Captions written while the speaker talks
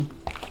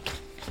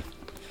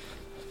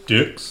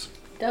Dicks.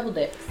 Double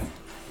dicks.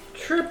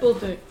 Triple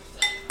dicks.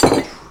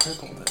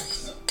 Triple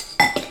dicks.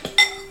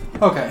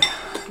 Okay.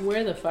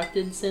 Where the fuck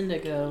did Cinda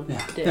go?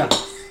 Yeah. Dicks.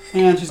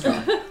 Yeah. And she's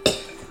gone.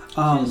 She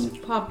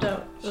just popped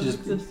out of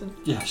existence.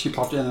 Yeah, she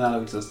popped in and out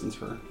of existence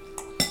for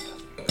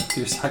a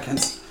few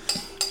seconds.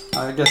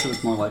 I guess it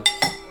was more like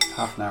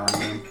half an hour in the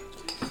game.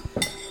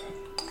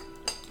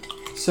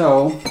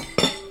 So,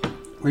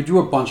 we drew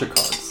a bunch of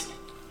cards.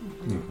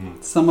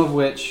 Mm-hmm. Some of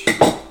which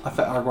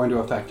are going to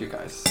affect you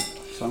guys.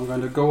 So I'm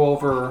going to go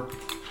over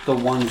the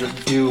ones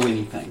that do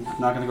anything. I'm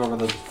not going to go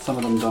over some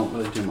of them don't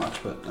really do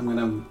much, but I'm going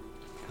to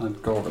kind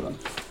of go over them.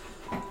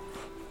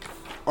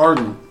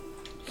 Arden,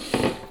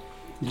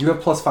 you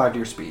have +5 to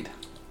your speed.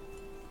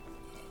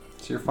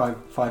 So you're five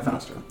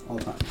faster all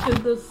the time.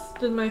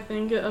 Did my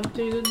thing get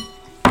updated?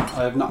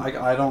 I have not.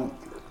 I don't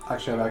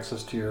actually have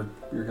access to your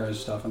guys'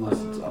 stuff unless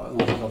it's up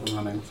and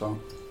running. So.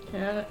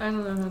 Okay, I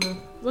don't know how to.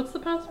 What's the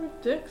password?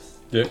 Dicks?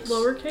 Dicks.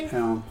 Lowercase?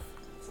 Yeah.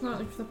 It's not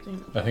accepting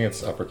it. I think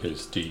it's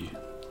uppercase D.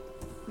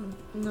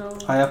 No.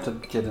 I have to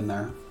get in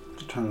there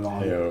to turn it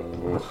on.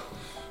 Heyo.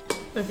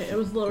 Okay, it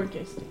was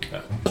lowercase.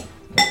 Yeah.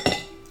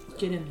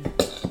 Get in there.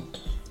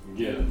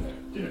 Get in there,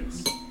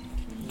 dicks.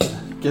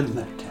 Get in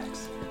there,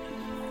 Tex.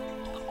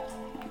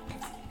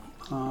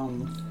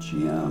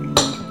 GM.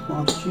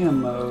 Well, it's GM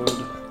mode.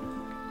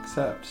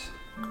 Except.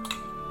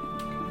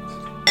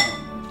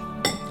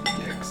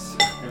 Dicks.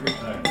 Every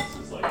time this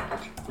is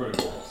like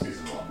critical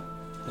season 1.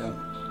 Yeah.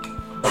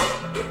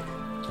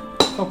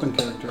 Open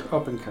character.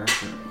 Open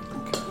character.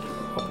 Open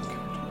character.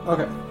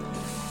 Okay.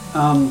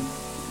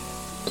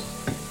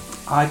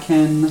 I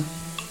can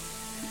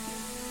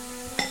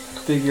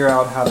figure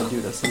out how to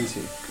do this. Let me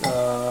see.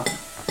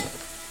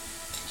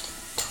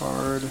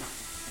 Card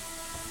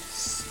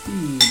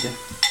speed.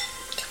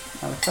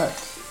 That effect.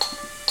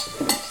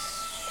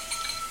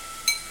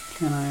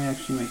 Can I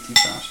actually make you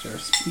faster?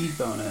 Speed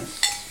bonus.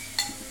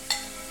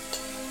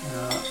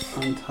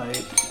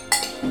 Untyped.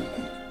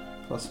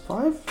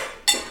 +5?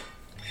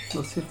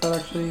 Let's see if that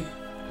actually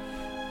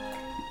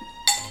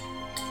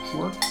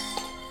works.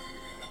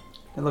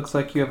 It looks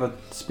like you have a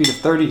speed of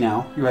 30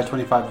 now. You had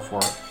 25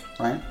 before,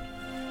 right?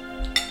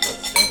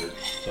 That's standard.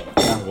 So,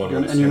 Yeah.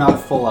 And you're not a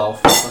full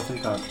elf, so I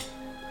think that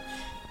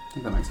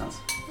makes sense.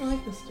 I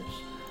like this dish.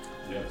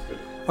 Yeah, it's good.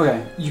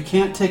 Okay, you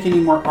can't take any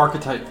more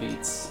archetype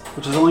feats,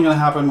 which is only going to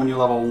happen when you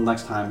level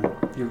next time.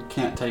 You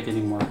can't take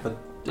any more, but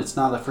it's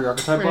not a free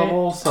archetype Right.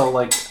 level, so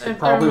like I it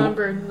probably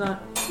remember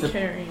not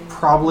caring.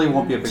 probably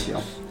won't be a big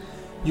deal.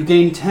 You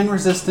gain 10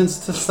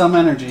 resistance to some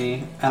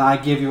energy, and I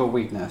give you a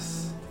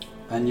weakness,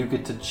 and you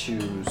get to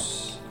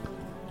choose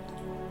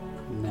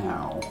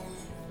now.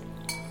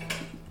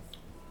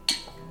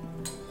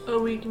 A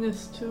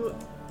weakness to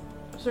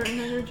a certain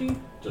energy?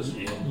 Just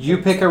Ian. You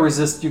pick a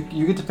resist.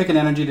 You get to pick an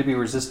energy to be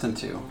resistant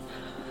to.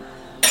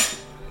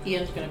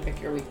 Ian's gonna pick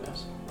your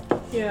weakness.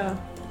 Yeah.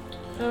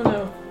 I don't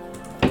know.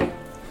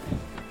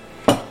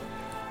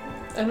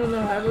 I don't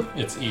know how to.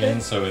 It's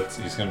Ian, so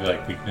he's gonna be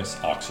like weakness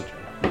oxygen.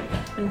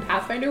 In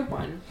Pathfinder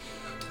 1,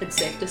 it's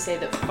safe to say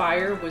that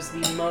fire was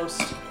the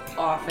most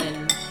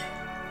often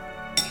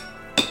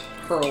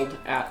hurled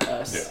at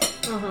us.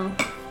 Yeah. Uh-huh.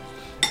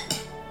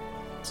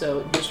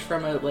 So just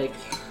from a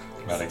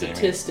Metagaming.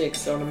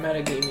 statistics on a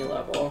metagaming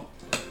level,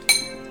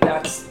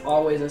 that's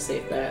always a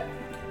safe bet.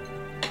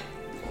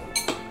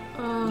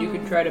 You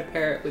can try to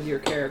pair it with your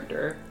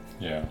character.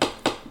 Yeah.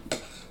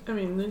 I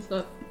mean, there's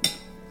not.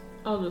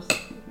 I'll just.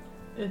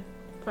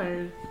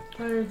 Fire's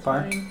Fire?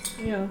 fine.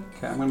 Yeah.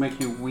 Okay, I'm gonna make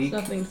you weak.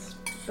 Nothing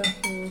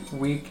special.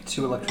 Weak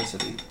to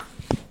electricity.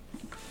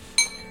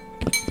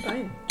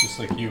 Fine. Just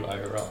like you,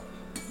 IRL.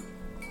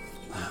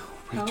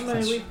 How am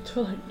I weak to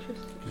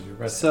electricity? Because you're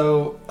red.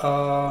 So,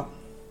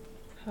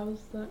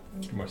 How's that?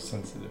 You're more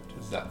sensitive to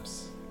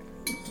zaps.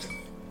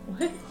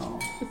 What? oh,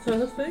 Is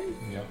that a thing?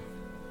 Yeah.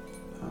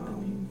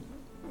 I'm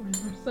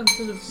more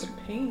sensitive to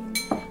pain,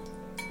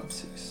 let's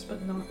see.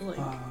 but not like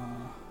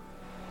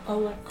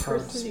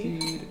Card electricity.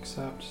 speed,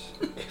 accept.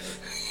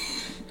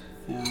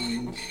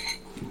 And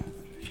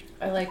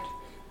I liked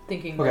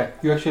thinking okay,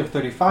 you actually have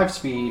 35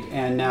 speed,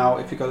 and now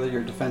if you go to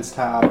your defense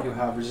tab, you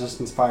have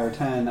resistance fire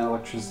 10,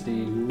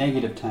 electricity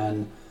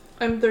 -10.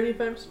 I'm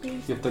 35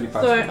 speed. You have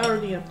 35 So speed. I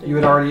already updated. You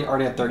had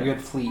already had 30. You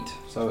had fleet,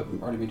 so it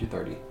already made you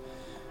 30.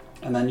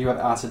 And then you have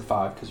acid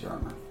 5 because you're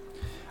armor.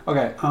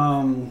 Okay.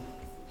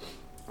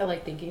 I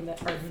like thinking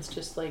that Arden's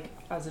just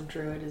as a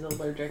druid is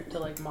allergic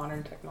to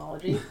modern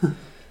technology.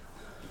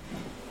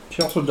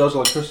 She also does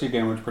electricity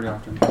damage pretty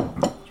often.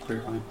 It's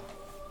pretty funny.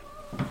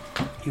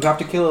 You have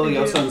to kill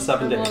Iliosa in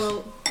 7 days.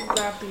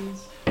 Zappies.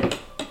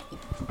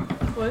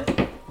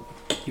 What?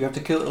 You have to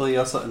kill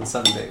Iliosa in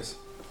 7 days.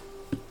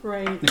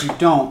 Right. If you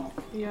don't,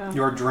 Yeah.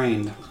 you're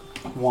drained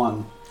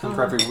 1. And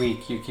for every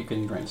week, you keep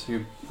getting drained. So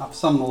you have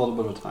a little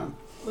bit of time.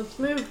 Let's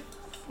move.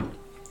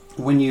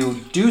 When you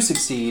do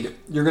succeed,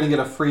 you're going to get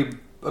a free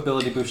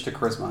ability boost to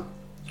Charisma.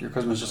 Your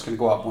Charisma is just going to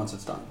go up once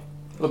it's done.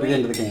 It'll be the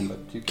end of the game, but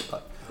you get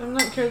that. I'm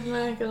not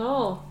charismatic at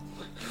all.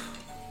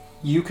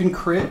 You can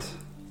crit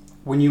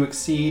when you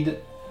exceed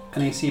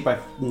an AC by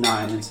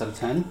 9 instead of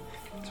 10.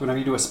 So whenever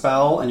you do a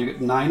spell and you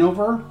get 9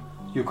 over,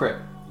 you crit.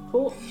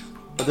 Cool.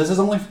 But this is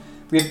only...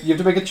 you have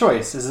to make a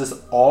choice. Is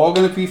this all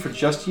going to be for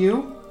just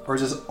you? Or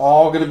is this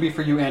all going to be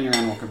for you and your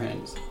animal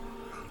companions?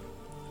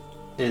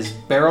 Is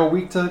Barrow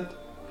weak to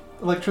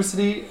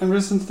electricity and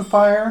resistant to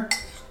fire?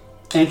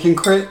 And can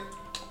crit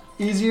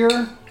easier?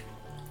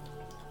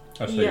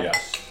 I say Yeah.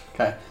 yes.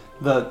 Okay.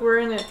 We're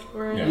in it.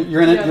 We're in Yeah. it.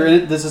 You're in it. together. You're in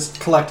it. This is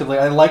collectively.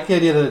 I like the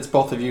idea that it's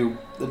both of you.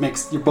 It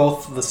makes you're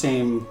both the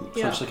same.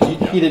 Yeah. Essentially,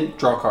 'cause he didn't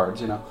draw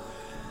cards. You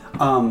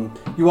know.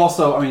 You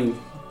also. I mean,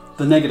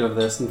 the negative of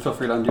this, and feel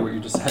free to undo what you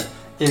just said,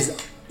 is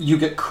you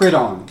get crit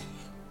on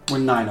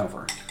when 9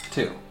 over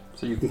too.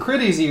 So you can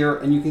crit easier,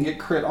 and you can get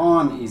crit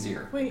on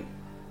easier. Wait,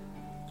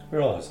 I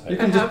realize that. You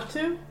I can have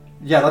to?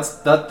 Yeah,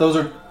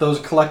 those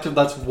collective.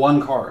 That's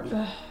one card.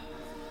 Damn it.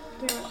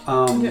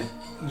 Um, Okay.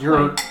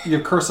 your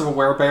Curse of a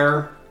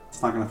Werebear.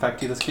 It's not going to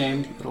affect you this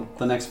game.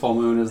 The next full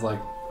moon is like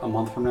a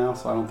month from now,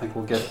 so I don't think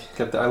we'll get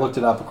there. I looked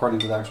it up according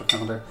to the actual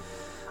calendar.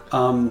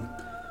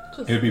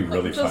 Just, It would be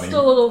really just funny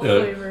a little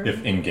flavor.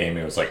 if in game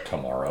it was like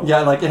tomorrow.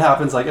 Yeah, like it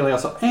happens. Like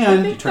Iliosa, I and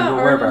you think turn that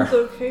into a Arden's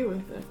werebear. okay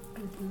with it.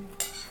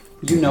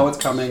 You know it's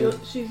coming,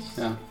 She's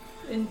Yeah.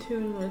 in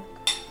tune with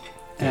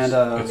and It's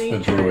the nature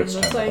and druid's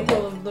the time of the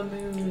cycle month. of the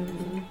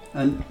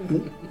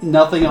moon.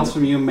 nothing else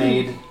from you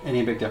made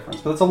any big difference.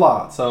 But it's a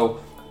lot. So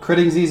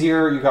critting's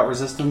easier. You got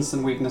resistance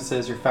and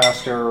weaknesses. You're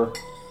faster,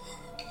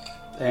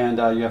 and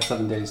you have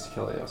 7 days to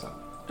kill Iliosa.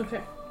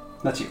 Okay.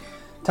 That's you.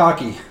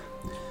 Taki.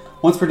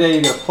 Once per day,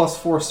 you get a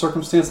 +4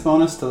 circumstance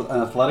bonus to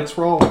an athletics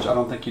roll, which I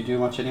don't think you do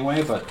much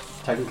anyway, but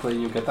technically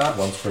you get that.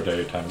 Once per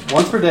day times.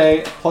 Once per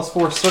day,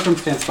 +4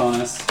 circumstance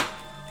bonus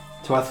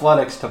to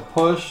athletics to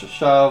push,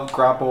 shove,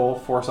 grapple,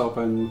 force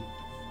open,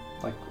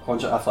 like a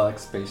bunch of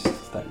athletics-based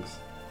things.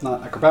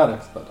 Not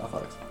acrobatics, but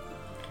athletics.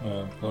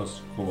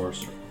 Plus 4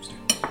 circumstance.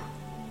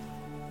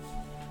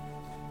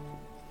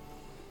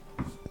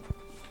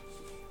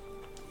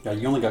 Yeah,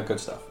 you only got good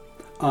stuff.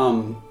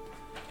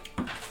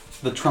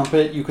 The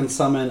trumpet, you can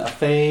summon a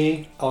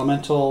Fae,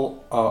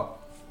 Elemental,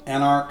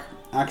 Anarch,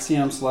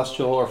 Axiom,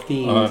 Celestial, or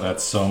Fiend.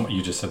 That's so.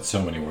 You just said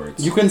so many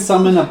words. You can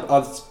summon a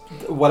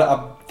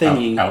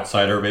thingy,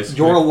 Outsider,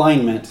 basically. your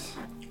alignment,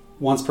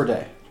 once per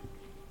day.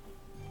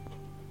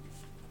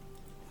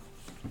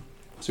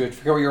 So we have to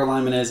figure out what your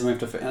alignment is, and we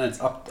have to, and it's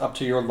up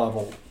to your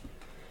level.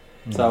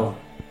 So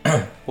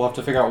we'll have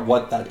to figure out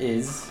what that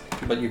is,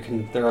 but you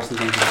can. There are some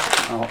things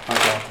that I'll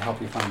have to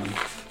help you find them.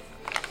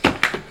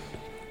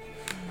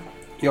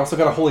 You also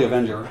got a Holy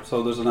Avenger,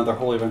 so there's another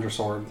Holy Avenger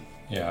sword,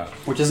 Yeah.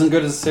 which isn't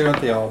good as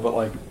Serenthiel, but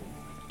like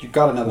you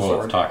got another Well,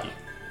 sword. it's Taki.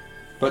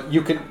 But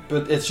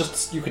it's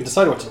just you can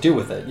decide what to do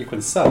with it. You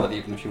can sell it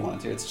even if you want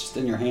to. It's just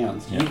in your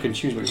hands. Yeah. You can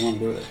choose what you want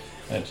to do with it.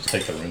 And just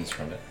take the runes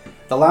from it.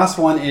 The last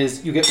one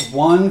is you get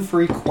one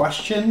free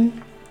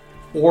question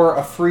or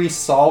a free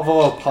solve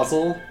of a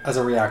puzzle as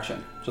a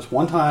reaction. Just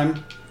one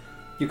time,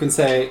 you can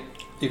say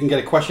you can get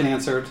a question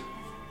answered,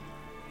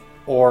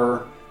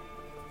 or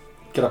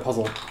get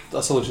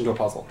a solution to a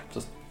puzzle.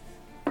 Just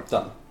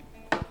done.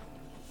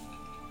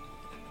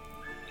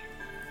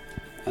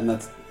 And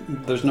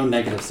there's no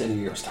negatives to any of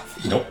your stuff.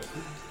 Nope.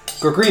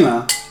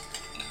 Grogrima,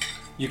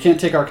 you can't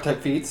take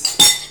archetype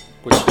feats,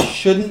 which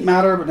shouldn't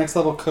matter, but next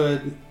level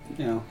could,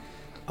 you know.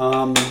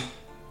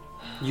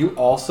 You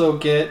also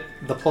get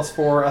the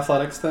 +4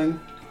 athletics thing.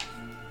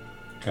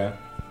 Okay.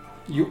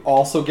 You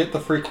also get the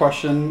free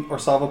question or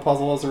solve a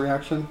puzzle as a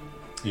reaction.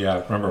 Yeah,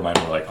 I remember mine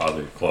were like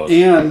oddly close.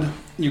 And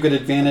you get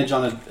advantage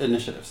on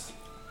initiatives,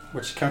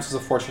 which counts as a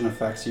fortune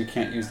effect, so you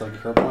can't use like a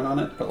hero point on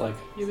it, but like...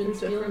 You've been Is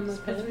stealing difference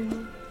the pen?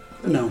 between-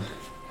 No. More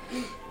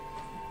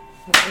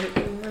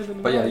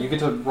than But yeah, one. you get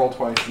to roll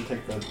twice and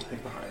take the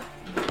higher.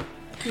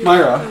 Yeah,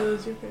 Myra. That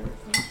was your favorite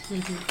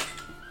one. Mhm.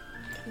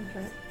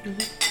 Okay.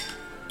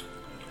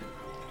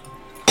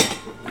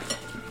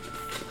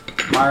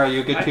 Myra, you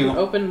I get can to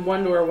open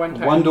one door one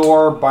time. one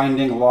door,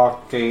 binding,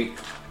 lock, gate,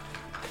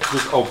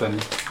 just open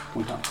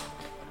one time.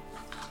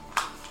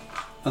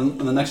 And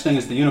the next thing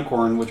is the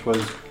unicorn, which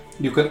was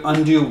you could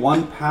undo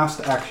one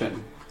past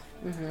action,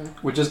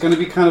 which is going to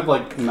be kind of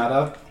like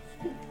meta.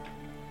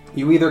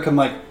 You either can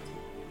like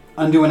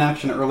undo an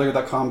action earlier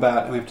that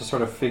combat, and we have to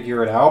sort of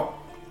figure it out,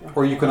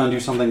 or you can undo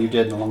something you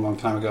did a long, long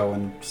time ago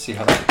and see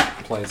how that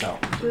plays out.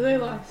 Do they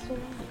last a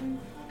long time?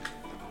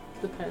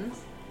 Depends.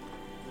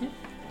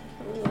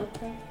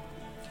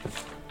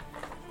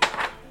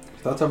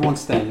 So that's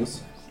everyone's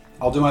things.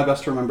 I'll do my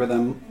best to remember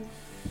them,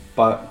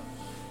 but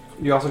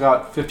you also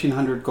got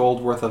 1,500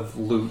 gold worth of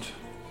loot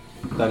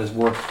that is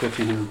worth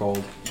 1,500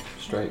 gold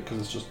straight, because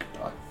it's just,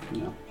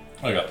 you know.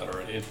 I got that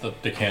already. It's the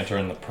decanter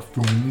and the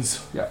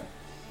perfumes. Yeah.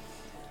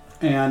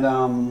 And,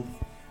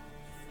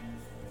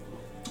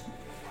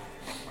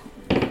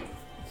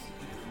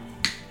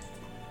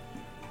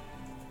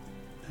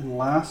 and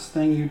last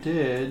thing you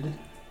did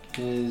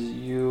is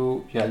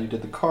you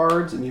did the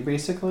cards, and you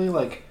basically,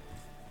 like,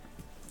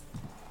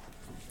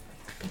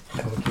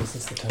 How close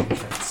is the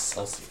temperature in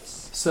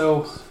Celsius?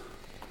 so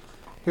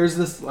here's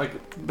this,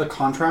 like, the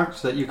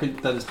contract that you could,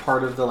 that is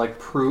part of the, like,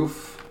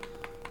 proof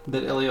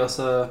that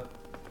Iliosa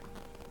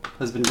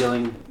has been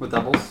dealing with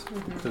devils.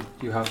 So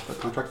you have the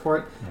contract for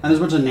it, and there's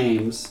a bunch of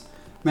names,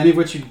 many of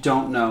which you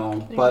don't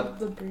know, but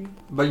the breed.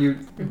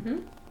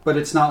 but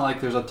it's not like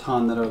there's a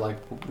ton that are like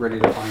ready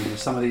to find you.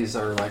 Some of these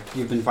are like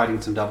you've been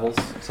fighting some devils,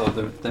 so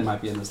they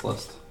might be in this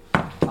list.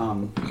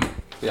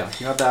 Yeah,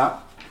 you have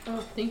that.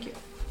 Oh, thank you.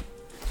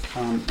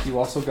 You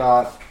also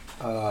got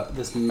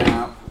this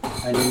map,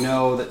 and you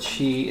know that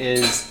she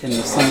is in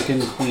the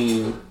Sunken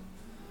Queen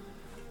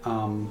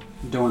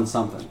doing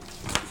something.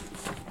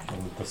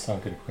 And the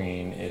Sunken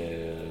Queen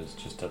is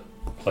just a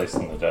place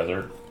in the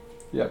desert.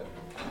 Yep.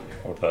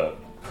 Or the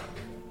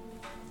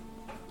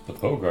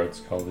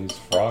Bogarts call these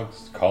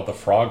frogs, called the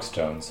frog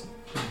stones.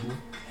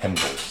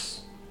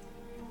 Hembers.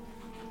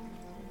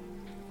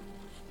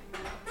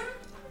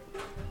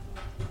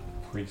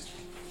 Priest.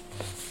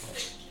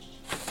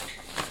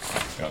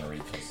 I'm gonna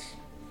read this.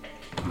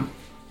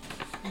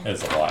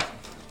 It's a lot.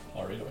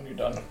 I'll read it when you're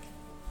done.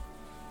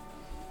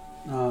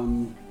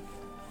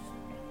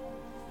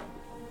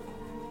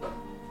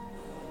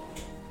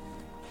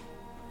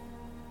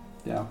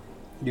 Yeah.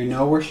 You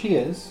know where she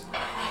is.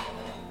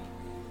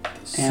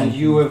 And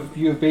you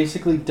have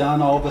basically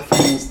done all the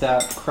things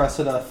that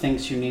Cressida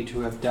thinks you need to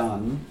have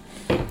done.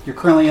 You're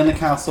currently in the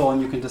castle,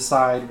 and you can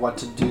decide what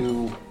to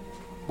do,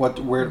 what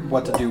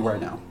to do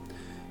right now.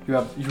 You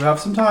have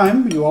some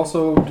time. You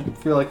also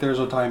feel like there's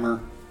a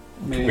timer.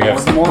 Maybe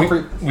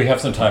we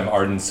have some time.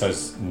 Arden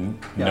says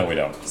no, we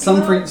don't.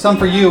 Some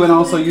for you, and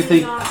also you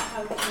think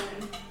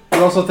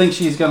you also think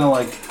she's gonna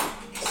like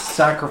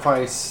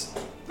sacrifice,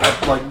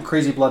 like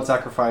crazy blood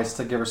sacrifice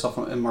to give herself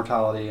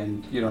immortality,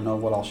 and you don't know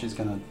where she's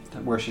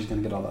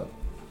gonna get all that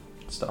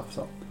stuff.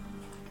 So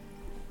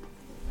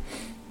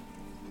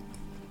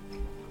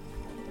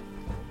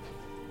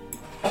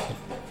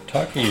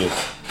Taki is.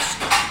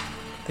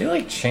 They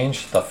like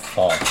changed the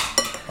font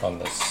on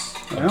this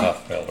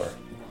Pathfinder.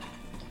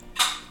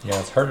 Yeah,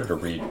 it's harder to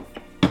read.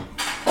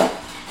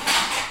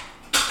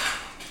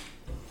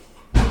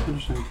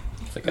 interesting.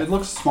 Like it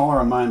looks smaller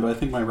on mine, but I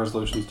think my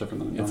resolution is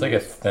different than it's like a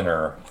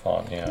thinner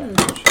font. Yeah. I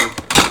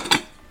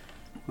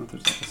wonder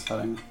if there's like a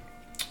setting.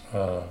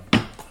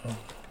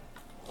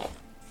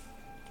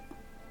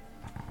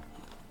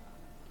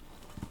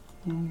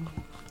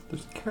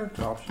 There's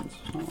character options,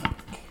 not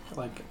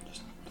like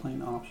just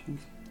plain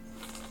options.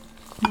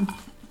 I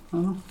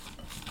don't know.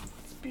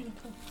 It's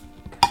beautiful.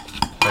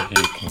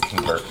 Maybe you can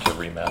convert to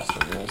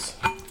remaster rules.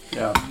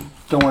 Yeah,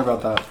 don't worry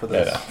about that for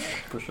this, Yeah.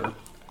 for sure.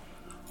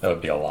 That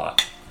would be a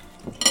lot.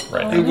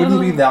 Right. It wouldn't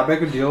be that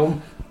big a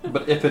deal,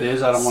 but if it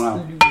is, I don't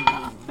want to.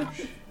 I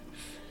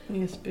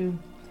need a spoon.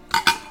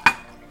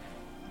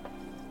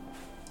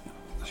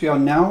 So yeah,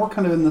 now we're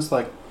kind of in this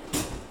like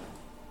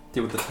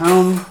deal with the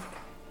town,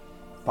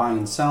 buying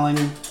and selling,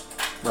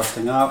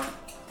 resting up,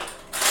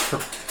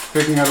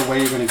 figuring out a way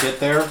you're going to get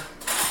there.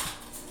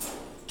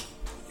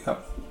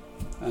 Yep.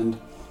 And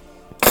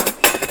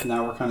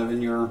now we're kind of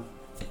in your.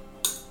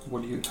 How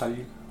do you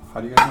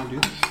guys want to do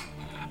this?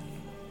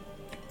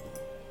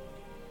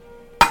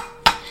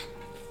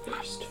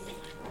 First.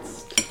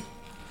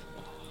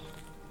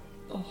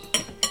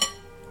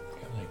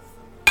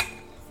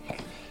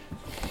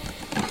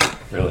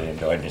 Really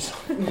enjoying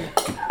yourself.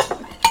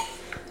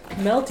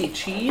 Melty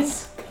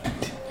cheese.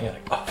 Yeah,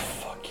 like, oh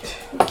fuck you.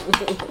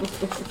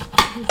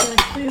 It's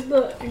actually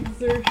the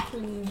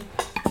exertion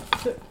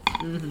to cut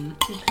through the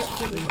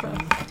crust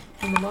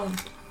in the bottom.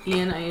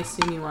 Ian, I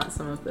assume you want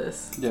some of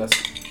this. Yes.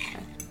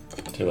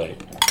 Too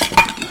late.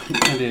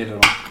 And ate it all.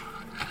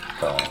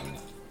 Gone.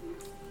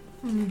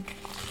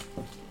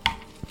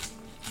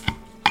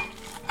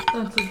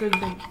 That's a good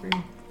thing for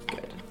you.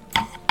 Good.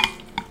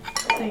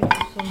 Thank you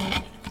so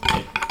much.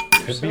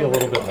 It could be a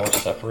little bit more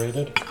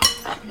separated.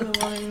 The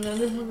wine that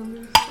is one of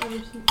these ever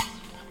since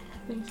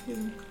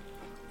Thanksgiving.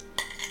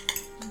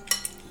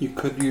 You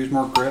could use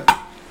more grit.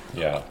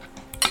 Yeah.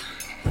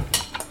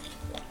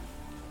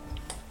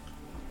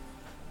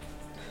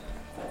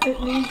 It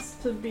needs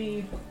to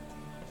be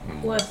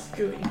less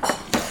gooey.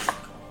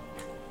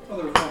 Oh,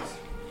 there was rice.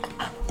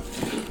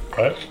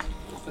 What?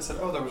 I said,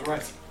 oh, there was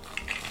rice.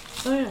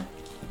 Oh yeah.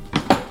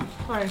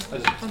 Sorry. I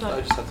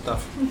just had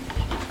stuff.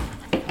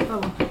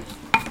 Oh.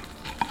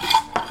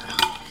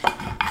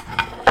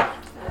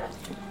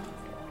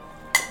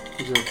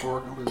 Was there a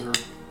fork? Was there?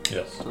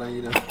 Yes. Did I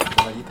eat the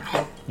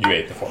fork? You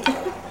ate the fork.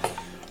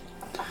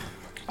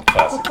 The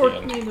Classic fork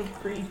Ian. made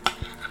of brie.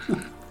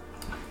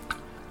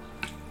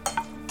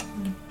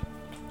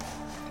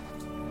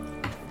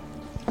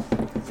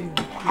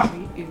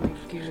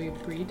 Gooey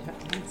brie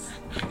times.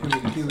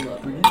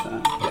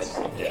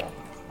 Yeah.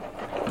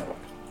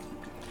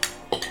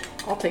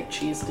 I'll take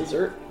cheese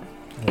dessert.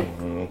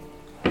 Mm-hmm.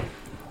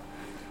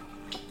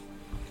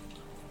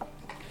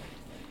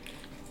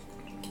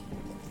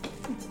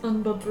 It's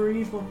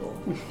unbelievable.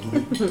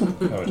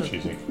 That was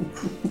cheesy.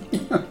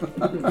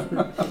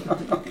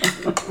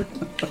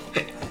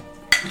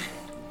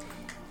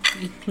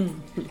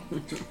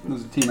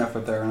 There's a team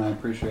effort there, and I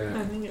appreciate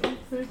I it. think it was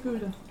very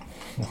good.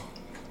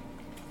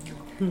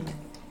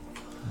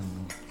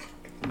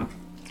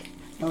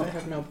 I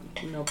have no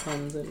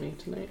tones in me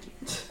tonight,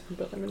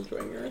 but I'm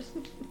enjoying yours.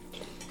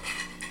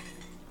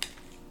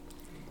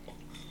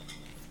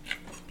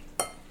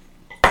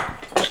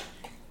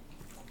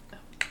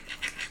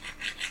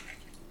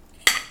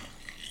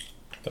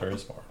 There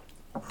is more.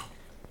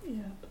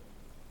 Yeah.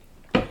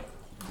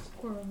 It's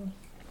 4 of them.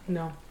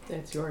 No,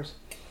 it's yours.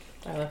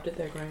 I left it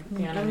there going,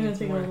 I'm Anna gonna needs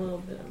take more. a little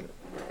bit of it.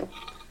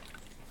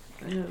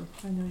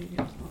 I know you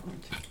guys want one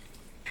too.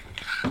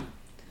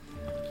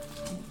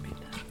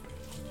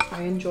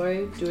 I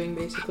enjoy doing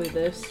basically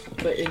this,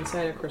 but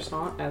inside a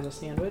croissant as a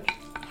sandwich.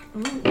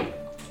 Ooh.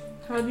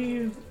 How do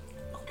you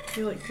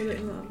like put it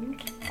in the oven?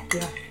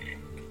 Yeah.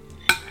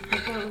 I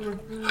thought it was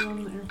really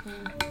on the air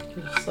fryer.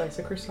 You just slice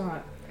a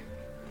croissant,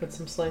 put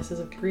some slices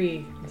of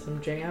brie and some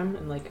jam,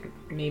 and like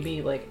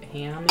maybe like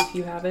ham if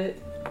you have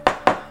it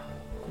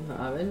in the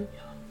oven.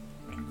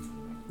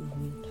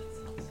 Mm-hmm.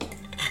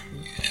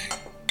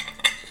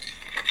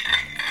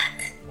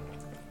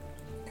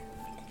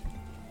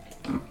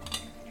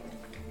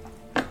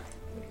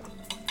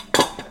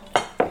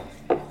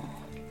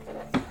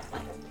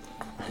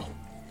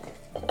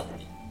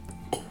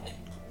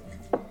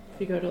 If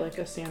you go to like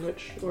a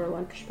sandwich or a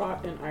lunch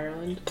spot in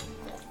Ireland,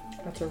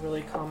 that's a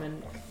really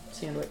common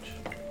sandwich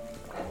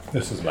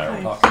This is my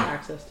Nice. talking.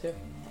 access to.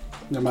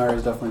 No,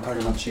 Myra's definitely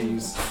talking about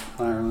cheese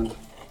in Ireland.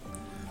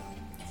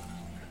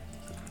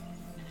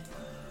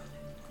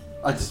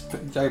 I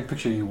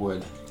picture you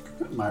would,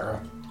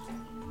 Myra,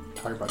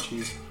 talk about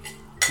cheese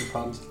in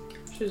pubs.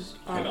 She's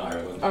In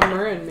Ireland. a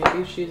Murrin,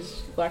 maybe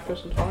she's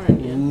lactose intolerant.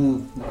 Yeah.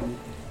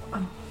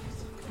 Mm-hmm.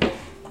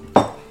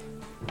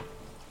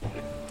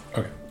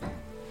 Okay.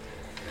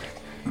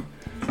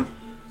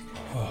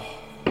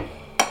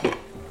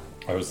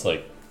 I was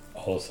like,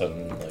 all of a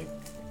sudden, like,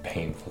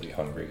 painfully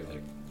hungry,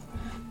 like,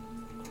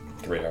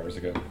 3 hours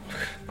ago.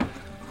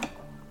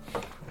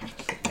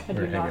 Had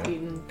We're you not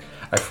hanging eaten?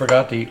 I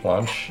forgot to eat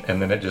lunch,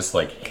 and then it just,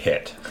 like,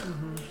 hit.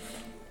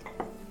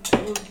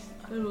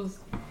 It was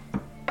a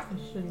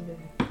shitty day.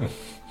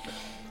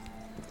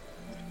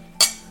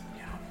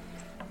 Yeah.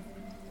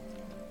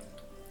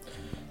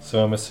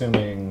 So I'm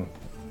assuming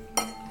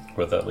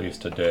with at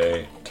least a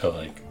day to,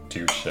 like,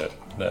 do shit,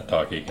 that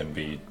Taki can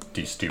be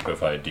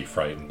de-stupefied,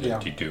 de-frightened, Yeah.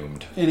 and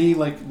de-doomed. Any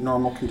like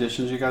normal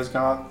conditions you guys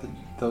got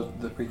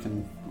that we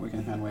can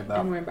hand wave that.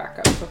 And we're back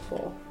up to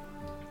full.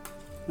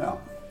 Yeah.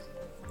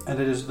 And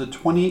it is the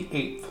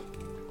 28th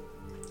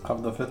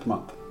of the 5th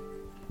month.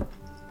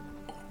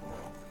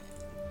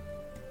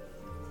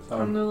 So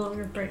I'm no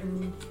longer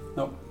frightened.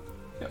 Yep.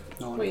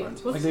 No longer Wait,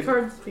 friends. I What's gave-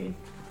 card speed?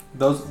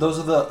 Those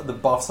are the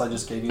buffs I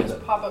just gave you. This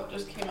That pop-up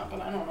just came up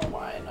and I don't know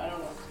why and I don't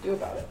know what to do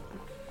about it.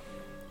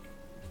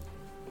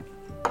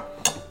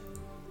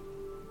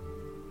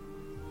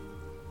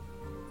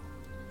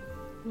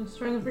 I'm just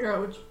trying to figure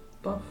out which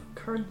buff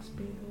card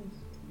speed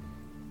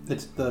is.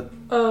 it's the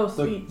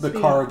Speed. the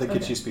speed. card that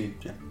gets Okay. you speed.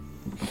 Yeah.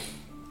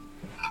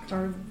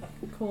 Card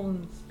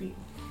colon speed.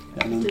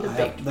 And then, Did a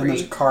baked then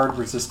there's brie. card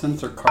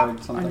resistance or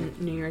card something. On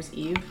New Year's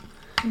Eve,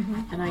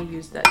 Mm-hmm. and I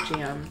used that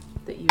jam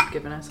that you'd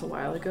given us a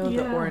while ago, the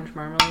Yeah. orange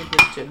marmalade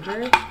with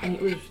ginger, and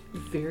it was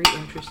very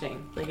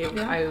interesting. Like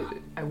Yeah.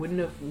 I wouldn't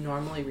have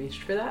normally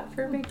reached for that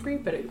for a baked brie,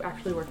 but it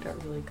actually worked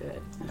out really good.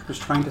 I was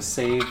trying to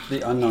save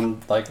the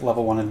unknown like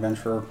level 1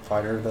 adventurer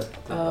fighter that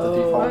the Oh.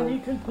 default. Glad you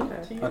could put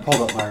it to I you.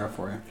 pulled up Myra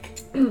for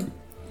you.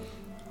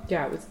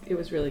 Yeah, it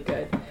was really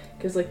good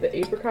because like the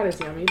apricot is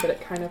yummy, but it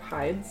kind of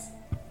hides.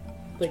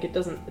 Like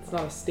it's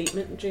not a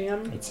statement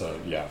jam. It's a,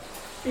 yeah.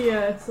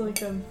 Yeah, it's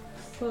like a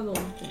subtle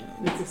jam.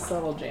 It's a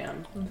subtle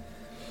jam.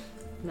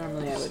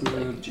 Normally I would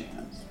Smooth like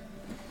jams.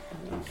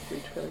 I don't know,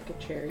 reach for like a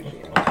cherry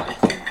jam.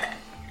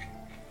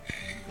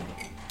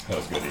 That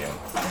was good, Ian.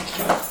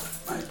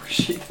 I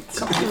appreciate it.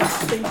 It's a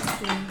space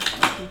jam.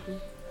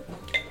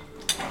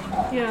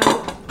 Yeah,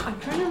 I'm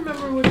trying to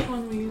remember which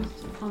one we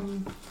used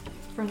on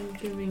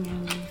Friendsgiving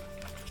and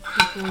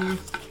before we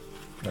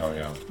Oh,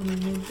 yeah. when we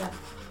made that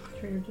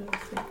Trader Joe's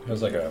steak. It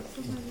was like a red,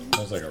 it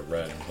was like a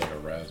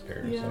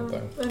raspberry or Yeah,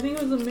 something. I think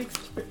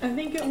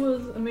it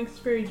was a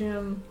mixed berry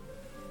jam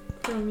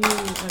from you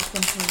at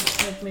some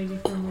point, like maybe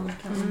from one of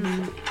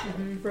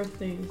Cameron's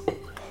birthdays,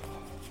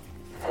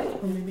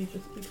 or maybe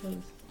just because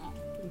I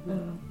don't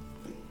know.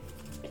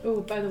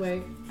 Oh, by the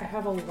way, I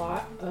have a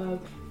lot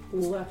of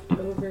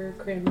leftover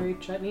cranberry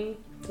chutney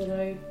that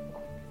I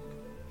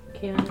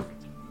canned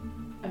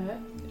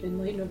in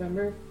late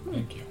November.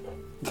 Thank you.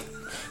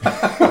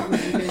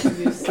 Would you guys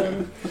use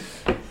some?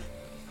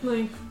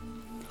 Like,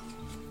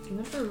 I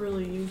never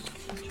really used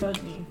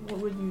chutney. What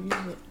would you use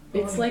it for?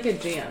 It's like a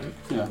jam,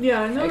 Yeah.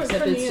 yeah, I know what except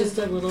chutney it's is, just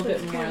a but- little but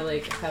bit it's more not-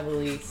 like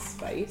heavily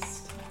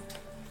spiced.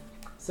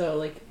 So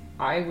like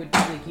I would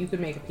like you could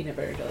make a peanut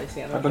butter jelly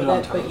sandwich I put with it on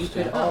it, but you toast,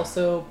 could yeah.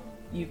 also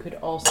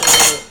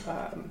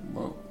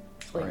Whoa.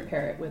 like Sorry.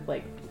 pair it with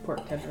like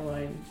pork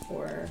tenderloin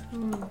or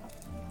Mm.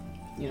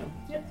 you know.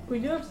 Yeah, we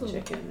do have some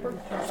Chicken pork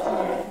or- chops.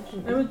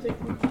 I would take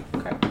one.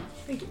 Okay.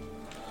 Thank you.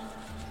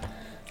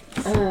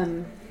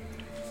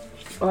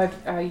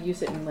 I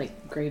use it in like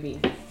gravy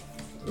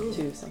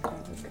too.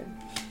 Sometimes it's good,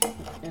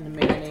 and a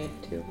marinade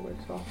too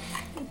works well.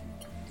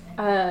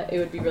 It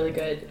would be really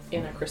good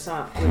in a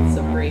croissant with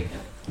some brie.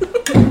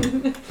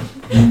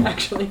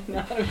 Actually,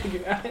 now that I'm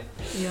thinking about it.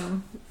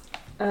 Yum.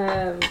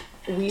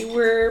 We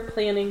were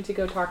planning to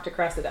go talk to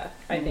Cressida,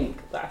 I think,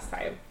 last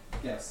time.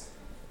 Yes.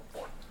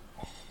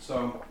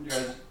 So you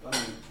guys,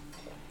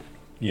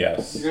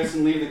 Yes. you guys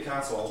can leave the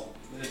castle.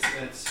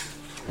 It's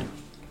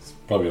It's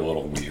probably a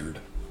little weird.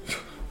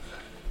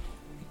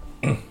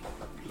 the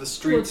What's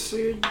streets.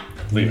 weird?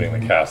 Leaving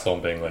the castle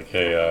and being like,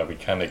 hey, we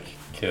kind of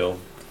killed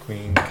the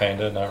queen,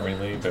 kind of, not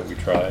really, but we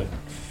tried.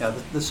 Yeah,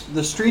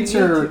 the streets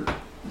are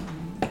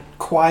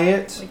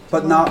quiet,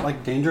 but not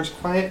like dangerous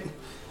quiet.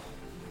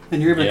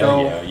 And you're able to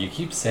go. Yeah, you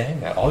keep saying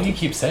that. All you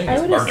keep saying I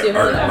is would murder, assume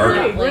murder, that murder.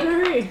 I'm not, like,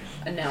 Hurry.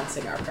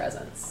 announcing our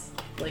presence.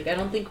 Like, I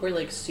don't think we're,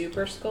 like,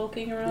 super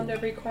skulking around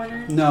every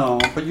corner. No,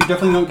 but you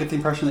definitely don't get the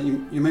impression that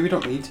you maybe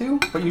don't need to,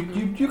 but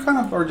you kind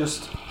of are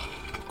just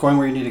going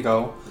where you need to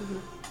go.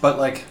 But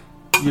like,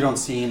 you don't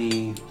see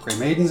any Grey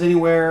Maidens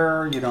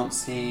anywhere. You don't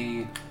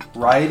see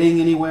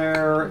rioting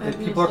anywhere.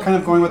 People are kind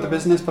of going with the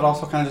business, but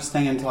also kind of just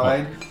staying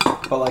inside.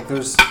 But like,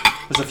 there's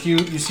a few.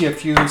 You see a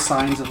few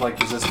signs of like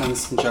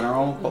resistance in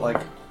general, but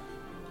like,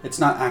 it's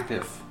not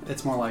active.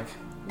 It's more like,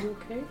 You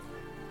okay?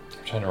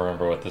 I'm trying to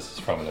remember what this is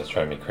from, and it's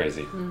driving me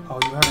crazy. oh,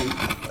 you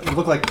haven't. It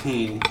looked like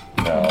pain.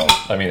 No,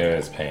 I mean, it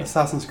is pain.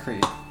 Assassin's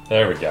Creed.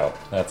 There we go.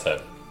 That's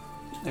it.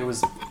 It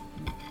was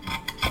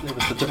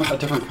a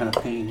different kind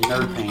of pain,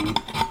 nerd pain.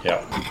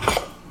 Yeah.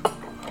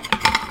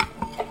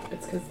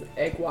 It's because the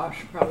egg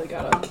wash probably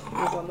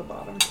was on the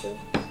bottom, too.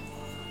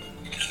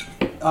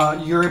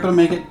 You're able to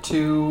make it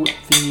to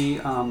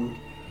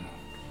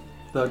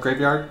the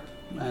graveyard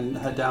and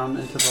head down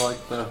into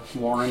the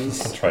warrens.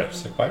 That's right.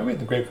 Just like, why are we in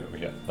the graveyard?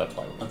 Yeah, that's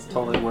why. That's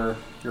totally where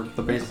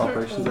the base of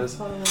operations is.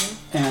 Is.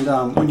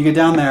 And when you get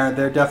down there,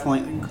 they're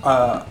definitely.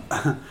 I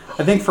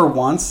think for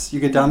once you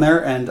get down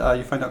there and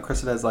you find out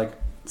Cressida is like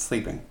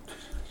sleeping.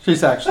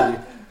 She's actually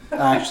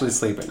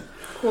sleeping.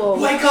 Cool.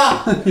 Wake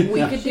up! We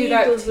Yeah. could do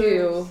that,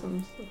 too.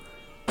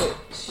 But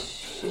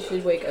she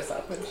should wake us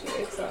up when she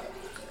wakes up.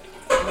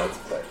 That's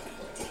what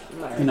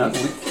my You know,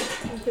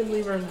 You could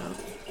leave her now.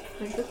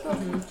 Like this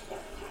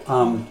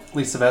one.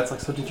 Lisa Vet's like,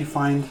 so did you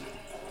find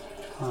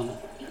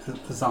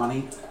the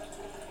Zani?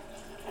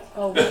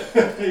 Oh,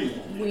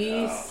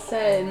 we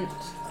sent.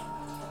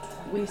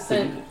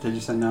 Did you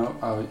send no?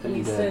 Oh, We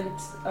you did. sent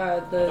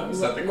We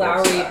sent the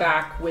Lowry corpse back.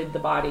 back with the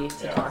body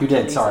to Yeah. talk You to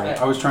did. Lisa Sorry,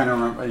 Vet. I was trying to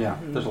remember. Yeah,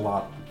 there's a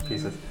lot of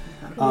pieces.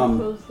 Can you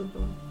close the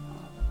door?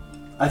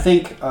 I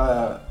think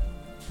the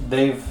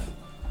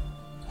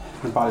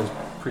body's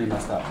pretty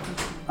messed up.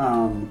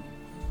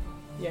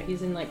 Yeah,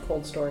 he's in like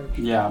cold storage.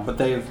 Yeah, but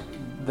they've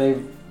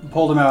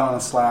pulled him out on a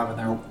slab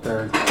and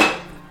they're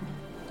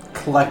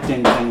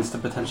collecting things to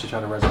potentially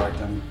try to resurrect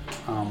him.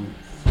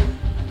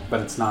 But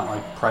it's not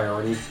like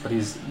priority. But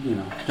he's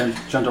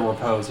gentle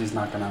repose. He's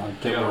not gonna like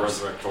You get gotta worse.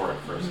 resurrect Torek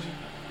first.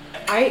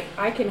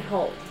 I can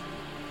help,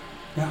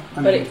 Yeah, I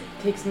but mean, it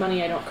takes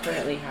money I don't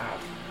currently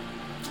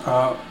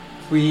have.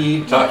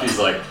 we Taki's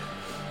like,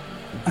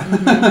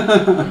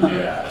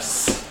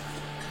 yes.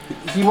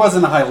 he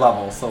wasn't a high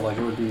level, so like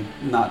it would be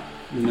not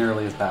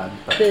nearly as bad.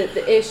 But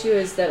The issue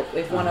is that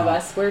if one of Uh-huh.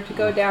 us were to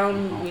go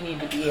down, we need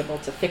to be able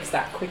to fix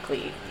that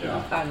quickly.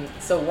 Yeah.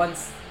 So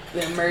once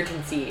the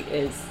emergency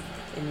is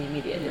in the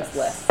immediate, Yes. it's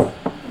less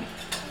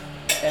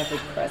ever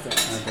present.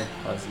 okay,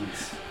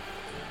 presence.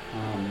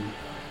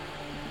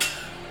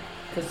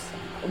 Because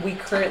we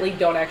currently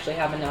don't actually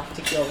have enough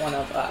to kill one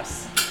of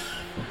us.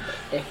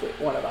 If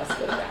one of us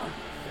goes down.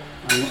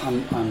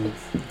 I'm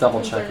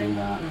double checking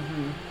that.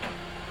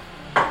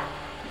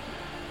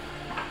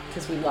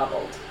 Because we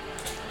leveled.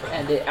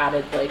 And it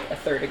added like a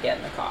third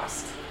again the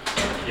cost.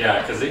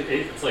 Yeah, because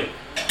it's like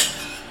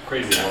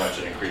crazy how much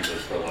it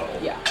increases per level.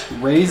 Yeah.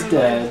 Raised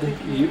dead.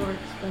 It's You more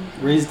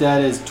expensive. raised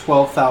dead is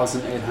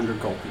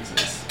 12,800 gold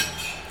pieces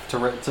to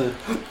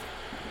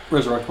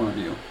resurrect one of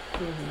you.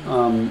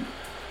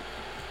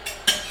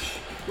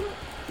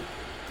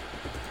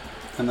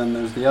 And then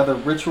there's the other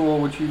ritual,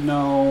 which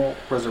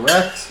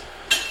resurrect,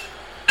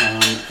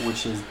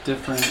 which is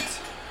different.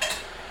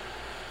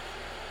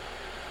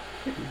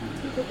 You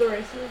put the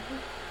rice in it?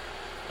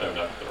 I have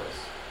not the rest.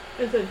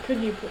 I said,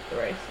 could you put the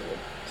rice in it?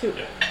 Two.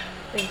 Yeah.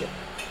 Thank you.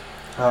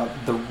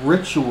 The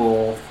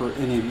ritual for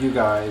any of you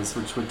guys,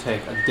 which would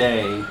take a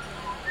day,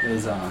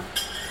 is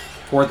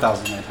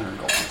 4,800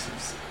 gold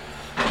pieces.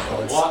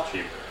 A lot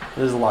cheaper.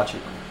 It is a lot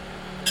cheaper.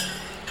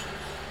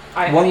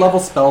 I What mean, level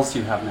spells do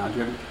you have now? Do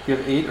you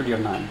have 8 or do you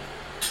have 9?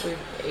 We have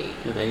 8, You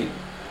have 8.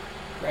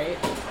 right?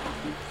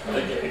 I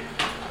think 8.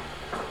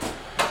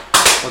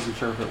 Wasn't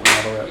sure if it went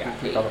all the way up. Yeah,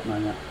 We got up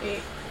 9 yet.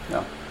 8.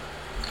 Yeah.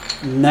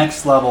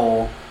 Next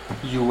level,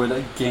 you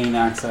would gain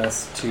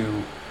access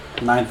to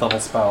 9th level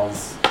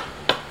spells,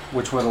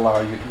 which would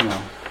allow you,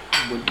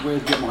 would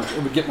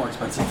get more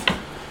expensive.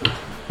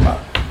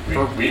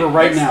 For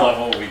right next now.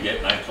 level, we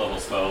get 9th level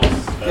spells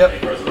that Yep.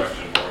 make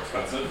resurrection more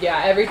expensive.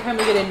 Yeah, every time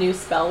we get a new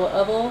spell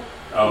level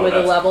Oh, with a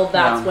that's- level,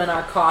 that's yeah. when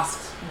our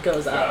cost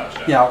goes up.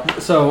 Gotcha. Yeah,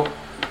 so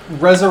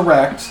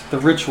resurrect the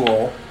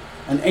ritual,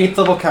 an 8th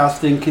level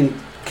casting can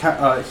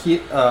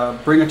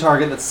bring a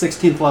target that's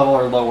 16th level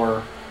or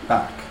lower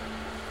back.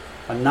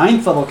 A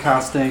 9th level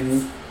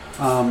casting,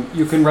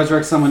 you can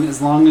resurrect someone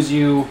as long as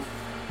you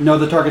know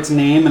the target's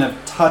name and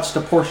have touched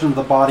a portion of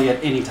the body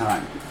at any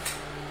time.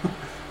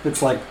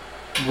 It's like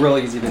real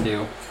easy to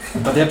do,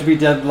 but they have to be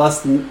dead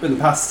less than in the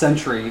past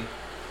century.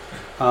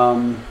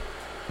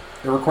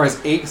 It requires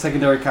 8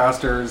 secondary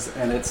casters,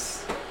 and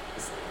it's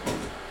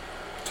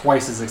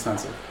twice as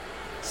expensive.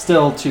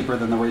 Still cheaper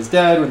than the Raised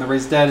Dead. When the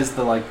Raised Dead is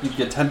you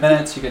get 10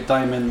 minutes, you get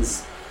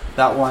diamonds.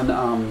 That one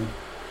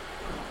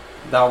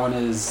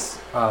is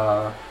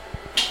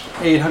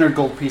 800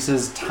 gold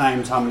pieces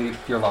times how many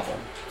your level.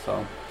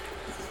 So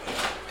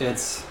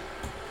it's.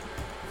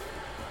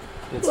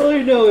 All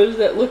I know is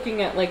that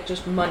looking at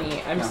just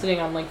money, I'm Yeah. sitting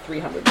on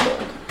 300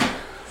 gold.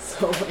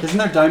 So Isn't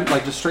there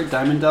just straight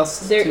diamond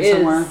dust there too is.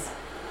 somewhere?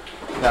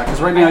 Yeah, because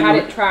right I now had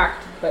you. it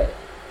tracked, but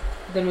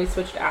then we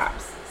switched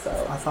apps. So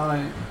I thought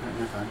I.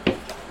 Okay.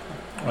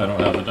 I don't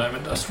have the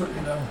diamond dust for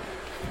you now.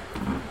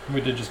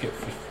 We did just get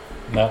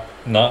not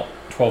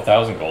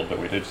 12,000 gold, but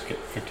we did just get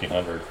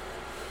 1,500.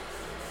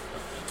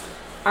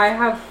 I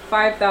have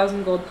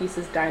 5,000 gold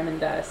pieces diamond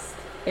dust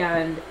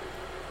and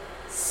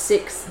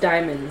 6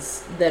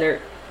 diamonds that are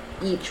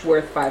each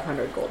worth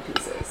 500 gold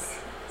pieces.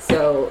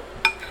 So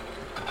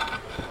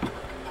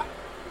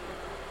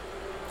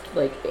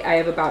I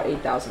have about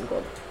 8,000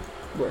 gold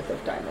worth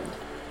of diamond.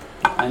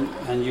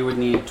 And you would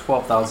need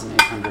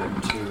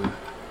 12,800 to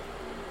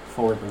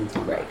forward bring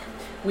someone Right. back.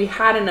 We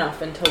had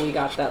enough until we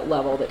got that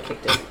level that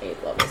kicked in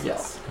 8 levels.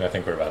 Yes. I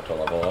think we're about to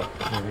level up,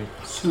 maybe.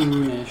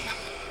 Soonish.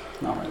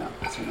 Not right now.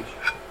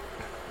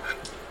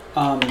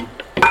 Soonish.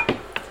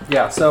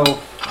 Yeah. So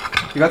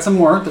you got some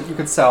more that you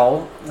could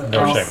sell.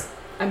 No shame.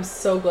 I'm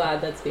so glad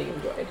that's being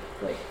enjoyed.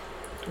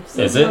 I'm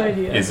so Is no it?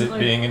 idea. Is it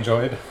being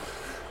enjoyed?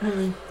 I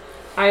mean,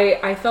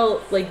 I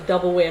felt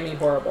double whammy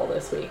horrible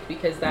this week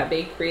because that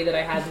baked brie that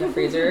I had in the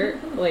freezer,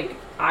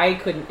 I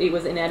couldn't, it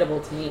was inedible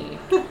to me.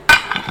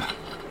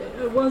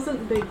 it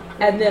wasn't big.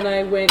 And then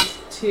I went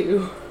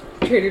to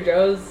Trader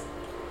Joe's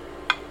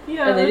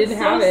Yeah, and they that's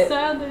didn't so have it.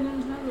 sad they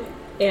didn't have it.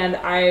 and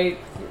I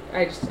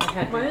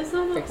had Why to is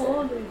that a fix it.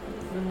 holiday?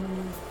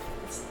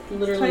 It's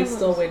literally timeless.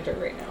 still winter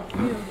right now.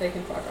 Yeah. They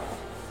can fuck off.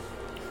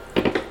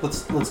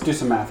 Let's do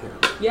some math here.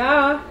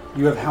 Yeah,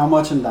 You have how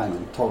much in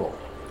diamond total?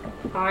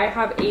 I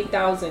have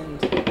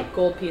 8,000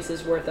 gold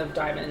pieces worth of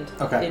diamond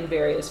Okay. in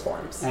various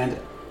forms. And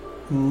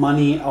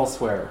money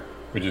elsewhere.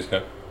 We just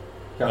got.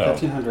 You got Oh.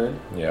 1,500.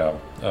 Yeah.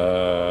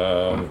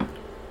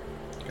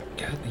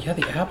 Yeah,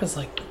 the app is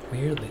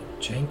weirdly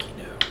janky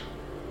now.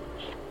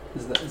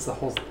 Is the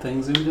whole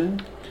thing zoomed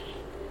in?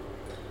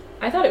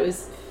 I thought it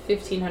was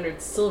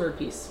 1,500 silver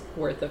piece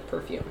worth of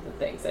perfume and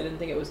things. I didn't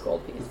think it was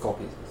gold piece. It's gold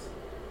pieces.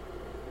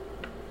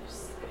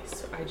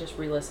 I just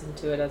re-listened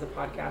to it as a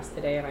podcast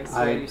today, and I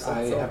swear you said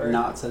I silver. have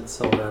not said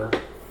silver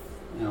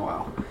in a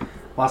while.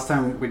 Last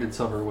time we did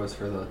silver was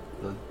for the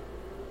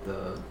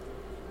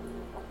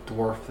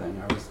dwarf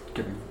thing. I was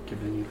giving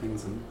you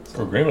things and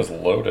Her green was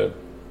loaded.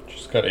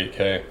 She's got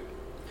 8K.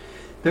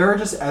 there are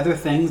just other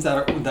things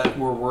that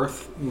were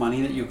worth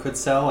money that you could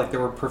sell. Like there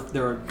were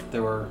perfumes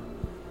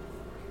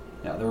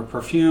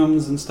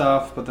and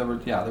stuff, but there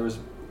was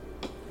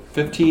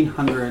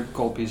 1,500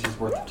 gold pieces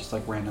worth of just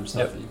random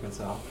stuff Yep. that you could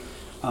sell.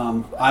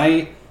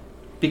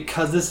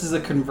 Because this is a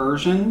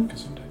conversion,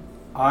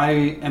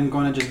 I am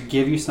going to just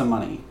give you some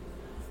money.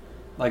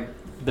 I'm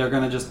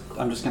just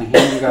going to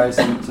hand you guys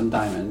some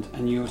diamond,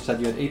 and you said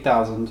you had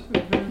 8,000.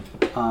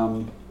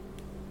 Mm-hmm.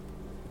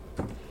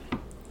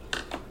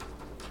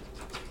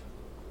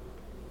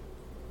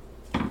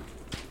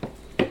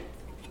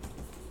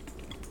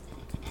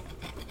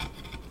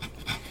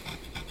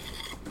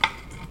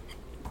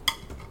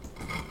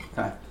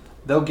 Okay,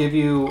 they'll give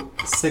you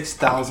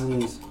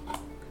 6,000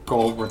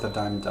 gold worth of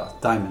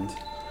diamond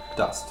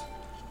dust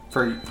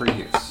for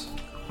use.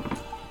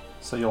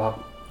 So you have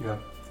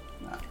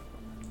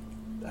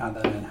add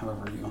that in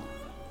however you.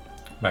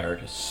 Myra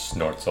just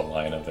snorts a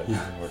line of it.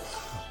 Yeah. We're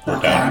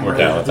Okay, down. I'm We're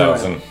ready down to do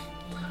 1,000.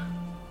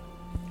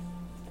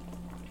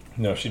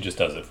 No, she just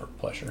does it for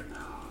pleasure.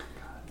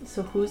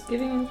 So who's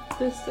giving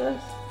this to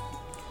us?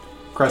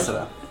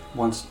 Cressida,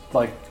 once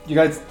you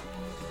guys.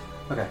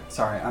 Okay,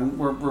 sorry,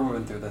 we're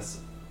moving through this.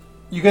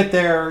 You get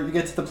there, you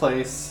get to the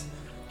place.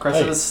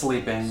 Cressida's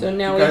sleeping. So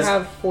now you we guys,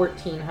 have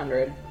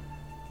 1,400.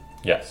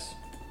 Yes.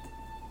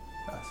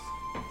 Yes.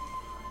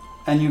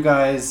 And you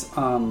guys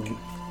want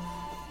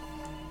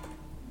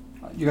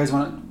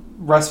to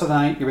rest for the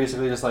night. You're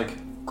basically just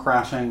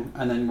crashing,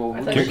 and then we'll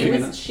I thought give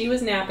you she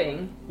was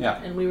napping,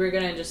 yeah. and we were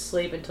gonna just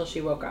sleep until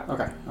she woke up.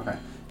 Okay.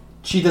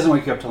 She doesn't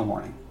wake you up till the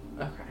morning.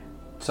 Okay.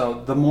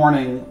 So the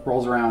morning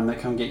rolls around, they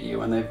come get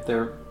you, and they've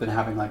been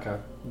having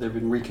they've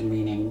been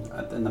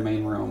reconvening in the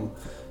main room,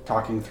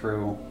 talking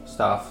through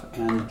stuff,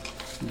 and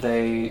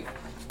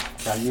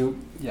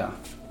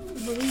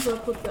What is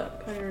up with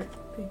that pirate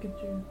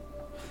Pikachu?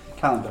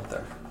 Callan's up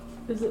there.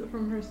 Is it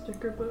from her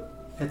sticker book?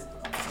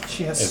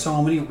 She has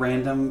so many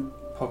random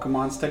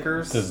Pokemon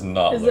stickers. Does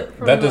not Is look, it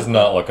from that does the-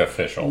 not look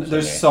official. To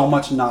There's me. so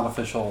much not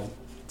official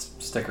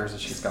stickers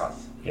that she's got.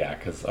 Yeah,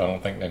 because I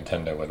don't think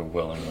Nintendo would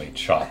willingly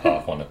chop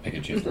off one of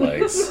Pikachu's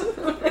legs.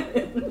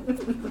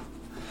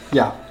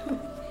 Yeah.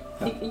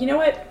 You know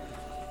what?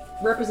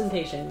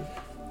 Representation.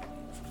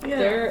 Yeah.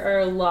 There are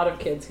a lot of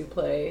kids who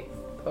play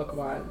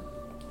Pokemon.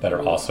 That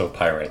are also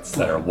pirates.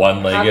 That are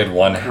one-legged, Have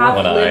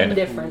limb one-eyed.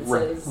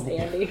 differences,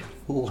 Andy.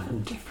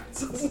 Limb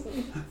differences.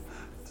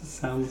 Just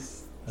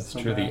sounds. That's so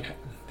true. bad.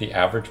 The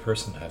average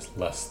person has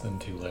less than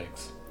 2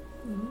 legs.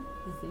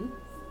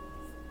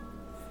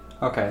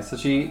 Okay, so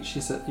she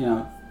said,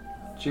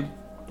 she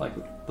like,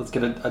 let's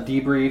get a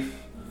debrief.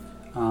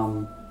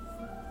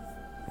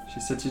 She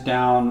sits you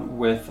down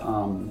with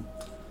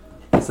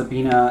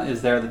Sabina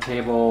is there at the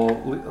table.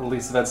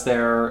 Elisavet's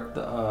there.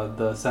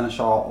 The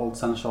seneschal, old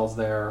seneschal's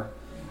there,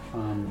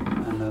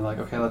 and they're like,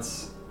 okay,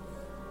 let's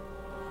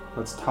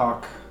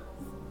talk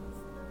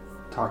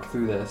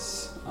through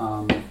this.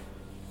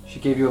 She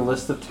gave you a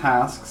list of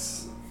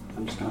tasks.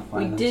 I'm just gonna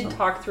find We them. did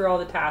talk through all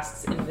the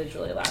tasks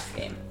individually last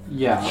game.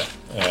 Yeah,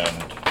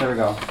 And there we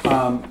go.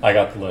 I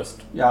got the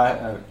list.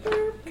 Yeah,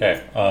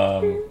 Okay.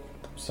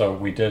 So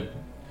we did.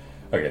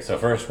 Okay. So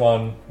first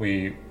one,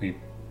 we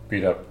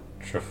beat up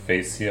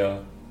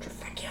Trifecia.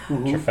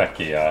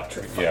 Trifecchia. Yeah.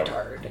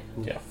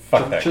 Yeah.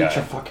 Fuck that guy.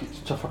 Fuck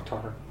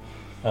Tartar.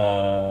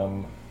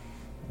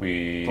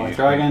 We Black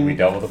Dragon. We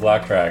dealt with the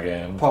Black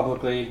Dragon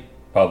Publicly,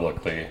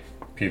 publicly.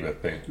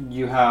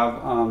 you have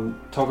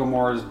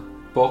Togemore's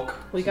book.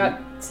 We got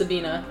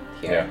Sabina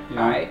here. Yeah.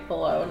 Hi.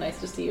 Hello. Nice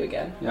to see you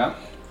again. Yeah.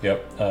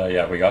 Yep.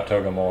 Yeah. We got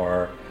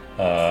Togemore.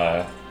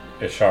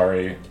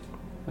 Ishari.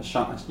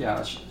 Shawnee. Yeah.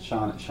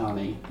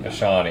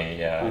 Ashani.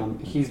 Yeah.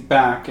 He's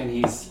back, and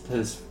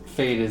his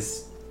fate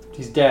is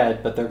he's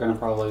dead, but they're gonna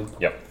probably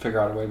figure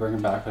out a way to bring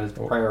him back. But his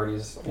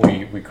priorities.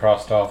 We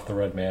crossed off the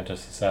Red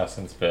Mantis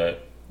assassins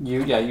bit.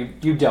 You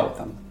dealt with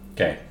them.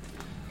 Okay.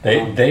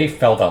 They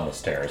fell down the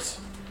stairs.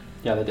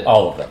 Yeah, they did.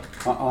 All of them.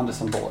 Onto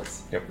some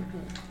bullets. Yep.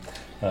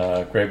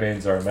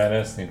 Greybanes are a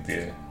menace. Need to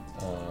be.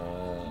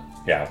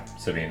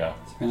 Sabina.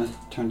 Sabina,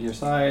 turn to your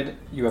side.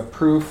 You have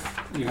proof.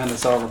 You hand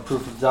this over.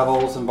 Proof of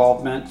Devil's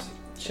involvement.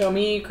 Show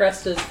me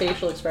Cresta's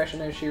facial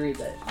expression as she reads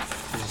it.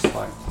 Just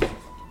like.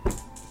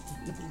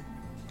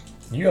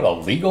 You got a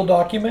legal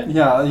document?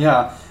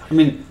 Yeah. I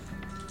mean,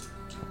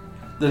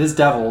 that is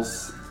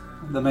Devil's.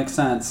 That makes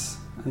sense.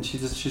 And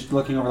she's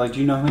looking over like, do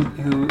you know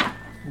who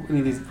one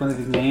of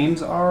these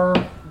names are?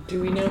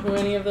 Do we know who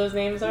any of those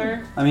names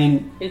are? I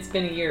mean, It's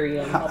been a year,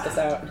 Ian. Help us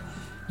out.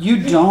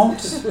 you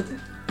don't.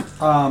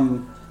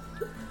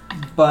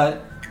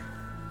 But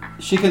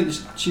she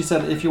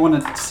said if you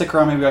want to stick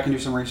around, maybe I can do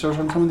some research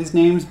on some of these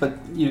names. But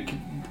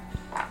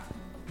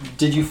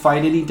did you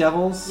fight any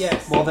devils?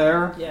 Yes. While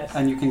there? Yes.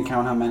 And you can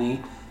count how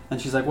many. And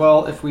she's like,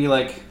 well, if we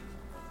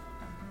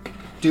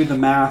do the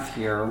math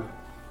here,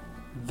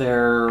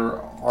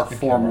 there are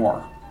 4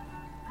 more.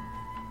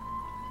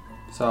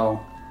 So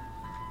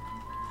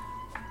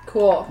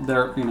Cool.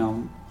 there,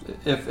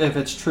 if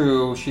it's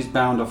true, she's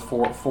bound to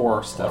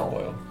four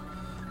still.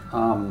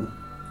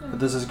 But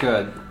this is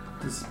good.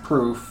 This is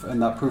proof, and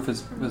that proof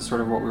is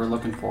sort of what we were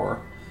looking for.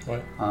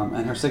 What?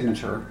 And her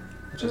signature,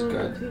 which is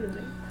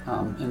good.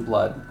 In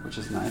blood, which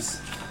is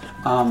nice.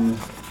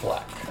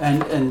 Black.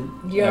 And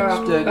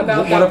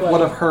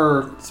what of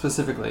her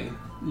specifically?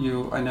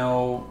 I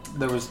know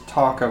there was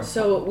talk of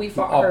So we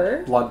fought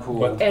her, blood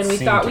pool. and we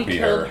Seemed thought to we be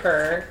killed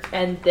her,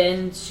 and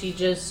then she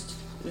just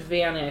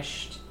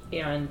vanished,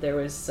 and there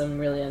was some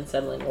really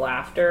unsettling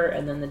laughter,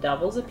 and then the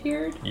devils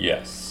appeared.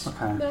 Yes.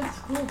 Okay. That's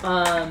cool.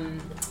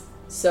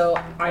 So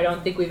I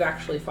don't think we've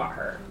actually fought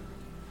her.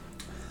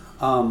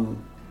 Or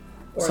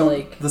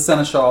So the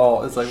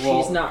seneschal is like,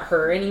 well, she's not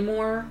her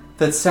anymore.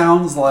 that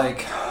sounds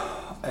like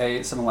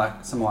a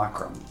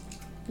simulacrum.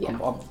 Yeah.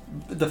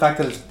 The fact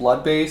that it's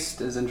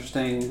blood-based is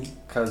interesting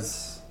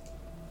because,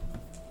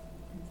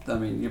 I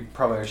mean, you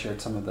probably already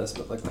shared some of this,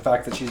 but the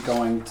fact that she's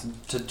going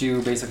to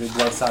do basically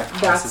blood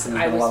sacrifices and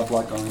there's a lot of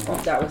blood going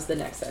on. That was the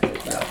next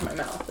sentence out of my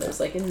mouth. It was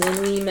like, and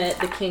then we met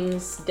the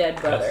king's dead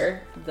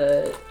brother,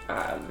 the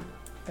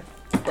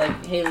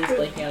Haley's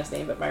blanking on his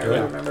name, but Myra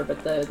will remember.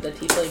 But the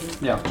tiefling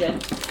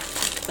gent.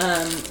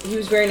 He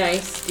was very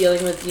nice,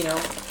 dealing with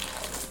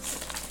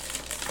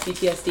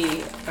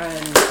PTSD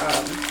and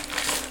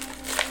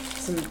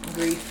some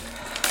grief.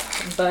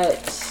 But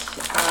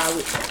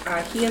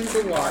he and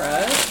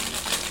Zalara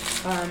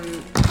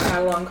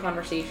had a long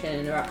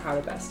conversation about how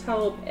to best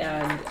help,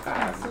 and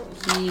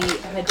he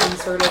had been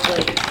sort of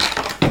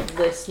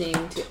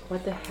listening to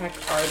what the heck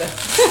are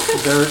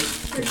those?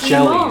 They're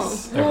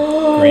jellies. They're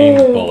green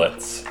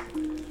bullets.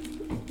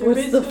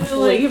 What's the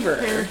flavor?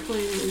 Pear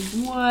flavors.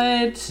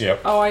 What?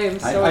 Yep. Oh, I am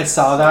so I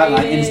saw that and I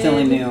excited.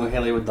 instantly knew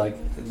Haley would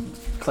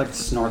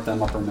snort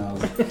them up her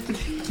nose.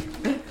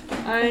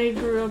 I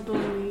grew up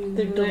on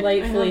They're these.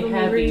 delightfully I had them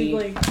heavy.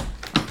 every,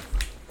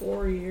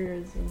 4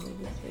 years, and they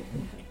just make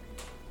me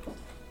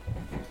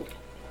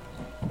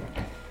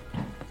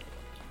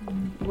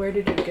Where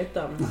did you get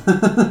them?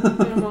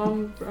 happy. My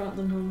mom brought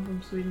them home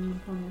from Sweden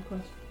upon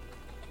request.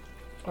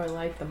 Oh, I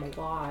like them a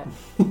lot.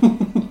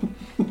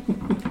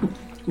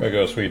 There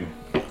goes Sweden.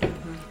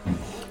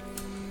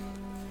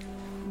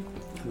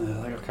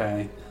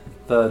 Okay.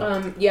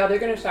 The Yeah, they're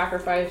gonna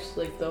sacrifice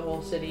like the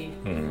whole city,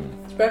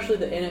 especially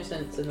the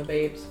innocents and the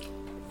babes,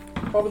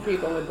 all the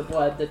people with the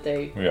blood that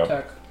they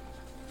took,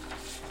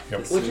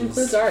 which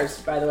includes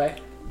ours, by the way.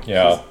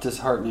 Yeah.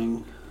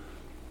 Disheartening.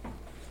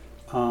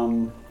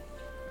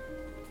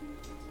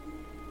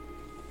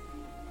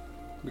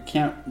 We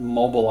can't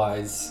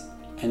mobilize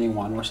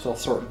anyone. We're still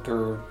sorting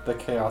through the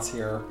chaos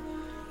here.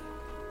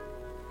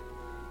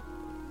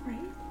 Right.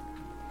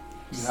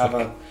 You have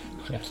a...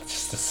 It's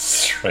just a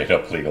straight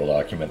up legal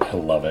document. I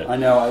love it. I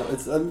know.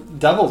 It's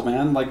devils,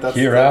 man. Like that's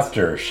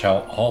Hereafter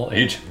shall all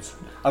agents.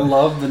 I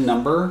love the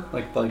number,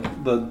 like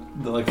the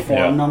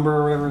form number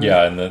or whatever.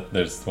 Yeah, and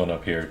there's one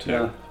up here too.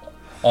 Yeah.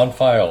 On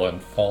file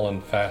and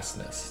fallen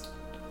fastness.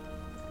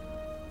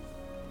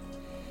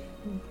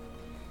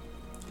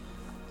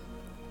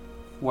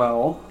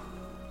 Well,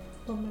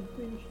 Still my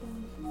Swedish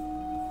ones.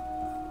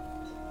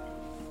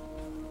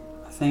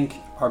 I think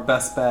our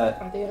best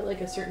bet. Are they at like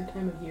a certain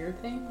time of year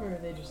thing, or are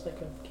they just like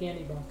a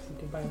candy box you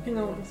can buy? You can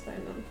always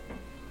find them.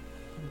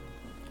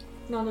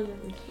 Not in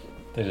every store.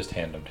 They just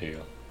hand them to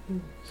you.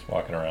 Just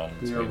walking around.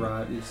 in You're Sweden.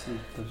 right. You see,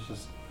 there's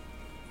just.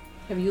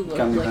 Have you looked?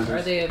 Gummy Like, are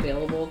vendors. they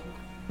available?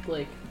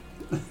 Like,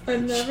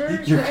 I've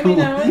never. You're I mean,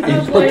 I always lying.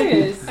 have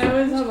Please. I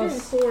always have a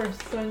Please. source,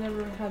 so I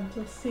never had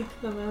to seek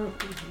them out.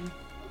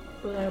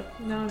 But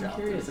now I'm Doubt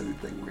curious. there's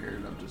anything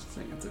weird. I'm just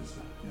saying if there's.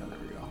 Yeah, there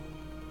we go.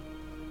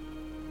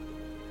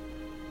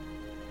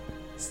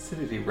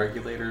 Acidity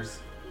regulators.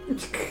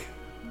 Acidity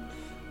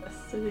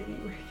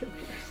regulators.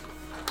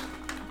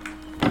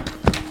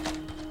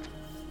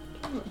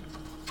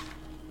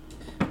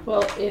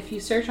 well, if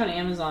you search on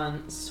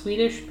Amazon,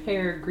 Swedish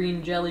pear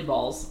green jelly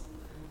balls,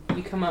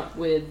 you come up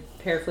with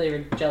pear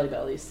flavored jelly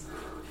bellies.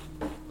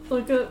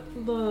 Look at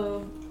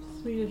the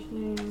Swedish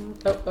name.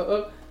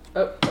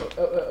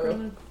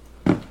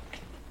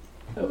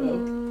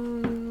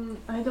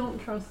 I don't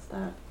trust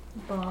that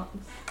box.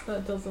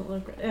 That doesn't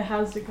look right. It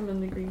has to come in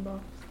the green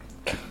box.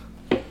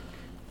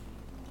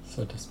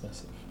 So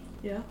dismissive.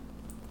 Yeah.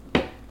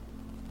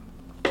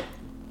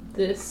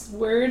 This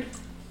word,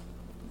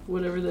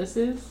 whatever this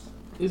is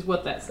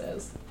what that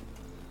says.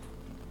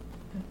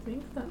 I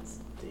think that's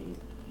Danish.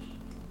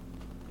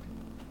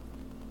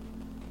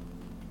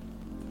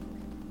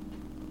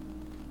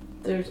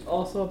 There's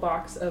also a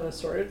box of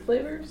assorted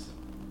flavors.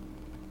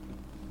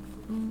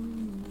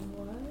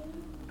 What?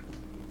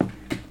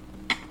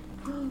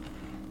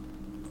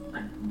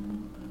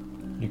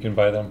 You can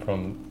buy them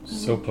from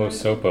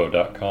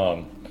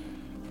soposopo.com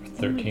for $13.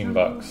 Do you want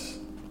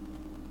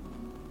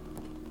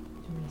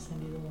me to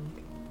send you the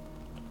link?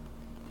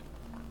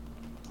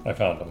 I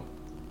found them.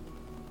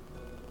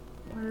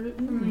 Part of it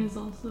is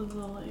also the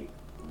like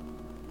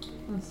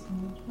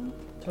nostalgia.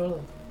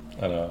 Totally.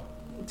 I know.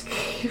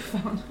 You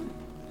found them.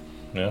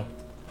 Yeah,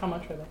 How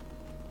much are they?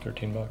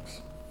 $13.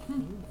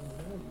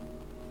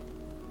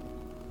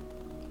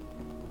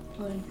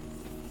 Like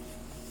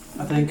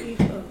I think eat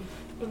those,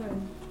 but I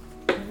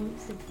won't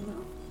seek them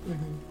out,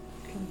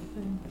 kind of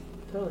thing.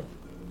 Totally.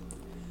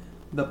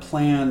 the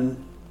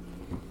plan,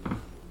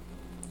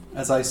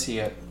 as I see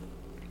it,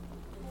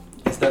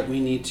 is that we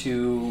need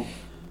to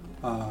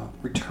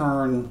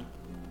return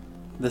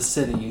the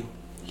city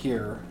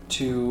here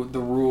to the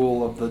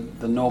rule of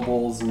the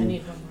nobles I and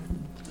need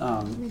one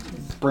more.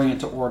 bring it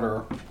to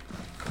order.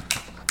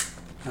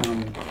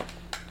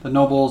 The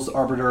nobles,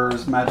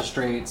 arbiters,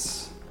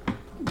 magistrates,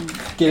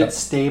 get it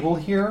stable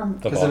here,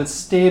 because if it's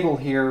stable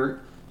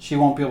here, she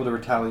won't be able to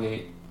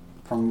retaliate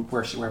from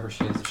wherever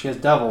she is. If she has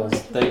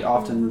devils, they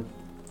often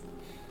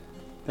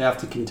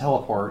can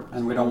teleport,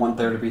 and we don't want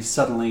there to be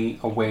suddenly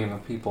a wave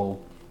of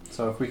people.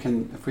 So if we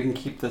can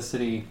keep the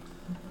city,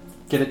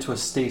 get it to a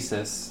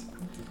stasis,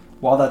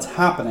 while that's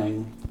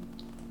happening,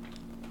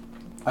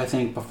 I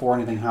think before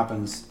anything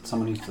happens,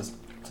 someone needs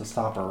to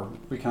stop her.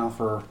 We can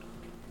offer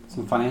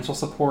some financial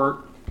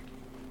support.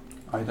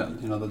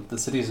 The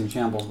city's in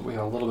shambles, but we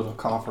have a little bit of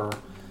coffer,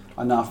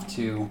 enough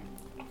to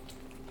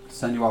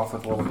send you off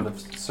with a little bit of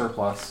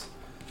surplus.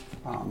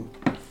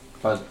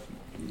 But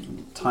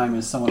time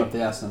is somewhat of the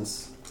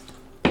essence.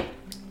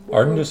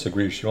 Arden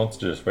disagrees. She wants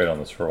to just wait on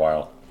this for a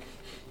while.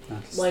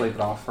 Sleep it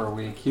off for a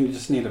week. You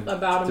just need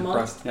about a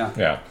month. Yeah.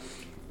 Yeah.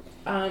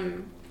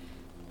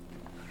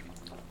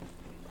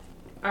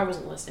 I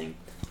wasn't listening.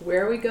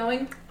 Where are we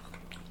going?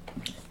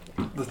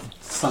 The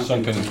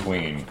Sunken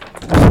Queen.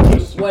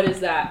 What is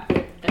that?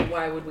 And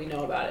why would we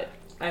know about it?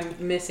 I'm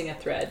missing a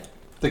thread.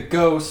 The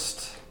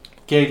ghost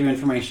gave you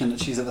information that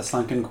she's at the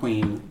Sunken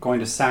Queen, going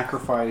to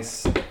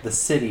sacrifice the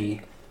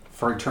city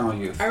for eternal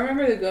youth. I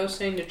remember the ghost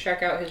saying to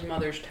check out his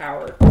mother's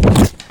tower.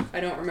 I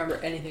don't remember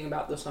anything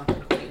about the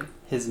Sunken Queen.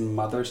 His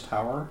mother's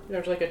tower?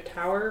 There's like a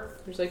tower.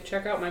 There's like,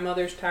 check out my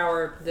mother's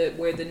tower,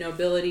 where the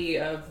nobility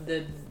of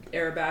the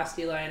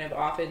Arabasti line have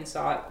often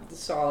sought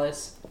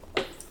solace.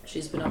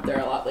 She's been up there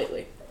a lot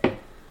lately.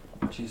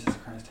 Jesus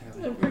Christ,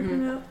 Haley. I'm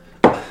freaking out.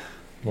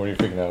 What are you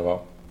freaking out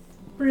about?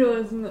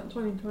 Realizing that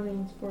 2020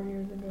 was 4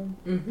 years ago.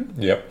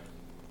 Mm-hmm. Yep.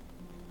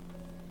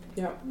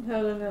 Yep.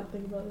 How did I not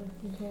think about this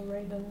until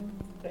right now?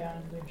 Yeah,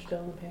 we're still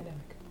in the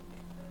pandemic.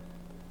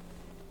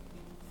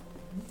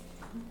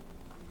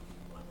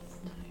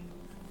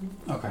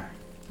 Okay.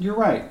 You're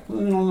right.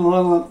 There's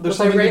Was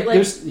I something right, like,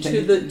 there's,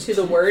 to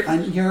the word? I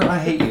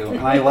hate you, and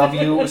I love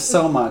you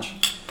so much.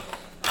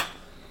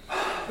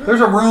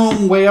 There's a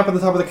room way up at the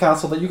top of the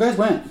castle that you guys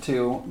went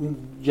to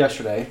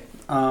yesterday.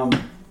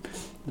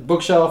 The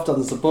bookshelf,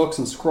 dozens of books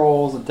and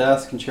scrolls, a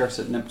desk and chair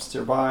sit nips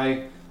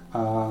nearby.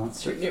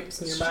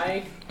 Nips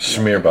nearby.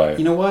 Schmearby.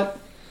 You know what?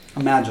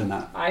 Imagine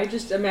that. I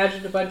just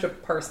imagined a bunch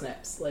of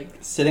parsnips. Like,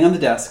 Sitting on the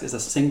desk is a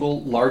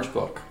single large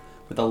book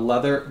with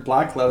a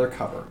black leather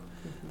cover.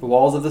 The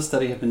walls of the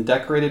study have been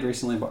decorated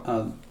recently, by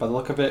the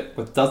look of it,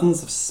 with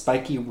dozens of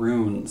spiky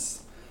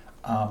runes.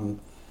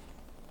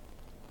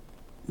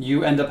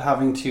 You end up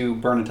having to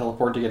burn a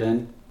teleport to get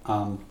in.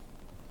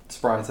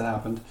 Surprise, it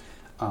happened.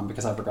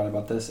 Because I forgot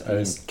about this. And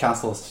this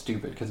castle is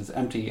stupid because it's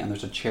empty and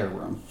there's a chair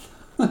room.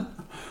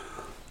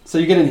 So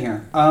you get in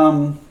here.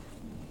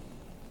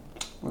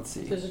 Let's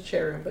see. there's a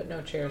chair room, but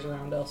no chairs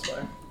around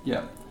elsewhere.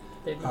 Yeah.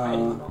 They've been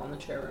hiding them all in the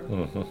chair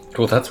room. Mm-hmm.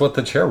 Well, that's what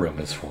the chair room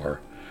is for.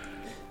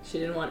 She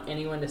didn't want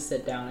anyone to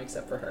sit down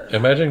except for her.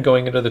 Imagine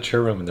going into the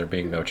chair room and there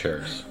being no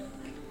chairs.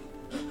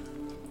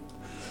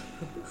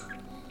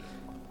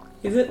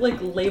 Is it like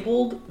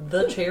labeled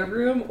the chair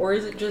room, or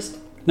is it just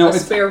No, a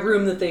spare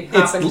room that they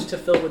happened to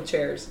fill with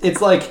chairs?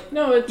 It's like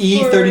No, it's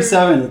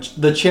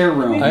E37, the chair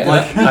room.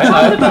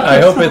 I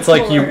hope it's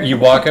like you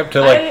walk up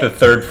to like the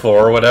third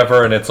floor or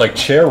whatever, and it's like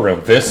chair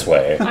room this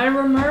way. I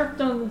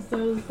remarked on this. I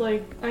was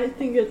like, I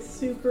think it's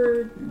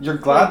super. You're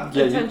glad?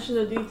 Like, attention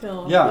to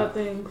detail Yeah. that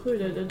they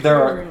included a There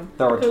chair are- room.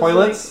 there are 'Cause,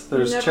 toilets, like,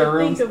 there's you chair never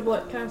rooms. think of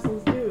what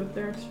castles do with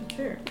their extra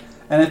chairs.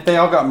 And if they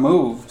all got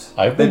moved,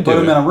 I've they been put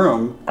them doing- in a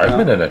room. I've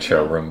been in a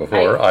chair room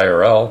before,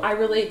 IRL. I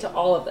relate to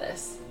all of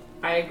this.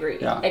 I agree.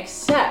 Yeah.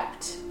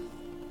 Except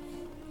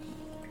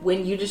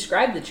when you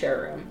described the chair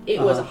room, it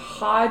was a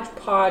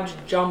hodgepodge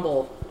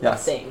jumble Yes.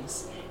 of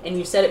things. And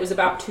you said it was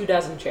about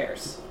 24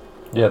 chairs.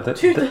 Yeah,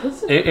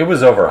 2000? it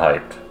was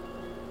overhyped.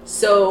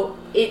 So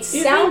it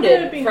think sounded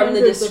there'd be from the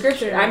hundreds of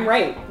description. chairs. I'm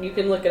right. You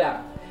can look it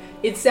up.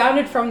 It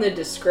sounded from the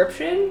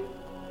description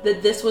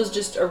that this was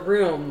just a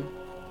room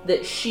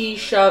that she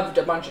shoved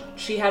a bunch.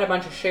 She had a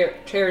bunch of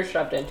chairs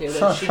shoved into.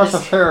 That she Shush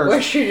just, of chairs.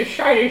 where she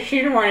decided she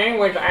didn't want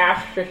anyone's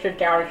ass to sit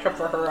down except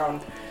for her own.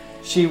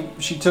 She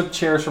took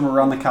chairs from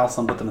around the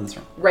castle and put them in this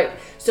room. Right.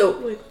 So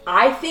Like-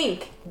 I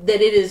think that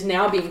it is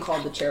now being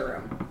called the chair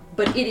room,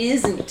 but it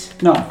isn't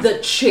No. the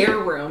chair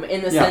room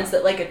in the Yeah. sense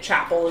that like a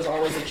chapel is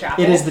always a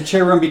chapel. It is the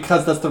chair room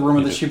because that's the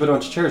room that she put a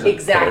bunch of chairs in.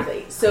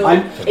 Exactly. So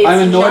I'm it's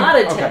annoyed- not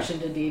okay. attention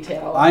to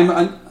detail.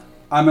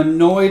 I'm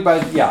annoyed by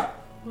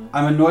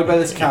I'm annoyed by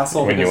this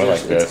castle When you because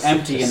went like it's this,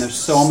 empty just and there's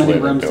so many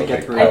slid rooms into to a get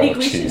big through. I think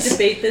we jeez. should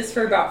debate this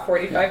for about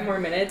 45 more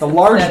minutes. The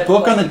large instead of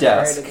book on the playing prior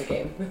desk. to the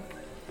game.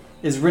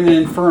 Is written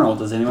in Infernal.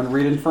 Does anyone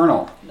read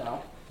Infernal?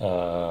 No.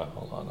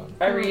 Hold on.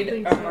 I don't read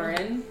think so.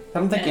 Amarin. I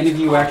don't think any of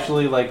you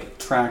actually like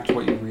tracked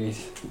what you read.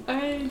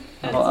 I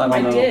I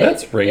don't know. did.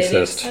 That's It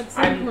racist. at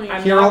some I'm point.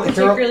 not Hero-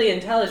 particularly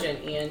intelligent,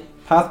 Ian.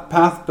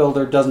 Path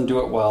Builder doesn't do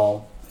it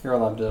well. Hero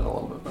Lab did it a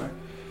little bit better.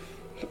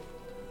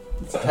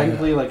 It's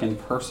technically like in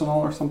Personal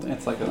or something.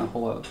 It's like in a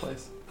whole other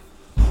place.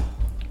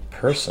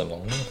 Personal?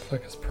 What the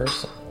fuck is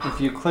personal? If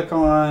you click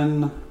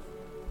on,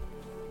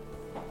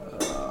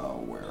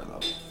 where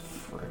the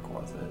frick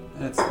was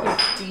it? It's like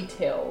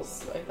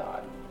Details, I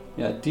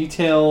thought.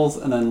 details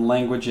and then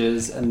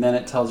languages, and then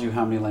it tells you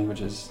how many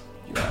languages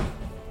you have.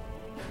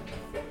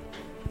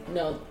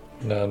 No.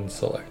 None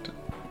selected.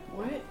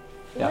 What?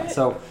 Yeah. What?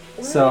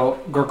 So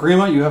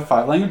Gorgrima, you have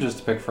 5 languages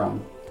to pick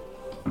from.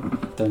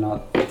 They're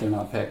not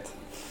picked.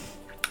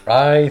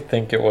 I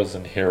think it was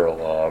in Hero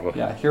Lab.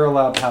 Yeah, Hero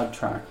Lab had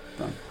tracked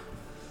them.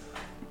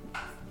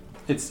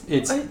 It's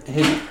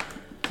hidden.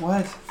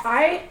 What?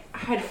 I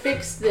had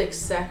fixed the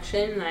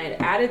section and I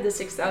had added the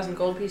 6,000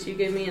 gold piece you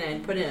gave me and I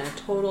had put in a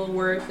total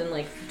worth and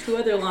like 2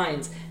 other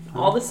lines.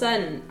 All of a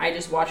sudden, I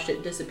just watched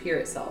it disappear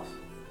itself.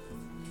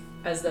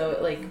 As though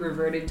it like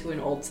reverted to an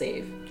old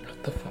save.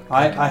 What the fuck?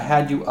 I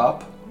had you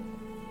up.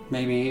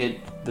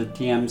 Maybe the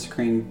DM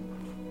screen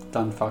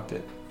done fucked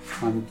it.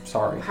 I'm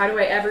sorry. How do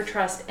I ever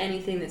trust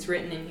anything that's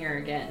written in here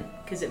again?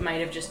 Because it might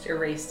have just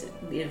erased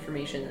the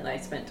information that I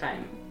spent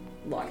time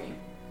logging.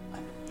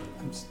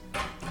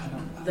 I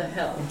don't. The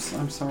hell?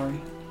 I'm sorry.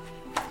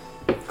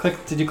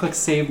 Did you click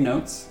Save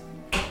Notes?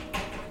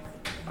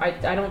 I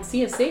don't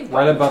see a save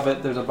Right button. above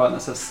it, there's a button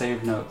that says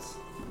Save Notes.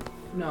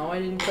 No, I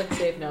didn't click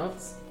save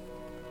notes.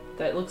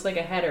 That looks like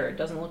a header. It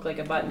doesn't look like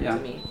a button Yeah.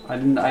 to me. I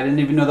didn't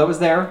even know that was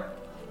there.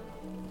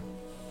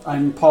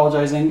 I'm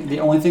apologizing. The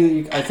only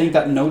thing that I think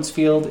that notes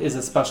field is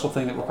a special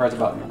thing that requires a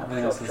button.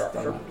 Everything else is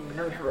done.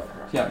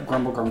 Yeah,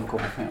 grumble,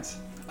 pants.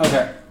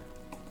 Okay.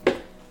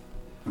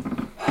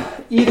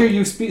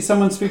 Either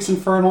someone speaks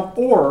Infernal,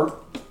 or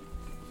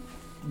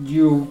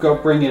you go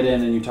bring it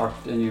in and you talk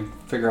and you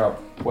figure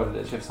out what it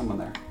is. You have someone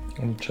there.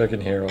 I'm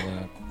checking Hero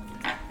Lab.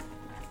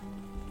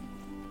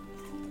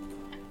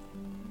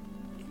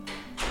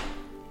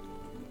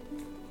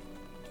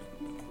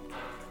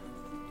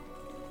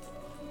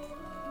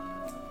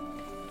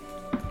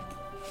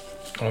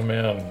 Oh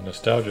man,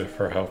 nostalgia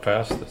for how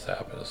fast this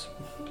app is.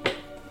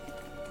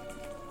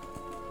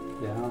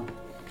 Yeah.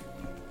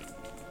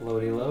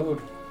 Loady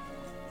load.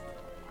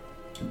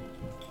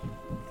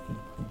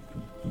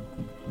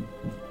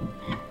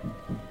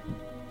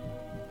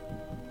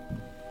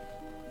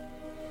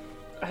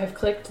 I have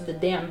clicked the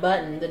damn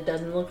button that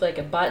doesn't look like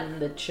a button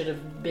that should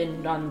have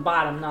been on the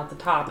bottom, not the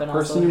top, and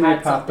also Person who had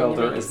made Path something to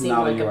Builder make it is seem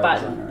not like a a UI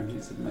button. designer, and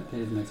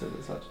he admits it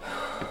as such.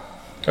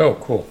 Oh,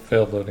 cool.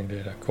 Failed loading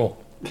data. Cool.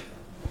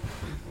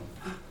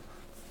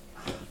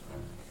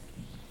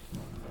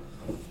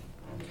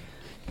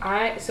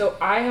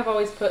 I have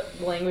always put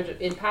the language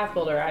in Path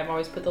Builder. I've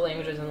always put the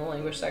languages in the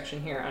language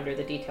section here under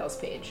the details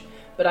page.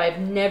 But I've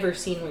never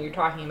seen what you're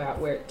talking about,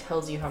 where it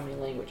tells you how many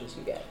languages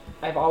you get.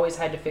 I've always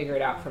had to figure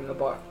it out from the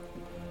book.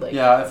 Like,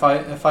 Yeah,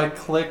 if I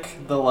click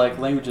the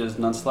languages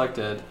none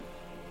selected,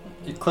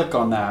 you click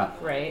on that.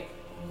 Right.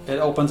 It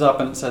opens up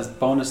and it says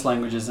bonus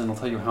languages, and it'll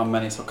tell you how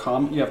many. So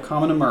you have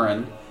Common and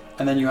Murrin,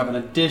 and then you have an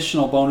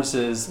additional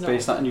bonuses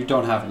based on, and you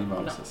don't have any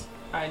bonuses.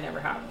 No, I never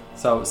have.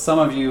 So some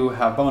of you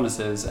have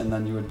bonuses, and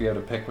then you would be able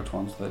to pick which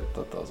ones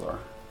that those are.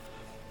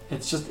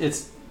 It's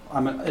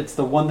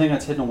the one thing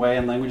that's hidden away,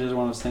 and languages are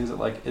one of those things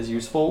that is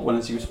useful when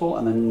it's useful,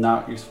 and then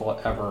not useful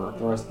ever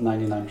the rest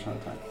 99% of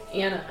the time.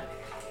 Anna,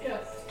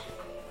 Yes.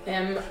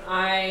 am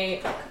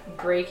I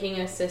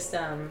breaking a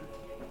system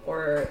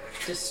or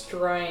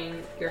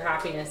destroying your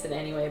happiness in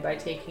any way by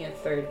taking a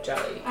third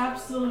jelly?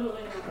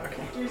 Absolutely not.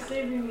 Okay. You're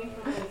saving me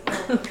from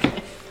myself.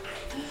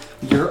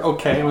 You're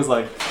okay. It was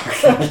like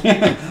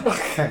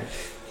okay.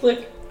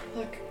 Look.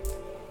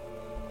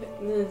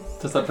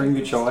 Does that bring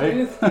you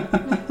joy?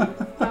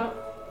 Well,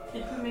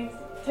 it makes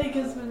take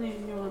as many as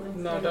you want.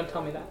 No, don't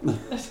tell me that.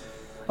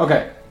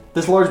 Okay,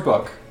 this large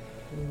book.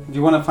 Do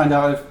you want to find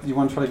out if you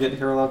want to try to get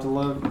Hero Lab to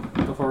load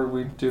before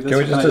we do this? Can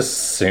we just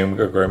assume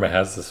Gogorma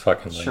has this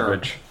fucking Sure.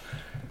 language?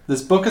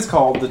 This book is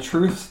called The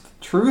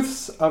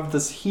Truths of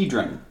this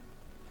Hedron.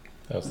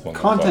 That was the one that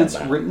was Contents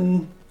on that.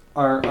 written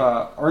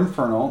are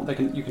infernal.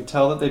 You can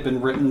tell that they've been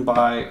written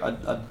by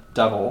a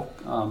devil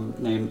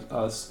named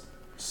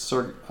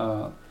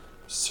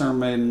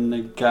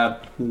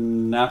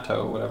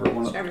Serminganato, whatever.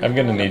 I'm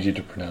gonna need you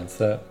to pronounce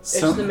that. It's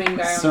the main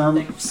guy on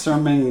the thing.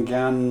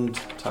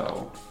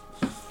 Serminganto.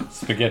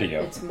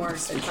 Spaghettio. It's more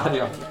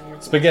Spaghetti-o. Italian than your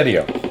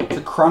Spaghettio.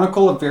 The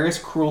chronicle of various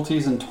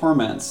cruelties and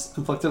torments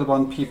inflicted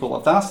upon people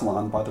of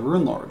Thassalon by the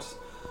Rune Lords.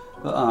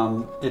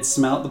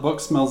 The book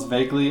smells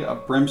vaguely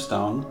of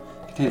brimstone.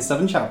 It contains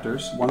 7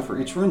 chapters, one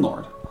for each Rune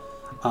Lord.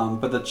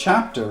 But the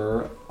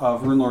chapter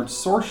of Rune Lord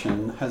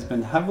Sortion has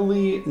been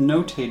heavily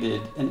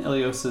notated in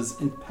Ilios's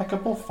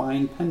impeccable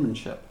fine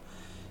penmanship.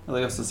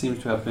 Iliosa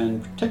seems to have been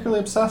particularly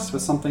obsessed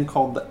with something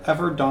called the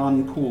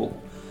Everdawn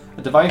Pool,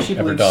 a device she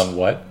believes... Everdawn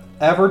what?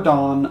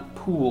 Everdawn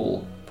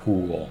Pool.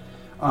 Pool.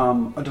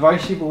 A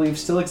device she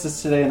believes still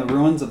exists today in the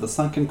ruins of the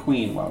Sunken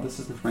Queen. Wow, this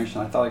is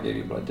information I thought I gave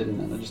you, but I didn't,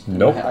 and I just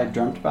I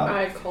dreamt about it.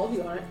 I called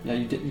you on it. Yeah,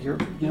 you did. You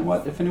know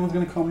what? If anyone's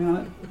going to call me on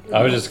it,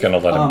 I was just gonna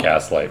let him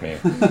gaslight me.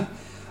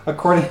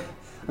 according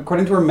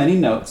to her many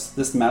notes,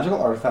 this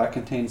magical artifact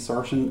contains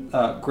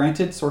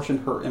granted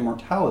Sortion her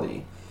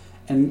immortality,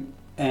 and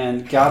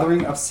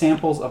gathering of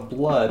samples of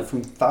blood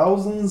from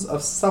thousands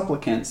of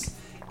supplicants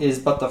is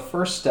but the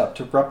first step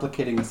to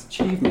replicating this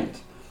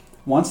achievement.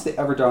 Once the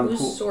Everdawn Who's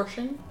Pool,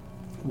 Sortion?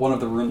 one of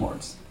the Rune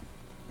Lords.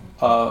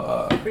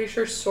 Pretty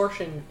sure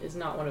Sortion is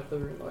not one of the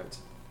Rune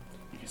Lords.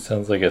 He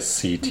sounds like a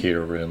C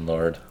tier rune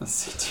lord. Let's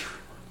see.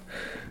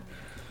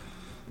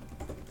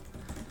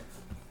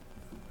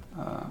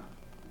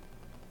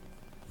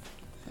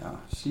 Yeah,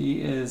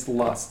 she is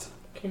lust.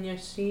 Can you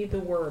see the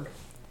word?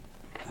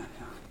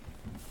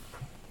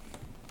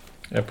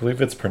 I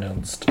believe it's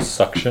pronounced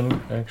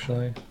suction,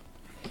 actually.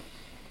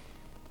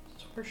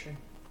 Sortion.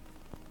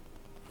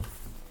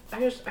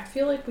 I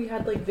feel like we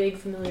had vague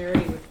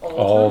familiarity with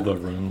All the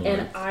rune lords.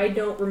 and I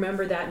don't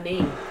remember that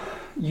name.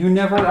 You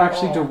never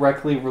actually all.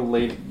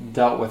 directly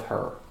dealt with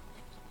her.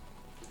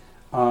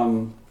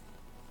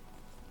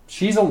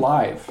 She's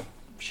alive.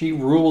 She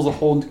rules a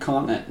whole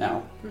continent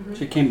now. Mm-hmm.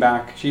 She came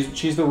back.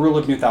 She's the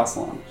ruler of New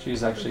Thassalon.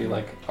 She's actually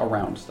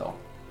around still.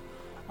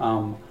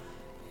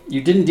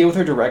 You didn't deal with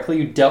her directly.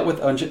 You dealt with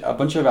a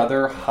bunch of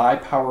other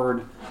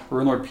high-powered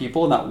Rune Lord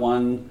people in that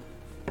one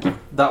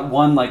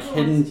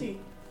hidden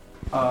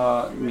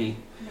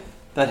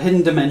that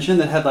hidden dimension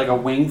that had a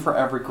wing for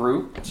every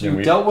group. So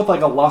you dealt with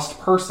a lost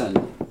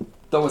person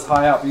that was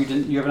high up. You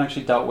haven't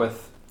actually dealt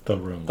with the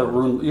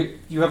rune.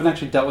 You haven't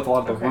actually dealt with a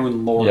lot of the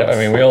Rune Lords. Yeah, I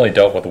mean, we only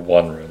dealt with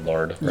one rune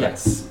lord. Right?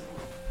 Yes.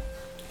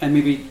 And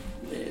maybe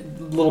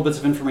little bits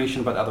of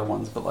information about other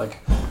ones, but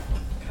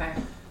Okay.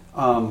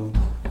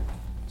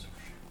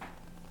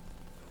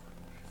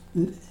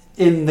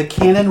 In the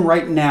canon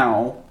right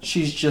now,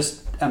 she's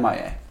just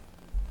MIA.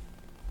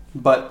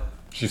 But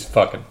she's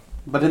fucking.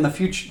 But in the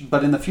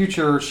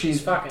future,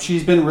 Fucking.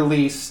 she's been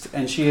released,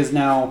 and she is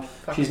now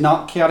she's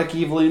not chaotic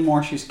evil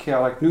anymore. She's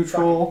chaotic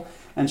neutral,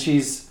 and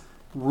she's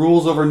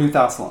rules over New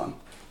Thassalon.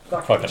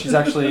 Fucking. She's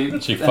actually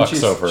She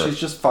fucks over. She's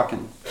just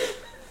fucking.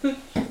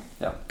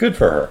 Yeah. Good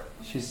for her.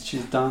 She's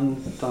done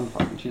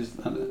fucking. She's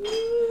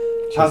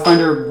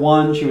Pathfinder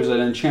 1. She was an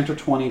Enchanter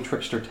 20,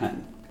 Trickster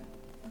 10.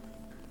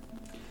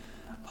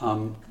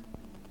 And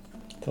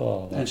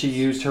she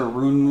used her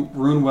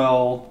rune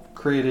well,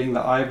 creating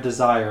the Eye of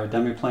Desire, a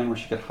demi-plane where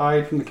she could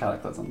hide from the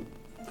Cataclysm.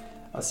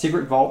 A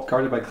secret vault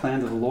guarded by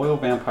clans of loyal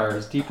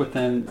vampires deep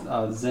within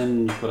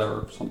Zin,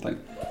 whatever, something.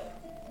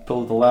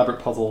 Filled with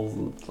elaborate puzzles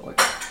and stuff like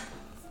that.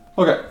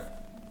 Okay.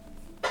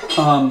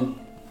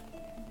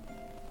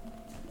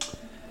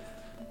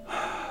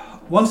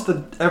 Once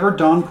the Ever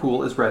Dawn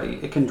pool is ready,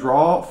 it can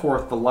draw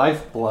forth the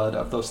lifeblood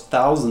of those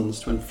thousands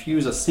to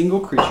infuse a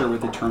single creature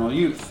with eternal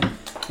youth.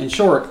 In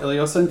short,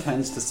 Iliosa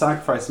intends to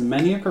sacrifice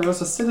many of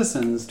Corvosa's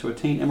citizens to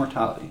attain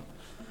immortality.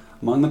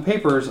 Among the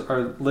papers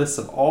are lists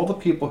of all the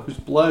people whose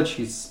blood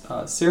she's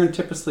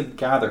serendipitously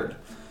gathered,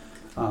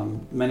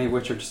 many of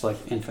which are just like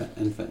infant,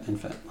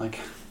 like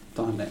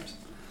don't have names.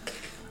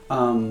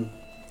 Are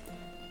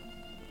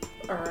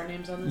our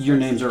names on this Your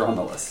list? names are on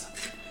the list.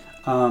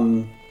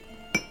 All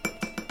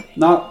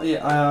of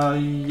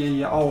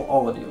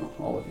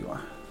you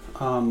are.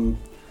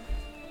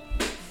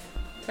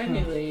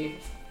 Technically,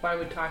 why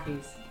would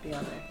Takis be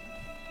on there?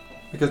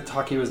 Because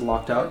Taki was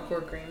locked out.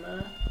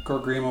 Gorgrima.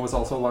 Gorgrima was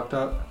also locked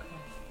out. Okay.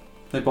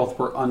 They both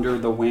were under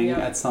the wing Yeah.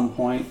 at some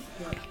point.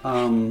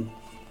 Yeah.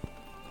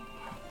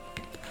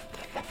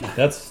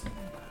 That's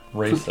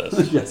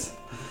racist. Yes.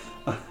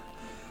 Thank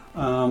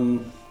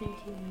you.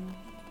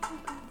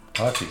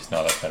 Hachi's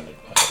not offended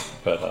by it,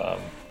 but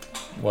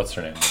what's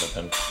her name would have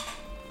been?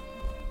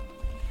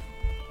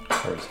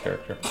 Or his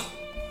character.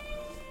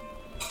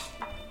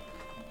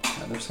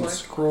 Yeah, there's some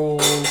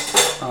scrolls.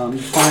 You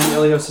find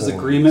Ilios's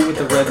agreement with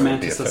the Red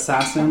Mantis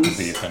assassins.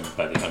 Be offended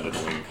by the under the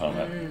wing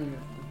comment.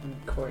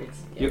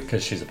 Corey's.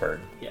 Because she's a bird.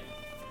 Yeah.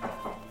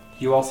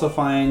 You also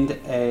find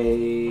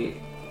a...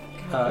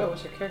 God, what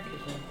was her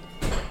character's name?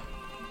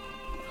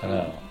 I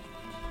know.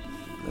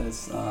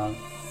 This,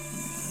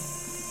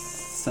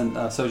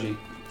 Soji.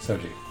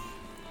 Soji.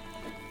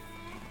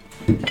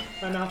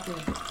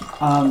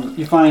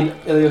 You find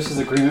Ilios's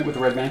agreement with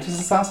the Red Mantis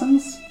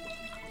assassins.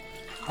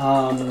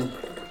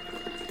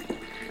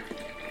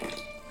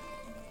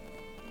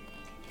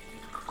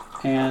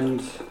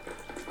 And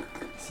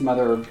some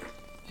other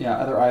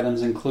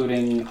items,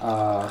 including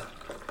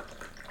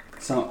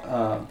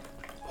some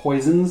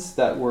poisons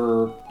that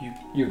were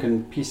you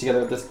can piece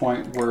together at this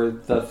point were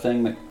the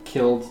thing that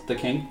killed the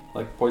king,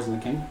 like poison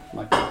the king,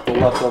 like the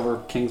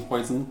leftover king's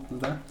poison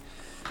was there.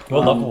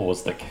 What level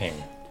was the king?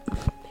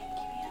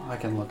 I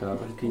can look it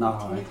up. It's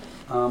not high.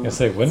 I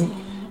say,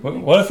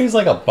 what if he's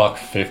like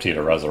 $150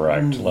 to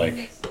resurrect?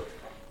 Like,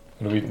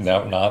 would we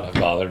not have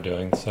bothered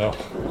doing so?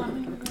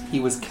 He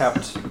was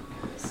kept.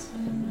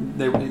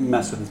 They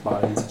messed with his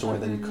body in such a way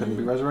that he couldn't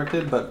be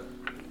resurrected, but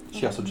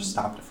she also just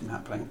stopped it from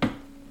happening.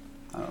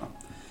 I don't know.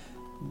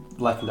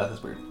 Life and death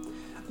is weird.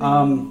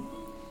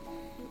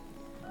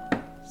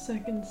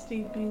 Second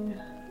steeping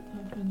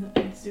of an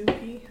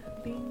Azuki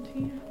bean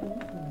tea.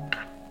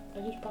 I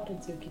just bought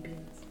Azuki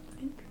beans.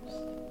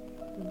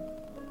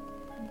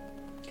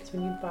 Because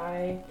when you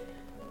buy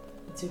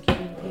Azuki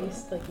bean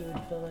paste, like you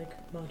would feel like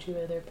mochi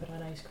with or put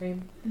on ice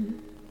cream,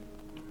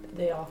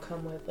 they all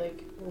come with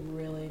like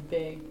really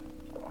big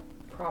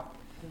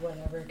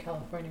whatever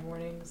California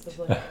warnings of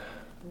like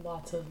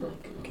lots of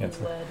like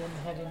Cancer. lead and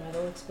heavy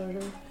metal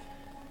exposure.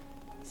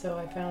 So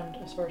I found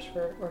a source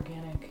for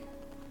organic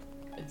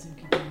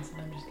Azuki beans,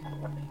 and I'm just gonna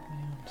make my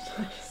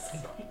own.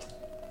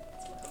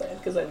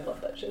 Because I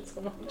love that shit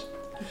so much.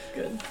 It's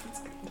good. It's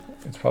good.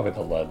 It's probably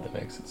the lead that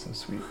makes it so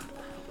sweet.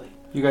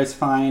 You guys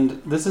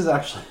find this is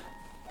actually.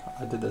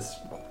 I did this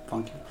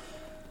funky.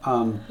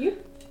 On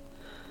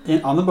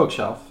the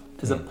bookshelf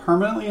is a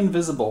permanently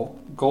invisible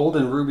gold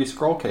and ruby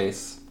scroll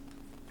case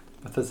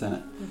with this in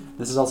it.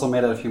 This is also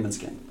made out of human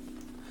skin.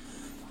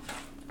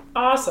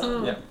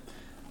 Awesome. Yeah.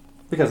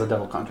 Because of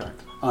devil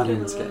contract on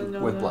human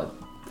skin with blood.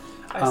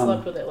 I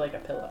slept with it like a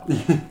pillow.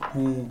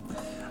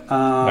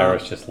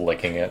 Myra's just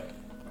licking it.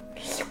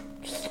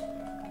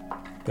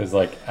 There's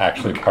like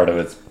actually part of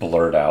it's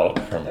blurred out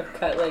from. I've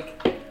cut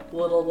like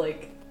little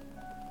like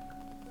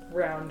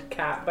round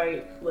cat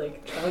bite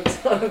like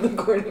chunks out of the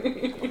corner.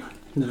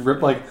 Just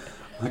rip like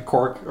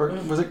cork, or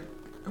was it?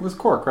 It was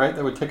cork, right?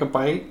 That would take a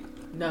bite.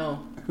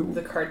 No,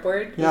 the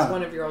cardboard Yeah. is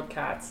one of your old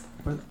cats.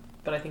 What?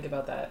 But I think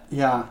about that.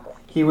 Yeah,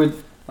 he would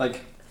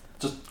like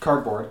just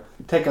cardboard,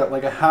 take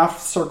a half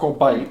circle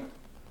bite,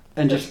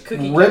 and Like just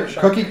cookie rip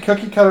cutter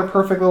cookie cutter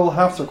perfect little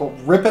half circle,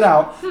 rip it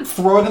out,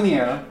 throw it in the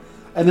air,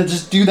 and then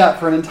just do that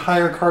for an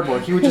entire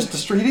cardboard. He would just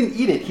destroy. He didn't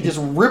eat it. He just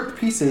ripped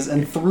pieces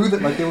and threw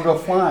them like they would go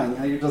flying.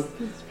 And you just.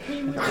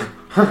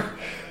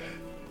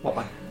 Well,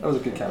 that was a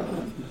good cat.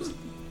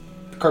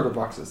 The cardboard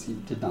boxes he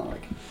did not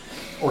like,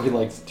 or he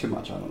liked too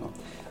much. I don't know.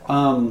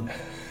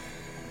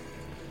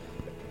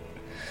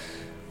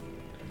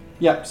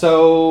 Yeah,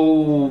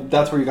 so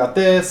that's where you got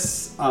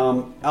this.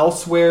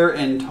 Elsewhere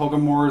in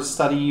Togamore's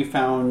study, you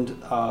found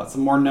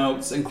some more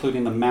notes,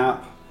 including the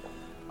map,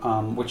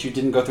 which you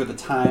didn't go through at the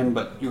time,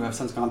 but you have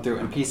since gone through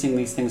and piecing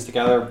these things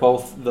together,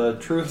 both the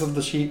truth of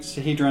the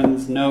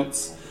Shahedron's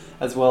notes,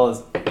 as well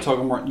as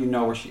Togamore, you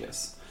know where she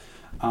is.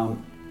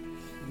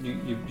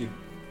 You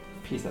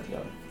piece that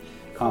together.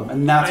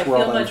 And that's I where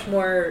feel all the- much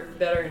more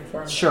better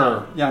informed.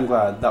 Sure. Yeah, I'm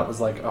glad. That was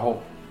like a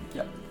whole.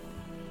 Yep.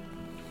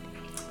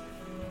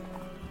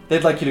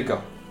 They'd like you to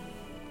go.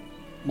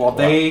 While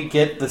they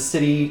get the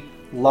city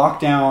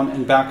locked down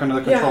and back under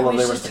the control of the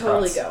we should Aristocrats.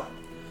 totally go.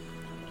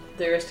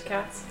 The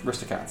Aristocats?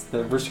 Aristocrats. The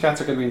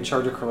Aristocrats are going to be in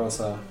charge of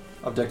Corvosa,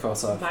 of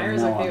Degvosa.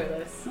 Myra's from now okay on.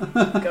 with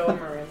this. Go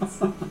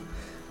Marines.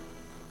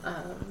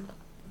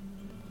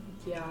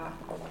 Yeah.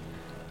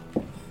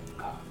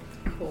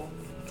 Cool.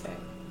 Okay.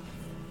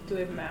 Do we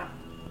have a map?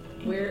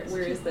 Where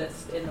is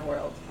this in the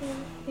world?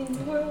 In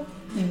the world.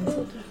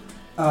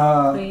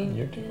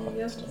 You're too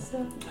hot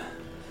still.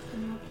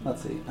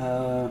 Let's see.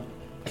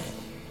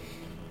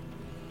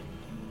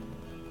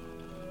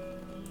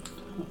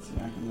 Let's see.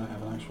 I can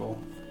have an actual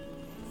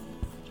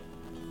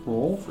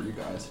roll for you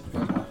guys if you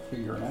guys want to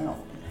figure it out.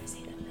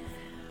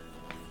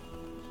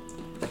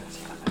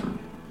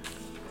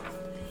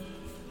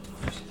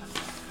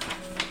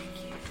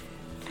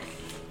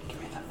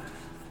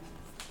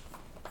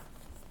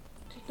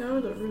 That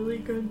was a really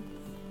good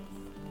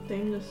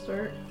thing to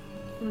start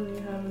when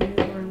you have a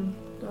newborn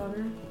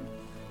daughter.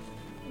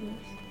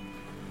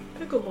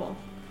 Pickleball.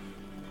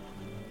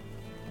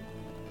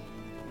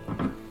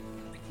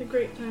 It's a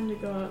great time to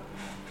go out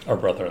Our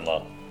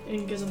brother-in-law.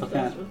 and get Still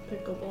obsessed can't with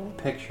pickleball.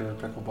 Picture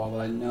pickleball, but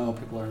I know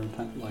people are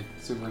like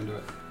super into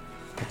it.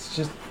 It's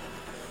just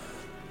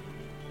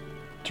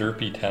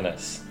derpy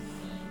tennis.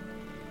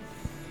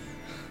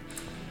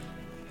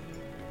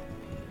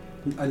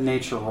 A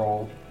nature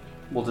roll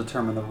will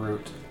determine the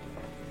route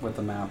with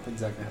the map,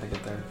 exactly how to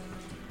get there.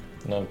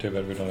 No, too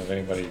bad we don't have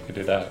anybody who could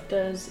do that.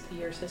 Does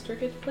your sister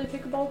get to play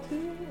pickleball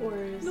too? Or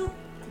is... No.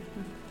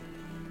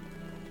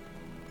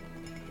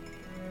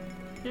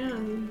 Yeah, I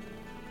mean,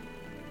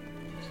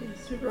 she's a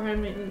super high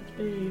maintenance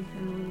baby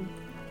from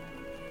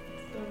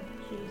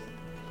stuff.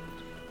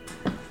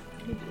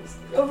 He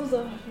just goes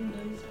off and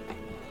does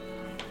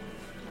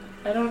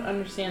pickleball. I don't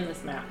understand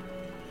this map.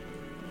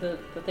 The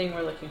thing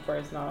we're looking for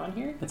is not on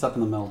here? It's up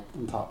in the middle,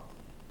 on top.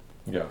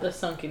 Yeah. The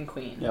Sunken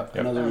Queen. Yep.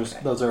 Yep. And those are just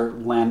Okay. those are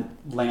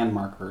land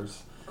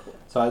markers. Cool.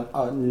 So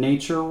a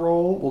nature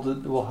roll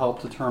will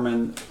help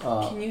determine.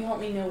 Can you help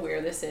me know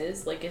where this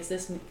is? Like, is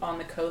this on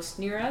the coast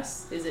near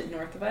us? Is it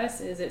north of us?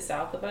 Is it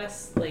south of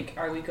us? Like,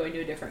 are we going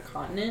to a different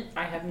continent?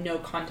 I have no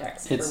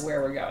context for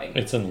where we're going.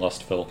 It's in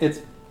Lustville. It's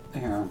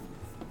here.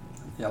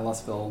 Yeah,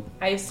 Lustville.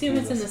 I assume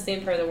it's in the Kansas.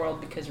 same part of the world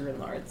because we're in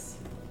Lords.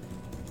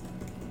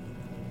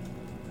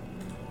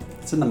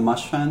 It's in the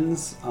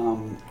Mushfens.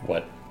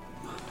 What?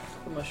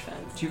 The Mush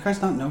Fens. Do you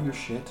guys not know your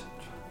shit?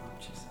 Oh,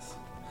 Jesus.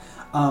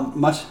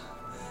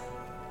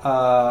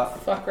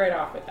 Fuck right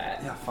off with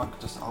that. Yeah, fuck,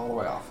 just all the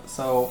way off.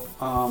 So,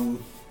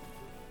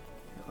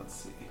 let's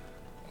see.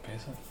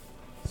 Basil?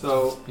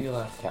 So Be a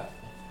last cat.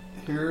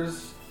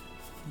 here's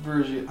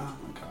Verigia. Oh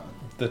my god.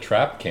 The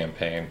trap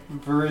campaign.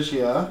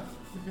 Verigia.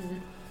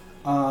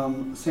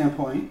 Mm-hmm.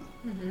 Sandpoint.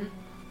 Mm-hmm.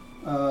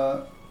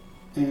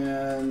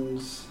 And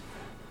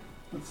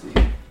let's see.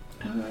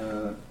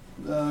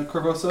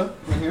 Corvosa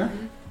right here.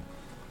 Mm-hmm.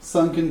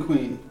 Sunken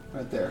Queen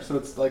right there. So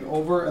it's like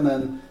over, and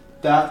then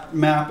that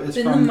map is It's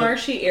in from the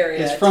marshy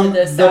area it's from to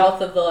the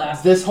south of the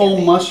last. this whole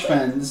campaign, Mush but-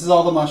 Fen. This is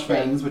all the Mush Right.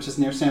 Fens, which is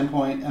near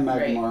Sandpoint and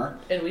Magmar.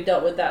 And we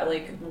dealt with that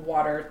like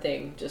water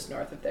thing just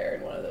north of there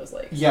in one of those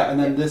lakes. Yeah, and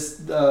then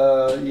this,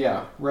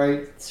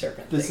 right.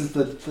 Serpent This thing.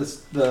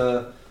 is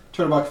the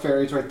Turtlebox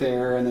Ferries right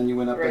there, and then you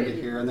went up Right.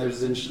 into here, and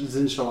there's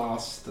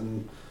Zinchalost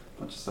and a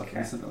bunch of stuff in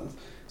Okay. the Cinderlands.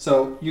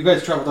 So you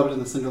guys traveled up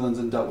into the Cinderlands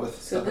and dealt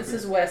with So stuff this up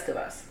is west of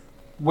us. here.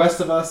 West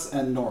of us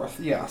and north.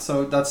 Yeah,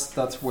 so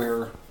that's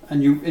where,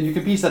 and you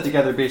can piece that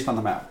together based on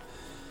the map.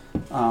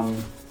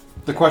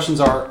 The questions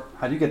are,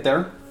 how do you get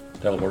there?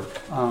 That'll work.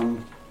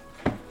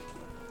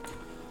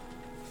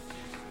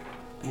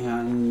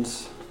 And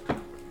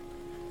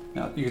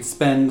yeah, you could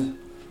spend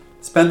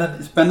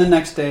the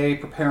next day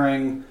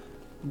preparing,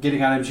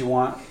 getting items you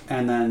want,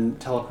 and then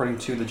teleporting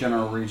to the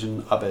general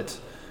region of it.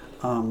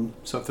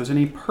 So if there's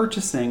any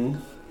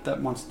purchasing that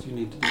you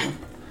need to do.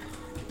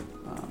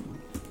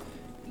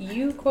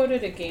 You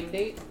quoted a game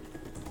date,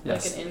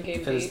 Yes, like an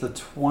in-game it is date. the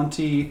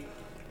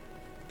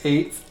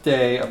 28th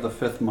day of the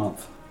 5th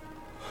month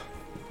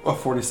of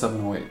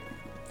 4708.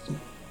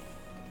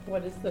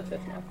 What is the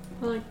 5th month?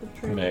 I like the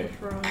trail May. of the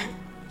frog.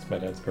 It's my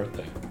dad's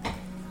birthday.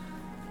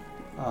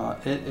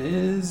 It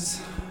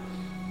is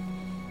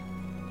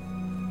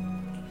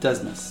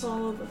Desmus.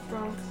 Follow the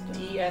frog stuff.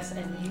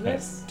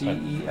 DSNUS?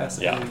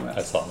 DESNUS. Yeah,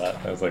 I saw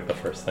that. That was like the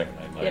first thing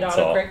my It mind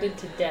saw. autocorrected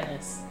to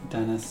Dennis.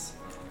 Dennis.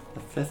 The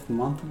 5th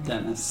month of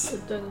Dennis. The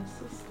dentist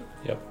system.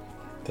 Yep.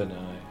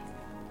 Deny.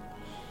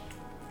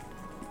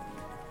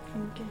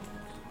 Okay.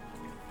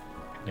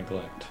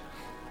 Neglect.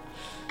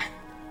 I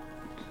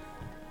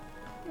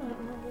don't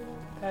remember.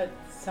 That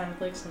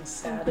sounds like some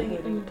sad Something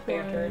witty in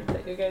banter play.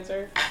 that you guys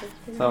are.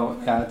 So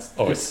yeah, it's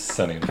Oh, it's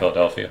sunny in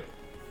Philadelphia.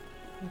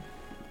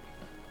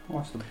 I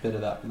watched a bit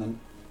of that and then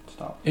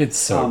stop. It's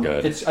so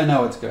good. I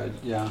know it's good.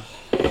 Yeah.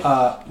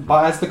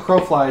 But as the crow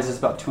flies, it's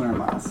about 200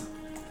 miles.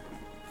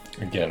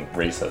 Again,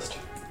 racist.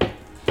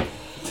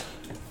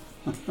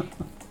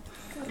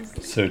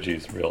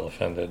 Soji's real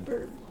offended.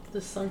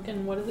 The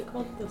sunken, what is it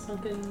called? The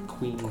sunken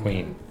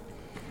Queen.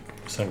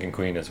 Sunken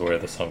Queen is where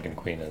the sunken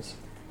queen is.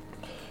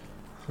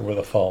 Where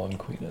the fallen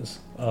queen is.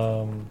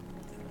 And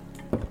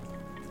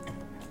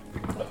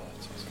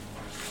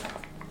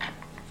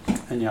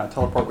yeah,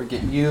 teleport would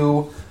get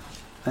you,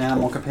 an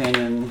animal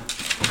companion,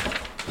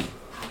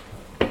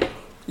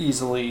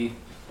 easily.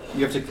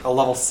 You have to a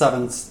level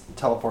 7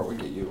 teleport would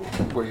get you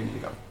where you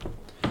need to go.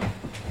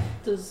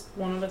 Does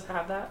one of us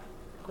have that?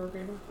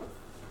 Gorgrima?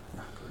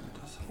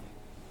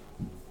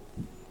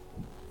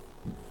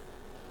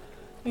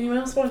 Anyone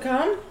else want to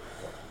come?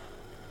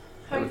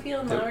 How you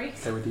feeling, Mallory?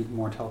 They would need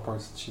more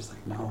teleports. She's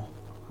like, no,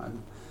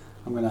 I'm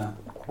gonna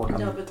work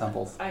on the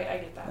temples. I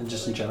get that. And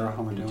just in general,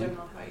 how am I doing? In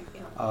general, how you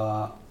feeling?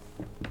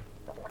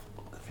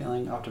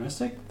 Feeling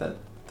optimistic that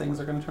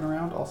things are gonna turn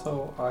around.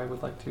 Also, I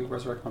would like to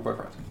resurrect my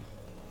boyfriend.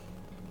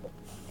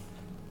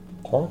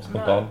 Corp's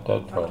been dead for a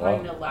I'm talking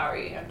while. to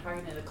Lowry. I'm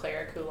talking to the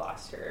cleric who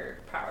lost her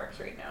powers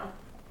right now.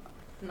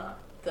 Not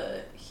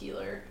the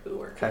healer who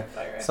worked with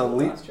fire. So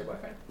who lost her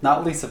boyfriend.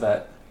 Not Lisa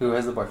Vet, who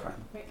has a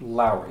boyfriend. Right.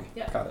 Lowry.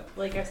 Yeah. Got it.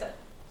 Like I said.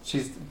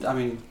 She's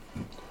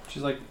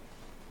like,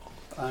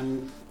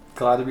 I'm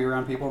glad to be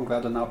around people. I'm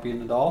glad to not be in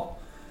the doll.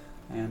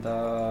 And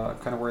I'm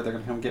kind of worried they're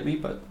going to come get me,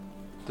 but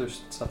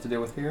there's stuff to deal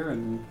with here.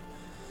 And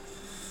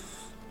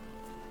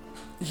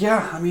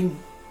yeah, I've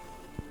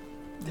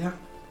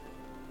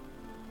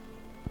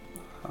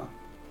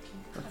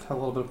had a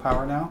little bit of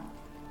power now.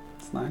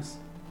 It's nice.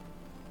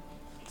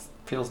 It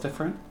feels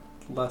different,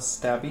 less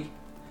stabby.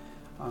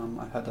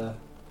 I've had to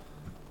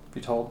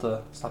be told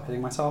to stop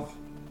hitting myself.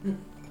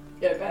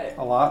 Yeah, I bet.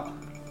 A lot.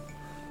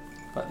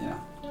 But yeah.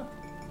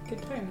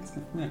 Good times.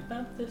 Yeah.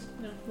 Just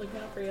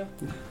looking out for you.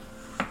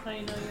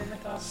 I know you're in my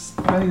thoughts.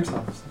 Stop hitting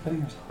yourself. Stop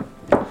hitting yourself.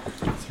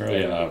 It's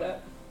really,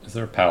 is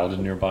there a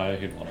paladin nearby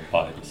who'd want to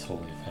buy this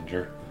Holy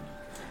Avenger?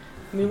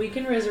 I mean, we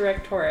can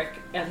resurrect Torek,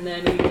 and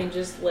then we can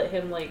just let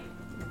him,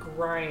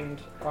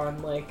 grind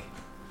on,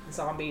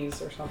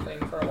 zombies or something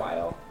for a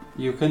while.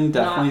 You can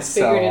definitely not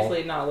sell.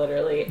 Figuratively, not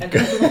literally. And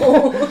then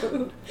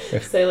we'll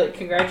say,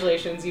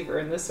 congratulations, you've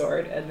earned the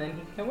sword, and then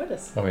he can come with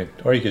us. I mean,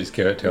 or you could just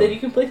give it to him. Then you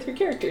can play 3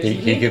 characters.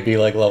 He could be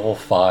level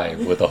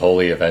 5 with the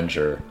Holy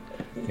Avenger.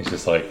 He's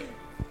just like,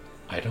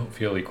 I don't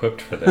feel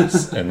equipped for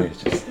this. And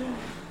he's just... You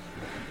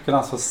can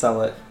also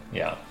sell it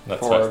Yeah,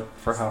 that's for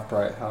half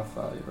price, half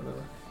value,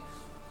 whatever.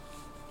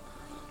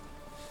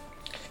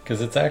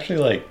 Because it's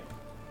actually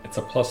it's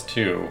a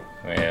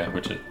 +2,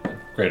 which is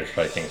greater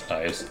striking is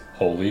nice.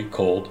 Holy,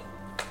 cold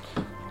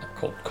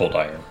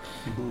iron.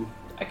 Mm-hmm.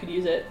 I could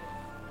use it.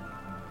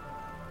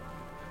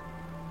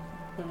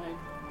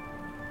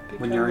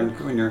 When you're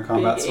in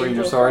combat, swinging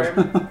your sword.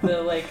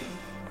 The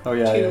oh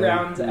yeah, 2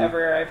 rounds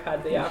ever I've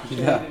had the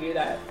opportunity to do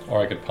that.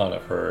 Or I could pawn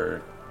it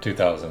for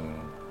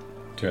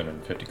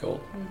 2,250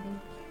 gold. Mm-hmm.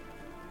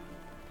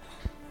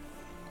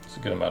 It's a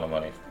good amount of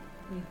money.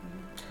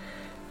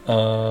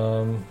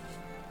 Mm-hmm.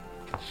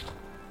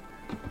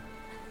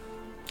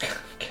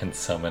 Can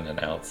summon an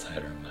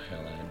outsider in my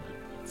alignment.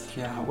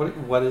 Yeah,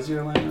 what is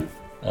your alignment?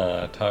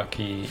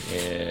 Taki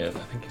is, I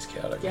think he's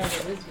chaotic. Yeah,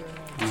 it is your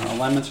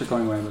Alignments are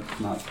going away, but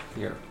not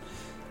here.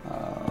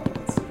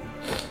 Let's see.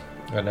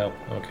 I know.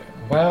 Okay.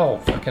 Wow.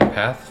 Fucking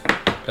path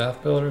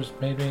builders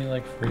made me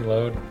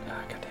freeload.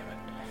 Ah, god damn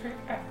it.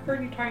 I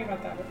heard you talking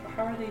about that, but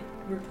how are they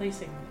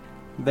replacing?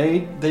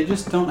 They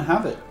just don't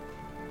have it.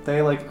 They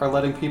are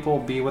letting people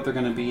be what they're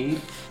gonna be.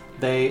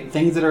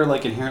 Things that are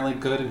inherently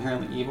good,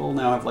 inherently evil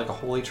now have a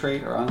holy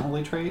trait or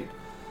unholy trait.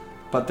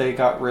 But they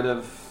got rid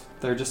of.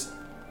 There's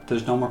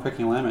no more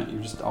picking alignment. You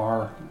just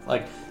are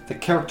the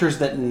characters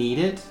that need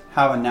it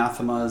have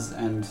anathemas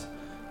and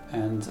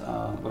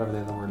whatever the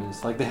other word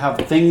is. They have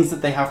things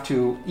that they have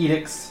to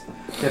edicts.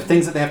 They have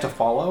things that they have to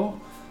follow,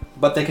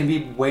 but they can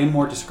be way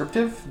more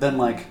descriptive than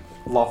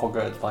lawful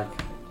good.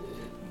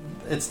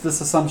 It's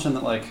this assumption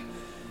that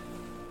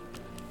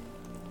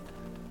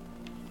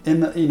in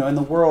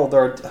the world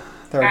there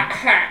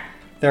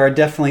are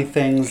definitely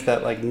things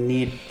that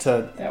need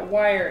to. That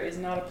wire is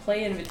not a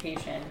play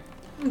invitation.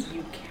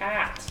 You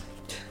cat.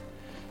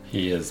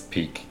 He is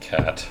peak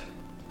cat.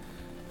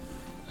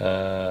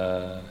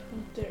 There.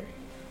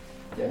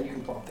 Yeah, you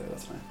can pop there.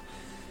 That's fine.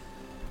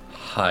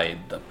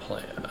 Hide the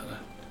plan.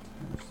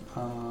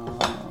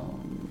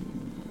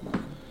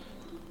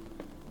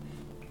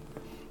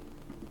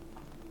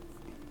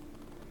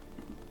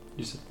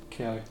 You said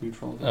chaotic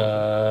neutral.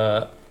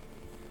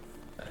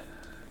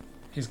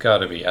 He's got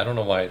to be. I don't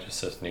know why it just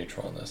says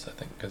neutral on this. I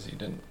think because he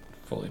didn't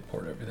fully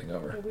port everything I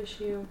over.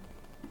 wish you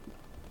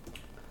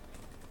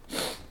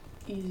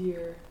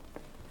easier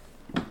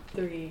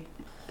 3,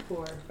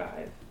 4,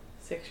 5,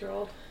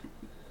 6-year-old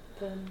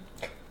than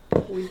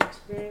we've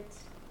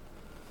experienced.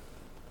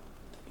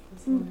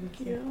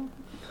 Yeah.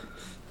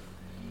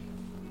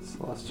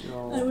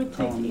 Celestial. I would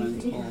take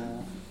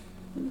elemental,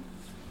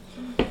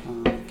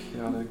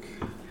 chaotic.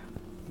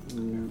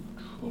 Neutral.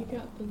 You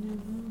got the new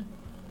one.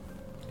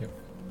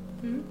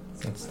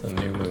 It's the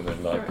new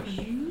movement mug.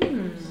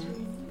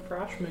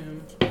 Frosh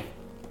moon.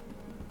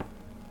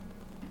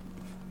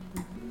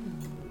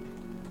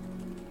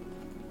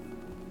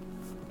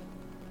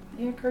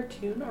 they a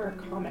cartoon or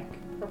a comic?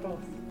 Or both?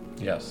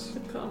 Yes.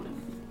 It's a comic,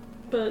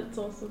 but it's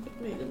also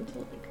made into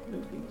like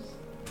movies.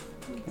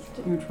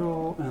 Chaotic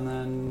neutral, and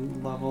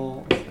then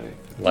level. Okay.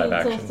 Live it's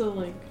action. also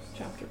like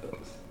chapter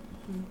books.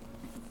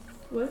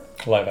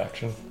 What? Live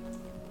action.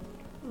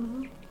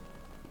 Uh-huh.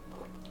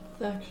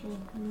 The actual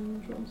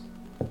neutrals.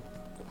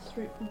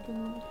 Straight from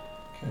Finland.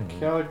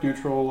 Chaotic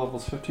neutral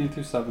levels 15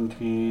 through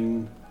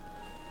 17.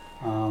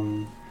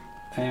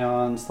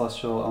 Aeon,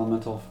 Celestial,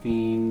 Elemental,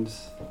 Fiend.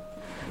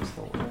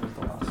 What was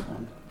the last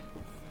one?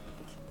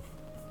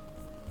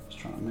 Just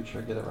trying to make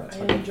sure I get it right. I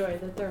So I can- enjoy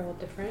that they're all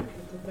different,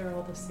 but that they're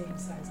all the same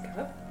size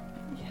cup.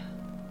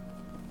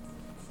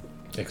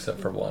 Yeah. Except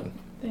for one.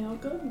 They all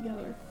go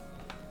together.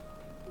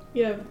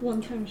 Yeah,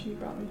 one time she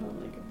brought me home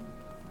like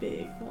a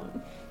big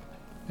one.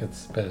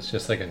 But it's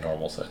just like a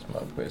normal size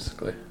mug,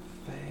 basically.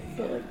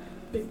 But like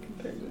big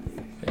compared to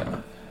these. Yeah.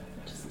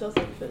 It just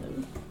doesn't fit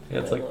in. Yeah,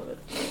 it's I like love it.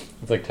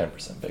 it's like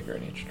 10% bigger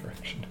in each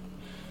direction.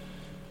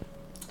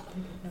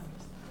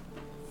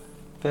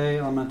 Fae,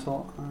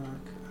 Elemental,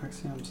 Arc,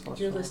 Axiom, Celestial.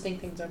 You're listing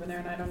things over there,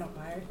 and I don't know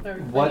why. Are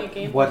we playing a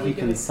game? What Are he you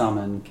can doing-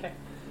 summon. Okay.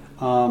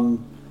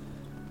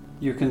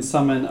 You can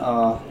summon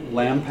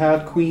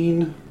Lampad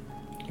Queen.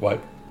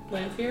 What?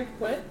 Lanfear?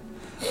 What?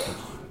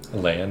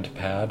 Land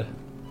pad?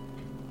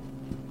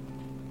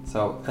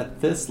 So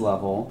at this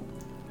level,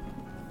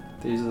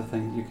 these are the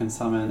things you can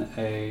summon: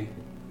 a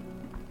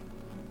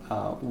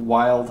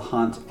Wild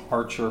Hunt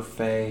Archer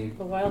Fae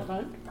A wild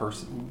hunt?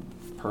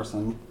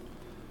 person,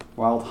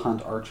 Wild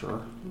Hunt Archer.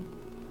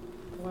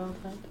 A wild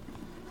hunt?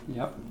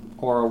 Yep.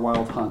 Or a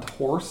Wild Hunt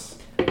Horse.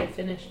 I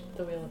finished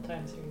the Wheel of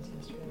Time series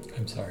yesterday.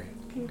 I'm sorry.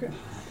 Congrats.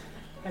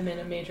 I'm in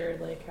a major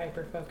like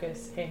hyper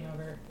focus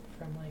hangover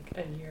from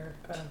like a year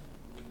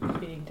of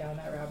beating down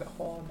that rabbit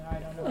hole. Now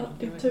I don't know what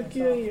to do It with took myself.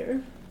 you a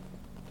year.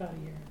 About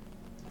a year.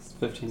 It's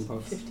 15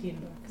 books. 15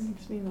 books.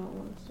 Makes me not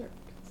want to start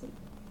because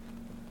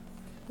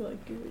I feel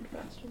like you read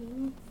faster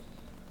than me.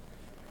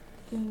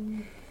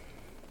 And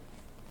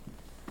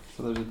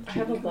So there's a I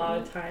have a lot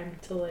of time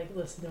to like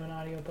listen to an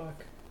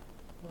audiobook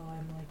while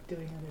I'm like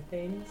doing other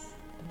things,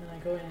 and then I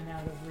go in and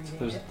out of reading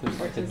There's it. like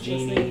a versus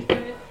genie. listening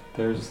to it.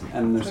 there's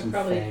So some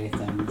probably, Fae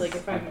things. Like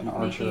if I'm an making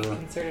Archer. a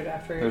concerted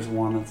effort, There's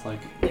one that's like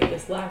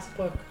this last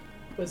book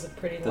was a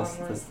pretty long This-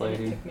 one, this and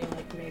lady. it took me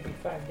like maybe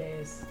 5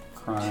 days.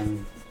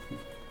 crime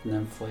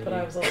nymph lady. But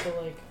I was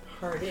also like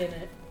hard in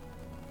it,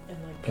 and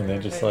like And they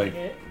just, prioritizing like,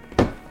 it.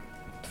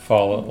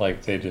 Follow,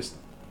 like, they just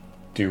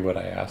do what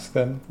I ask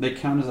them. They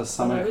count as a I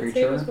summon would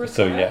say it was creature. worth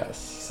So, that. yes.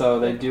 So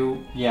they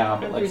do, yeah,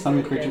 but I'd like read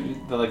summon through it creature,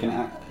 again. they're like you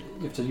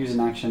have to use an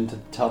action to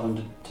tell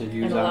them to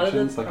use And a lot of the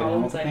actions, like an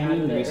animal problems I had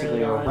companion. with They it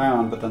basically early are on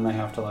around, but then they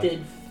have to like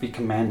Did be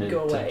commanded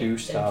go away to do and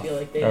stuff. feel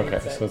like they Okay,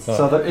 made so sense. it's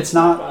not- So it's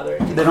not,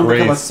 bothering me. they don't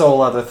become a Grace.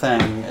 sole other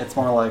thing. It's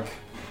more like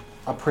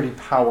a pretty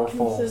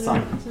powerful consider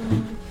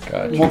summon. it to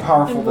Gotcha. More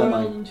powerful than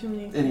embroiled like in too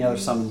many any other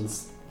things.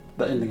 summons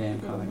in the game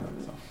kind of thing.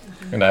 So.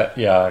 And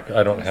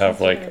I don't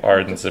have, like,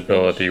 Arden's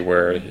ability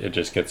where it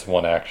just gets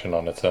one action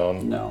on its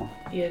own. No.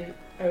 Ian,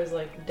 I was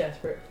like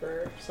desperate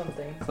for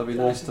something. So it'd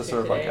be nice to listen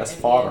sort of, like, today, as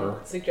and fodder,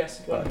 Ian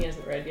suggested one but- he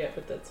hasn't read yet,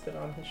 but that's been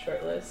on his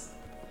short list.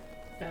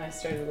 And I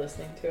started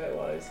listening to it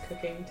while I was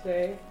cooking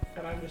today,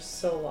 and I'm just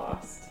so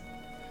lost.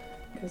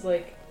 Because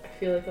like I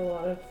feel like a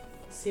lot of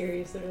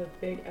series that are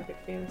like big epic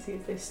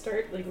fantasies, they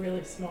start like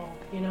really small.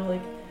 You know,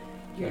 like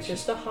you're Yeah,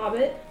 just a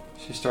hobbit.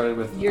 She started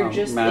with You're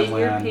just in your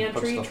Madland,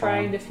 pantry Books to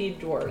trying Fall. to feed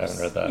I dwarves. haven't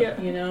read that.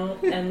 Yeah. You know,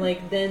 and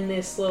like then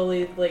they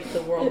slowly like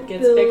the world It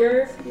gets builds,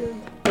 bigger. yeah.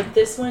 But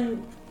this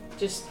one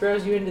just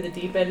throws you into the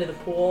deep end of the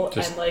pool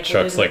Just and like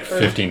chucks, within like, the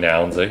first- 50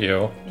 nouns at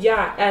you.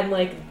 Yeah, and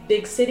like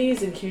big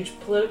cities and huge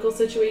political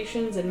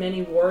situations and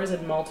many wars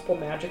and multiple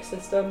magic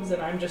systems,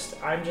 and I'm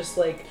just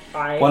like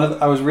I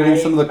I was reading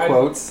some of the I-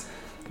 quotes.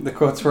 The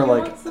quotes were If you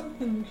like, want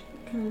something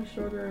kind of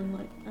shorter and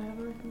like I have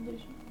a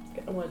recommendation.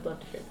 Oh, I'd love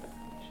to hear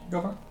that.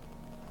 go for it.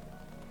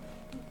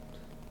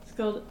 It's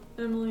called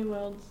Emily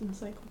Wild's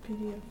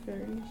Encyclopedia of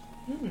Fairies.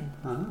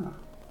 Ah.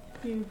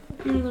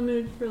 If you're in the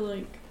mood for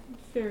like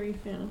fairy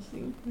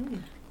fantasy,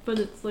 but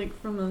it's like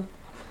from a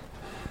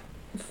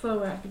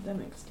faux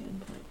academic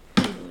standpoint.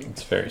 Really.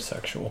 It's very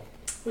sexual.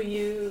 Will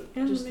you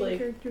And just the main like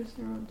characters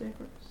are all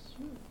diverse.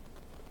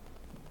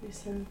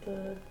 resend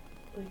the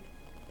like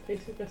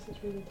Facebook message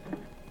me the time?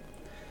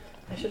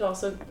 I should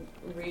also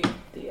read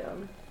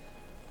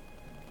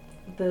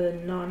the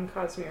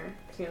non-Cosmere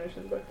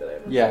Sanderson book that I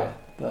read. Yeah,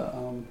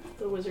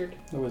 The Wizard.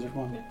 the wizard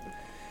one.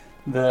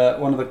 Yeah.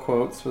 One of the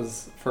quotes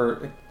was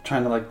for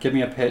trying to like give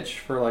me a pitch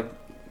for like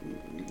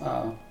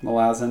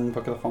Malazan,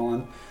 Book of the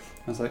Fallen.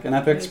 It was like an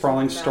epic It's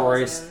sprawling like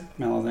story, Malazan.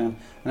 Malazan,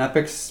 an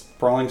epic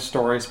sprawling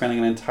story spanning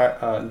an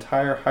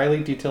entire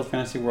highly detailed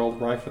fantasy world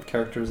rife with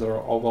characters that are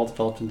all well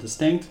developed and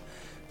distinct,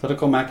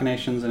 political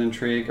machinations and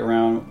intrigue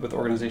around with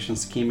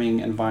organizations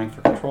scheming and vying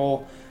for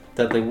control,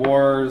 deadly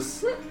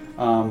wars,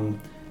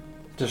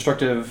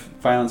 destructive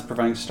violence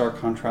providing stark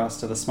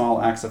contrast to the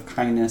small acts of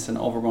kindness and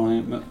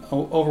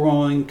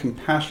overwhelming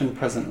compassion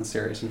present in the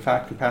series. In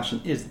fact, compassion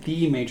is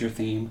the major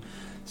theme.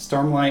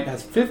 Stormlight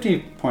has 50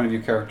 point of view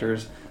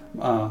characters,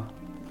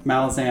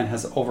 Malazan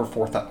has over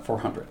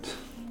 400.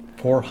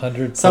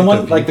 400.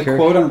 Someone, like the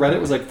quote on Reddit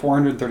was like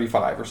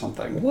 435 or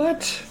something.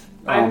 What?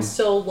 I'm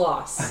so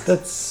lost.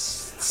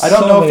 That's. I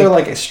don't know if they're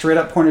like a straight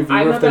up point of view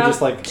I'm or if they're about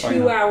just like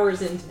 2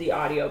 hours into the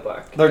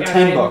audiobook. They're and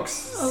 10 I'm books.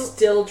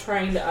 Still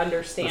trying to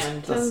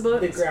understand There's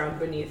the ground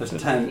beneath. There's the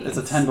 10. movies.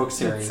 It's a 10 book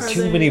series. Are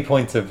Too they- many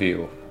points of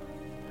view.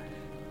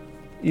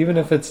 Even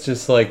if it's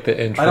just like the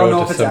intro. I don't know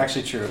to if it's some,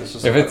 actually true. It's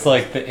just if it's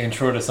like the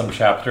intro to some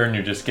chapter and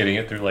you're just getting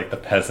it through like the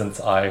peasant's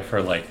eye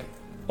for like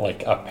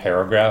a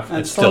paragraph, and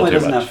it's still too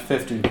doesn't much. have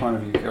 50 point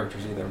of view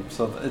characters either.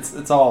 So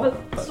it's all.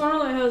 But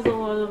Starlight has a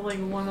lot of like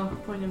one-off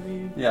point of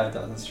view. Yeah, it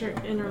does. That's true.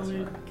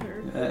 Interlude That's right.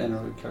 characters.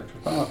 Interlude characters.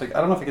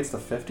 I don't know if it gets to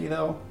 50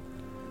 though.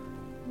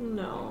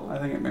 No, I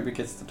think it maybe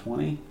gets to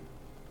 20.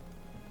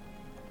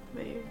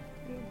 maybe.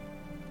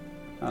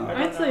 I don't know.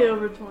 I I'd say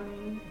over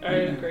 20. I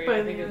agree. By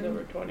I think the it's end.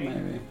 over 20.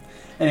 Maybe.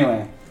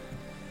 Anyway,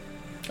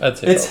 I'd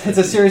say it's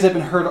a series I've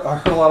heard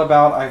a lot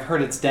about. I've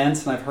heard it's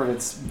dense and I've heard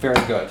it's very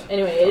good.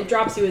 Anyway, it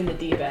drops you in the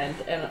deep end,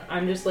 and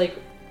I'm just like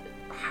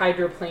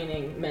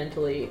hydroplaning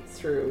mentally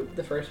through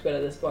the first bit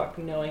of this book,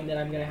 knowing that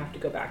I'm gonna have to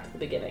go back to the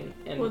beginning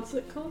and What's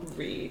it called?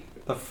 redo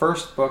The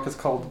first book is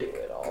called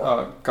it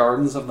all.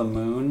 Gardens of the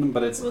Moon,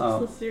 but it's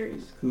What's the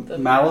series?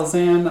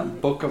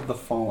 Malazan Book of the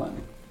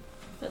Fallen.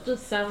 That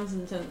just sounds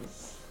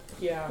intense.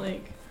 Yeah,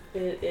 Like,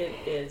 it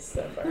is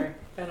so far.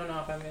 I don't know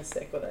if I'm gonna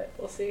stick with it.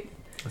 We'll see.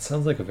 It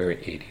sounds like a very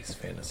 80s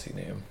fantasy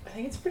name. I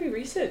think it's pretty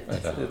recent. I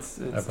know.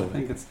 I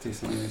think it's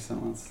decently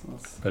recent.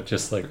 Let's But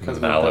just like Because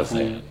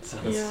Malazan.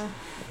 we're yeah.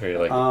 Very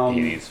like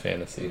 80s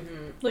fantasy. Mhm, I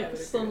would Like agree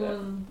with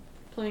someone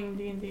playing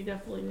D&D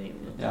definitely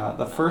named it. Yeah,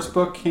 the first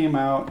book came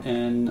out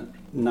in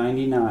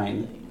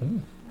 '99, Hmm.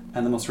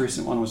 and the most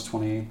recent one was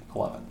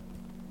 2011.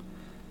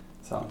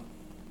 So,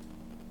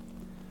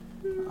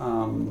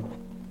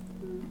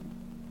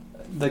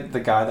 the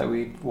guy that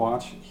we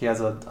watch, he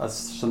has a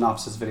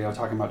synopsis video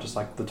talking about just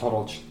like the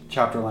total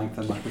chapter length,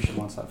 and like we should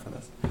watch that for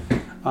this.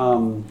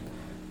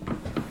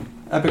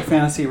 Epic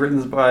fantasy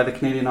written by the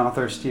Canadian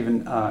author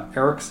Stephen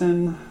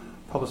Erickson,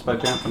 published by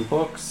Bantam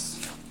Books.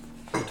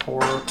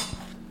 Auteur.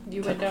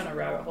 You went down a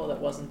rabbit hole that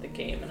wasn't the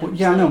game. And Well,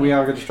 yeah, no, we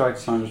all get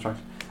distracted, so I'm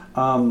distracted.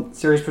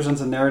 Series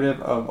presents a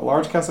narrative of a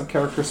large cast of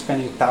characters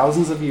spanning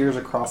thousands of years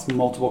across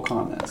multiple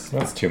continents.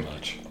 That's too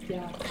much.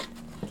 Yeah.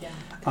 Yeah.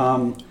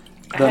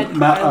 The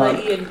I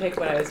let Ian pick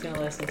what I was going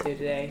to listen to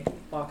today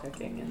while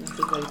cooking, and this is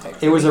what he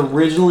picked. It was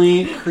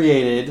originally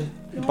created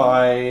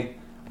by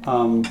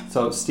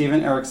so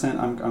Stephen Erickson,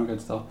 I'm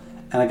good still,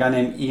 and a guy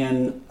named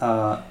Ian There's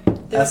a thank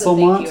you in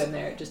Esselmont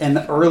there. Just in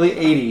the early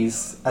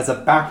 80s as a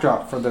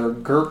backdrop for their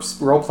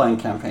GURPS role-playing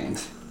campaign.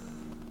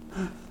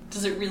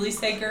 Does it really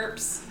say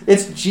GURPS?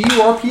 It's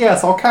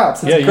GURPS, all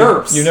caps. It's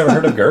GURPS. You never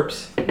heard of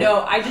GURPS?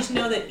 No, I just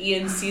know that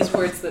Ian sees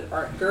words that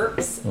aren't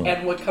GURPS,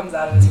 and what comes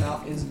out of his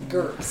mouth is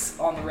GURPS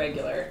on the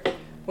regular.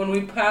 When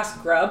we pass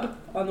Grub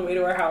on the way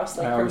to our house,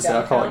 like I from always say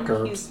I call it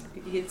downtown, GURPS.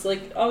 he's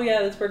like, "Oh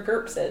yeah, that's where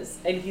GURPS is,"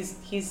 and he's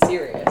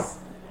serious.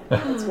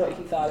 That's what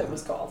he thought it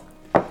was called.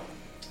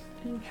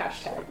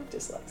 Hashtag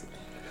dyslexia.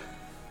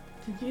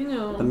 Did you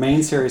know? The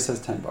main series has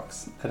 10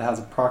 books. It has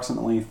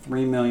approximately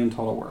 3 million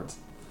total words.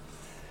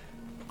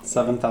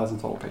 7,000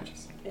 total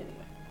pages. Anyway.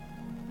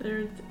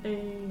 There's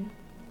a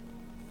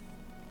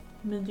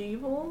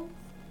medieval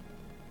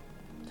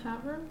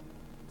tavern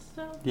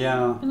stuff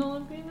Yeah, in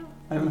Olympia.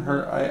 I haven't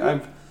heard.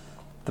 I've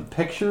the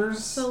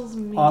pictures Sells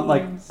memes. on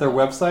like their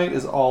website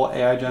is all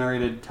AI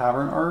generated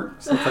tavern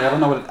art. So it's like I don't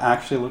know what it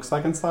actually looks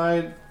like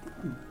inside,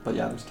 but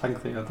yeah, there's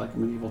technically like a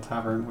medieval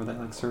tavern where they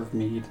like serve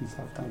meat and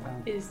stuff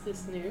downtown. Is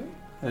this new?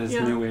 It is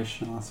Yeah.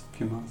 newish in the last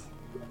few months,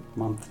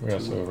 month. We 2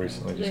 also months.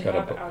 recently Do just they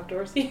got have a.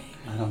 outdoorsy?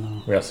 I don't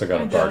know. We also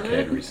got I a doubt barcade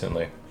it.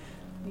 recently.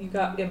 You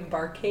got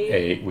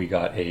Embarcade? We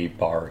got a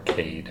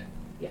barcade.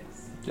 Yes.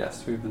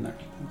 Yes, we've been there.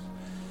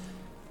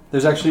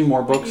 There's actually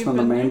more books You've than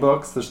the been main there?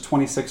 books. There's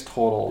 26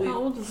 total. How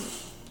old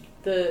is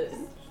it?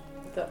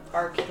 The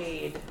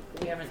arcade.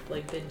 We haven't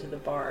like been to the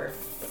bar,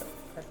 but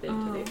I've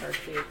been to the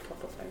arcade a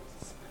couple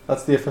times.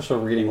 That's the official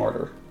reading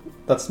order.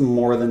 That's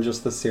more than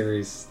just the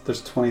series.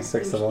 There's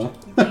 26 of them.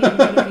 What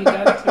have you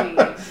done to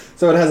me?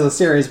 So it has a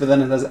series, but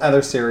then it has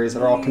other series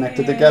that are all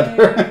connected Yeah,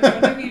 together.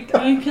 What have you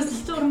done? You can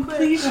still quit.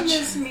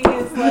 Completionist me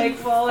is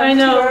like, well, I'm I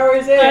know. 2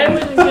 hours in. I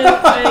wouldn't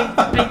get.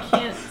 I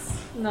can't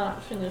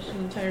not finish an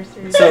entire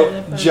series. even So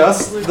if I'm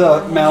just really the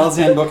bored.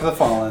 Malazan Book of the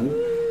Fallen,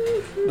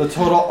 the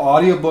total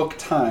audiobook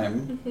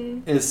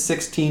time is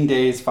 16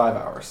 days, 5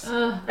 hours.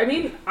 I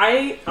mean,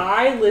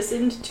 I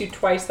listened to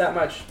twice that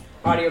much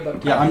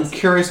audiobook time. Yeah, I'm this-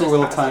 curious what this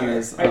Wheel of past Time year.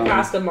 is. I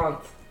passed a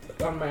month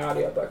on my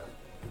audiobook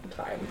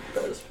time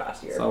for this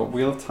past year. So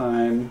Wheel of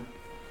Time.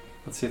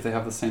 Let's see if they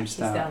have the same She's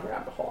down stat. the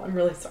rabbit hole. I'm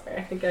really sorry.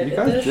 I think I You did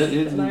guys this, did-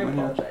 you and I didn't-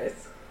 yeah.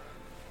 apologize.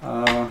 I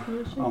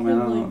wish I Oh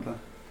man, I could, don't know like,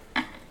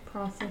 what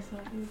process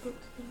audiobooks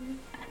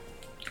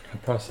better. I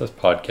process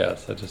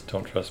podcasts. I just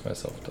don't trust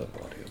myself to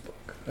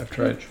audiobook. I've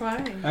tried.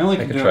 Trying. I only I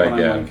can could do it try when I'm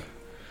again.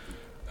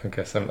 like, I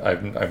guess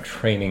I'm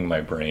training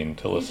my brain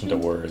to listen to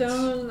words.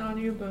 Download an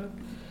audiobook.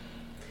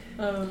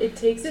 It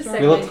takes a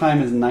second. Wheel of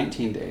Time is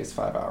 19 days,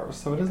 5 hours,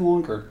 so it is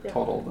longer Yeah.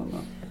 total than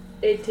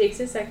the. It takes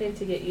a second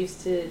to get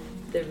used to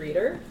the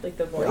reader, like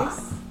the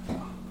voice,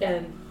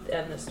 and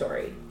the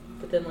story.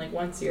 But then, like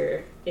once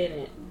you're in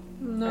it,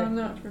 No,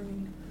 not for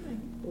me.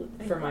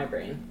 for my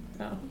brain,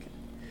 Oh,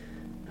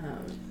 okay.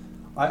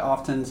 I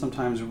often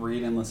sometimes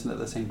read and listen at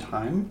the same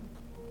time,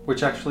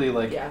 which actually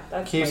like yeah,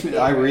 that's keeps my me.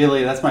 I favorite.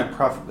 really that's my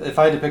if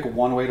I had to pick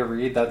one way to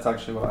read, that's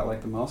actually what I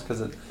like the most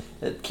because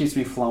it keeps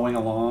me flowing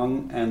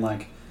along and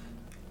like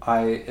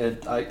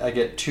I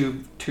get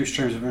two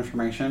streams of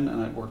information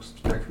and it works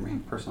great for me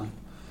personally.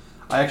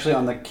 I actually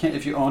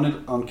if you own it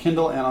on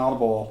Kindle and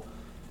Audible,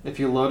 if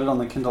you load it on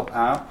the Kindle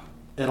app,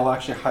 it'll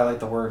actually highlight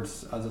the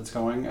words as it's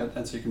going,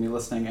 and so you can be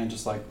listening and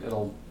just like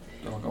it'll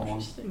go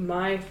along.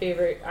 My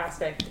favorite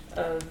aspect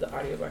of the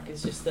audiobook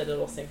is just that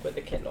it'll sync with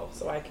the Kindle.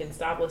 So I can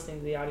stop listening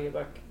to the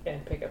audiobook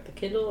and pick up the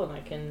Kindle, and I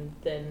can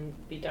then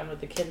be done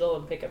with the Kindle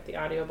and pick up the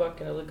audiobook,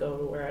 and it'll go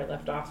to where I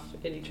left off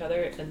in each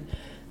other. And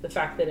the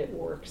fact that it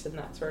works in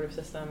that sort of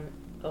system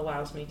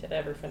allows me to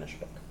ever finish a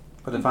book.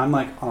 But if I'm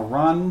like on a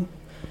run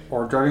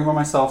or driving by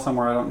myself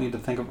somewhere I don't need to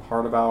think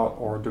hard about,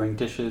 or doing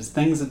dishes,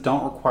 things that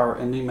don't require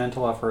any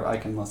mental effort, I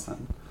can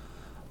listen.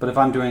 But if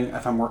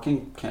I'm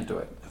working, can't do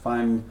it.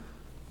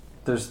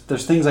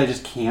 There's things I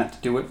just can't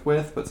do it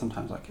with, but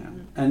sometimes I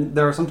can. And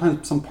there are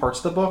sometimes some parts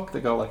of the book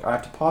that go like I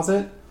have to pause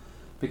it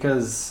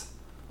because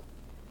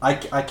I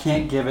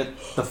can't give it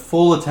the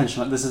full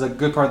attention. This is a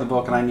good part of the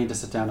book, and I need to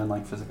sit down and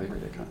like physically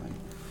read it, kind of thing.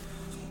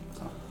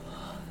 So.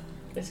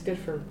 It's good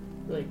for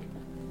like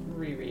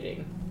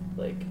rereading.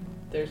 Like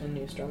there's a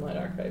new Stormlight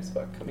Archives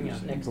book coming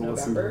out next We'll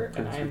listen November, to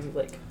and I'm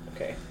like,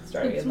 okay,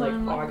 starting It's in like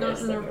when I'm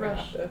August, not in I'm a gonna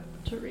rush have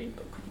to read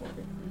book 4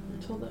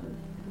 until then.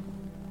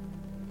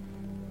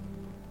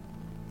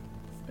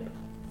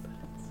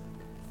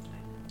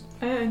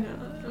 I know.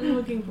 I'm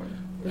looking for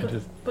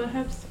it. But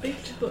have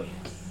space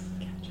books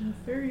and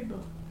fairy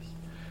books.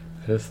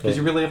 Because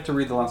you really have to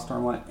read The Last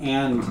Stormlight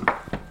and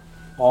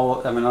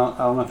all. I mean, I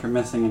don't know if you're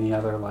missing any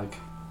other like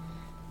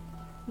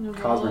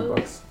Cosmic Novellas.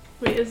 books.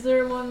 Wait, is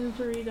there one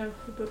to read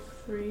after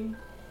book 3?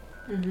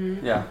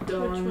 Mm-hmm. Yeah,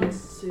 Dawn one?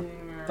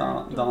 Singer.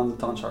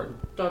 Don Shard.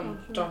 Dawn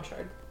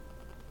Shard.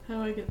 How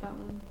do I get that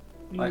one?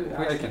 You I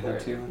asked can for have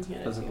it. two. It's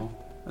Yeah,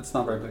 physical. It's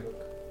not very big.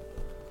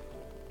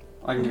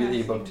 I can give you the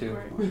ebook too.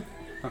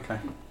 Okay.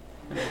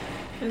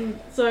 And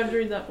so I have to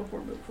read that before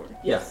book 4.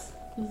 Yes.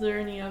 Is there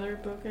any other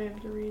book I have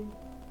to read?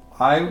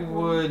 I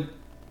would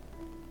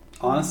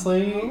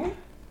honestly.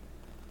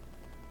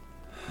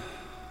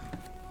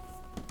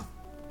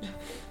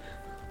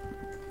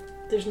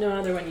 There's no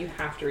other one you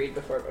have to read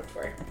before book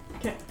 4.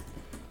 Okay.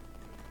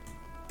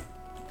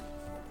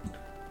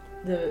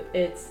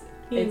 It's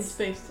Ian's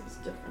space is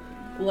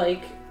different.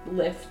 like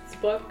Lift's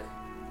book.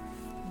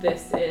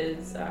 This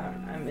is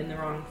I'm in the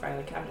wrong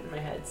filing cabinet in my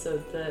head.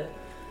 So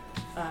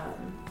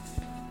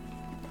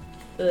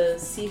the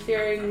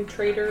seafaring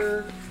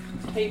trader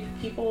type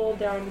people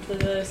down to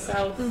the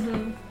south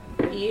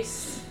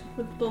east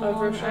With the of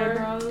long Roshar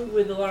eyebrows.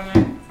 with the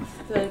long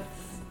the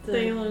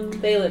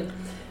Thalen.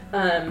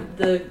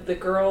 the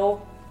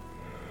girl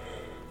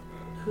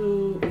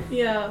who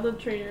Yeah, the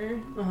trader.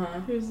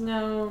 Who's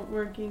now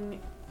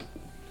working.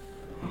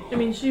 I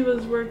mean, she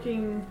was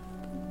working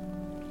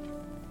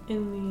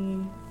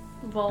in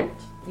the vault.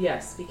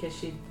 yes, because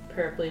she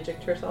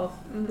paraplegic herself.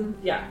 Mm-hmm.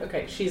 Yeah,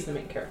 okay, she's the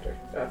main character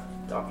of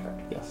Dawn Shard.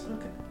 Yes.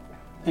 Okay.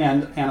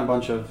 And a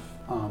bunch of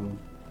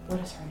What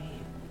is her name?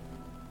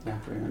 yeah, I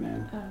forget her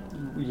name.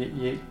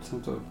 Oh.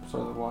 Some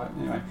sort of what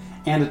anyway,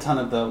 and a ton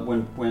of the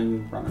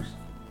wind runners.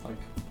 Like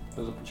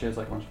she has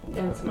like a bunch of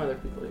them. And some other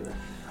people either.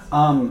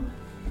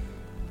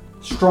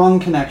 Strong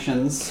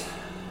connections.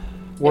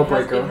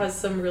 Warbreaker. It has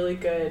some really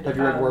good. Have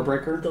you read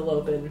Warbreaker? The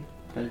Lobin.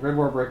 Okay, you read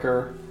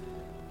Warbreaker.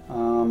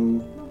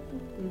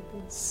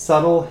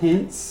 Subtle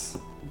hints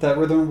that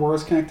Rhythm of War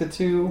is connected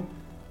to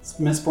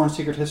Mistborn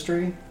Secret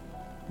History.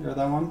 You read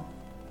that one?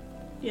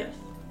 Yes.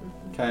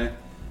 Okay.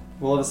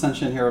 Will of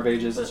Ascension, Hero of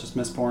Ages. But it's just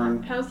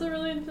Mistborn. How's it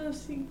related to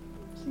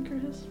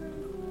Secret History?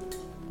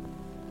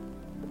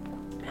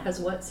 Has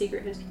what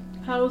secret history?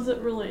 How is it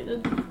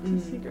related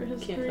to Secret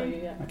History? Can't tell you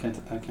yet. I can't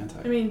tell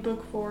I you. mean,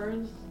 book 4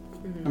 is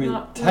I mean,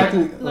 not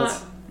technically, not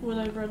what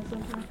I've read so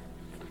far.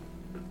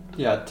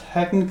 yeah,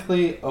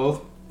 technically,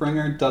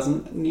 Oathbringer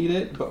doesn't need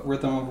it, but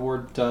Rhythm of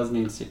War does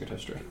need Secret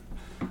History,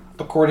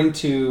 according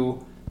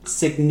to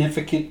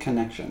significant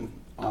connection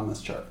on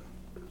this chart.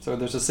 So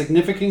there's a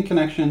significant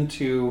connection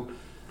to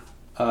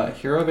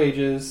Hero of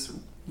Ages,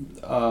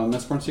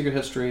 Mistborn Secret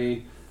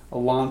History,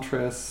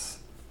 Elantris,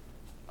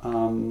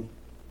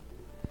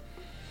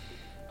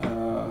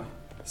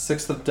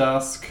 Sixth of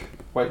Dusk,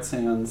 White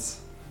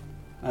Sands,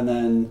 and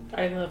then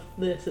I love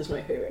this. Is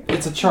my favorite.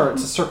 it's a chart.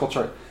 It's a circle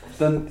chart.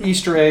 Then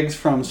Easter eggs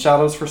from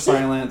Shadows for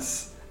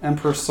Silence,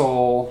 Emperor's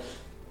Soul,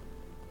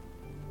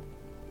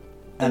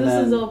 and this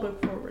then is all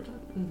book 4 we're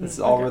talking. this is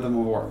all Okay. Rhythm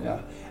of War.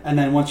 Yeah, and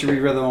then once you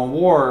read Rhythm of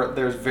War,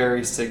 there's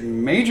very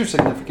major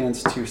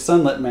significance to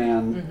Sunlit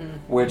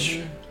Man,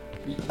 which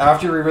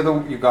after you reread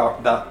them, you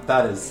got that.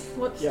 That is.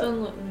 What's Yeah.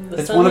 Sunlit The Man?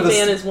 It's one of Sunlit the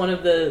Man s- is one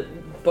of the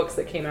books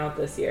that came out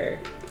this year.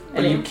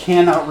 But And you it-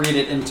 cannot read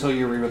it until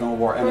you read Rhythm of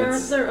War, and Or aren't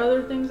it's there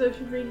other things I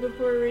should read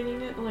before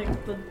reading it? Like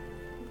the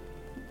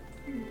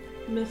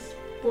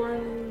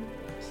Mistborn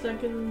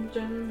second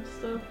gen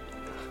stuff?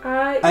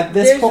 At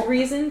this there's po-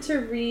 reason to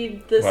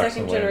read the Wax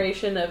second and Wane.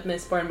 generation of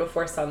Mistborn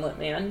before Sunlit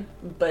Man,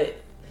 but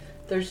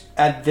there's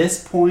at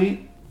this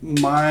point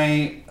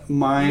my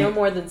no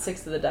more than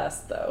 6 of the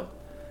Dust, though.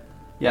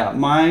 yeah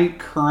my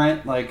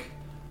current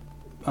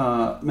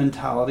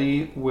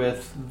mentality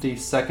with the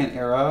second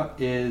era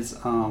is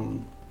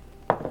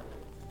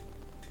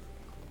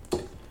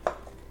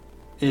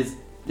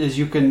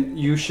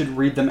you should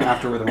read them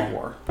after Rhythm of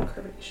War.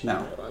 Carbonation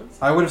No. Islands.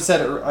 I would have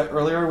said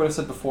earlier. I would have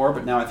said before,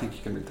 but now I think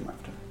you can read them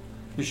after.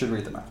 You should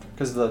read them after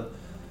because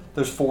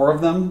there's 4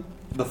 of them.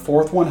 The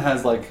 4th one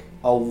has like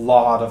a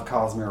lot of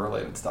Cosmere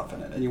related stuff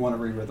in it, and you want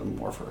to read Rhythm of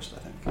War first, I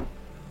think.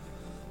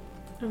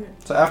 Okay.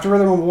 So after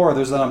Rhythm of War,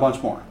 there's then a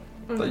bunch more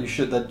that Okay. you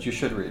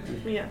should read.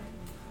 Yeah.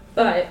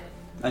 But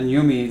And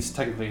Yumi's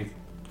technically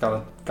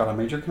got a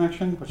major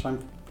connection, which I'm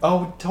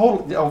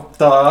totally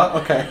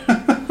duh okay.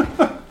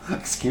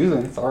 Excuse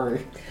me,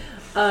 sorry.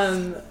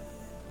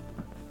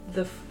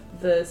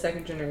 the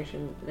second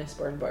generation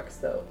Mistborn books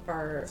though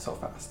are So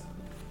fast.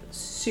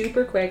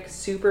 super quick,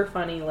 super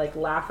funny, like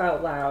laugh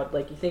out loud.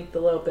 Like you think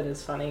the Lopin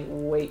is funny,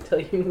 wait till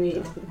you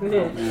read.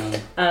 Oh,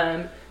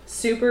 man.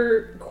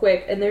 Super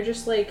quick, and they're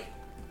just like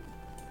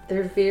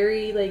they're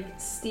very like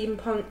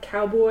steampunk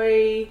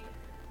cowboy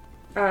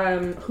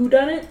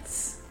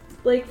whodunits,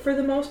 like for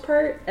the most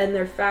part, and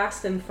they're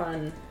fast and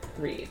fun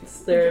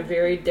reads. They're a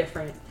very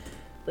different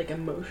like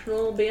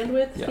emotional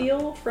bandwidth Yeah.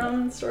 feel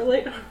from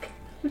Starlight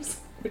Archives,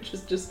 which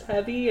is just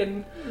heavy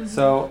and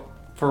So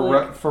for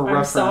like, for I'm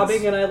reference,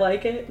 sobbing and I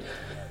like it.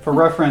 for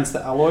reference,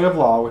 the Alloy of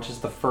Law, which is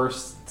the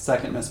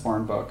second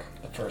Mistborn book,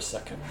 The first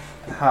second.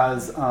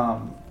 has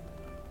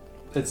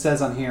it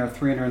says on here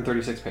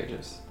 336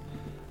 pages.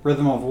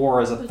 Rhythm of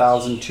War is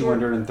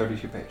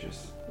 1,232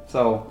 pages.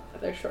 So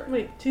They're short.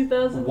 Wait,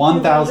 2,000?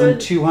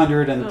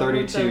 1,232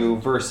 Oh,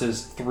 1,000.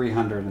 versus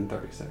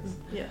 336.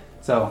 Yeah.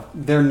 So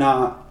they're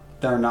not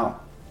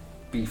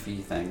beefy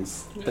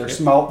things. They're Okay.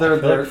 small. I feel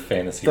They're like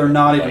fantasy. they're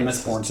not even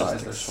lengths Mistborn has just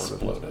size. They're sort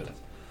of exploded.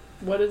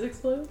 What is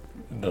explode?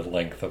 The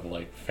length of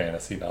like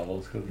fantasy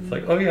novels because it's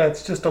like, oh yeah,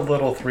 it's just a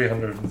little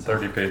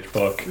 330 page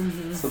book.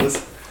 So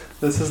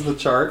this is the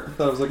chart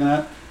that I was looking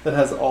at that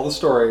has all the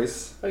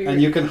stories, Oh, you're-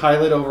 and you can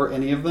highlight over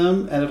any of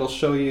them, and it'll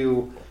show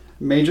you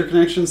major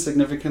connections,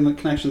 significant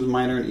connections,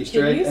 minor and Easter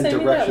Can egg, you and send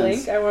me that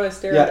directions. link? I want to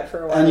stare Yeah, at it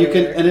for a while. and you can,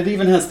 later. and it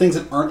even has things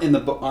that aren't in the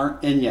book,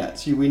 aren't in yet.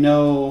 So we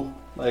know,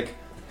 like,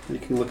 you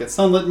can look at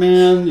Sunlit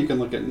Man, you can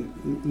look at,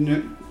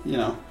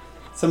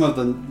 some of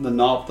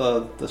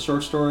the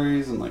short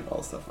stories and like all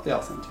the stuff. Yeah,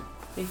 I'll send it to you.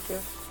 Thank you.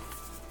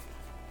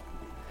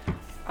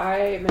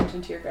 I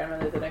mentioned to your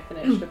grandmother that I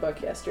finished a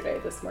book yesterday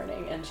this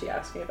morning, and she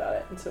asked me about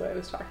it. And so I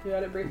was talking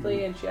about it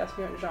briefly, and she asked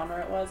me what genre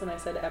it was, and I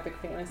said epic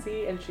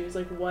fantasy, and she was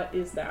like, "What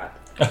is that?"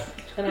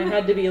 And I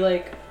had to be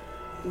like,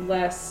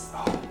 less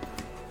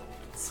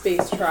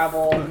space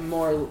travel,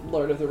 more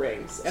Lord of the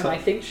Rings, and So- I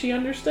think she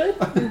understood.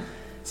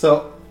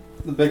 So,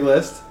 the big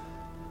list.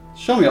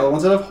 Show me all the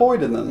ones that have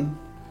Hoyd in them.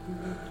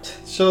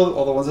 Show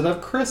all the ones that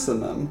have Chris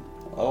in them.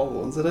 All the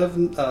ones that have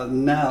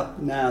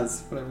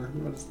Naz, whatever.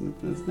 What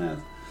is Naz?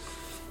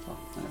 Oh,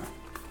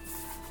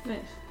 anyway.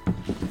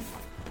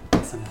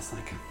 Nice. Send us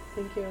like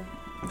Thank you.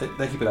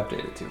 they keep it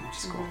updated too, which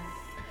is cool.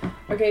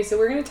 Okay, so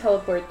we're gonna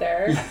teleport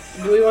there.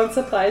 Do we want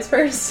supplies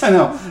first? I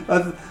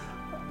know.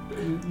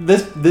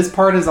 This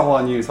part is all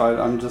on you,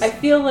 so I'm just. I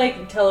feel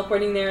like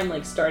teleporting there and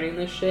like starting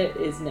this shit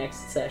is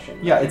next session.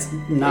 Yeah, it's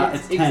not.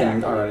 It's 10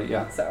 exactly. already.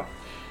 Yeah. So,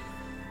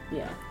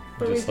 yeah.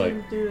 But Just we like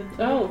can do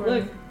the Oh, teleporting.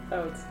 look.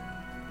 Oh, it's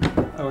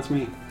Oh, it's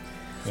me.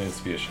 it needs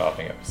to be a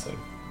shopping episode.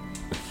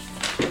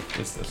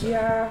 Just this.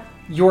 yeah.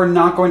 You're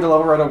not going to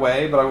level right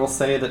away, but I will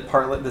say that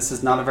partly this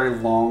is not a very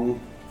long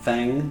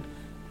thing,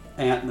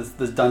 and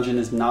this dungeon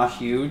is not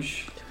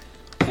huge,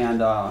 and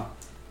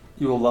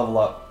you will level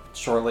up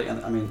shortly.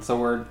 And I mean, so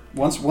we're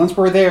once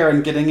we're there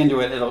and getting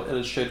into it,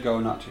 it should go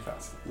not too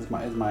fast. Is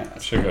my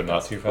Should go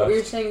not too What we were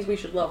fast. saying is we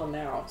should level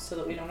now so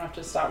that we don't have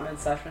to stop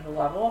mid-session to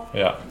level.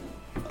 Yeah.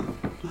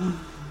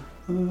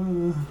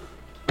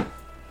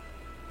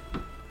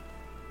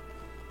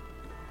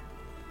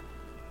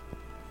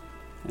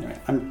 Anyway,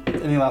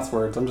 any last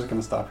words? I'm just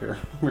gonna stop here.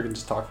 We can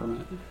just talk for a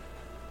minute.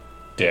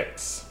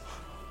 Dicks.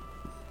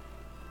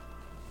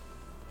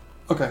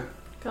 Okay,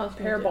 Cosmic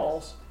Hair Dicks.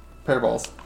 balls. pair balls.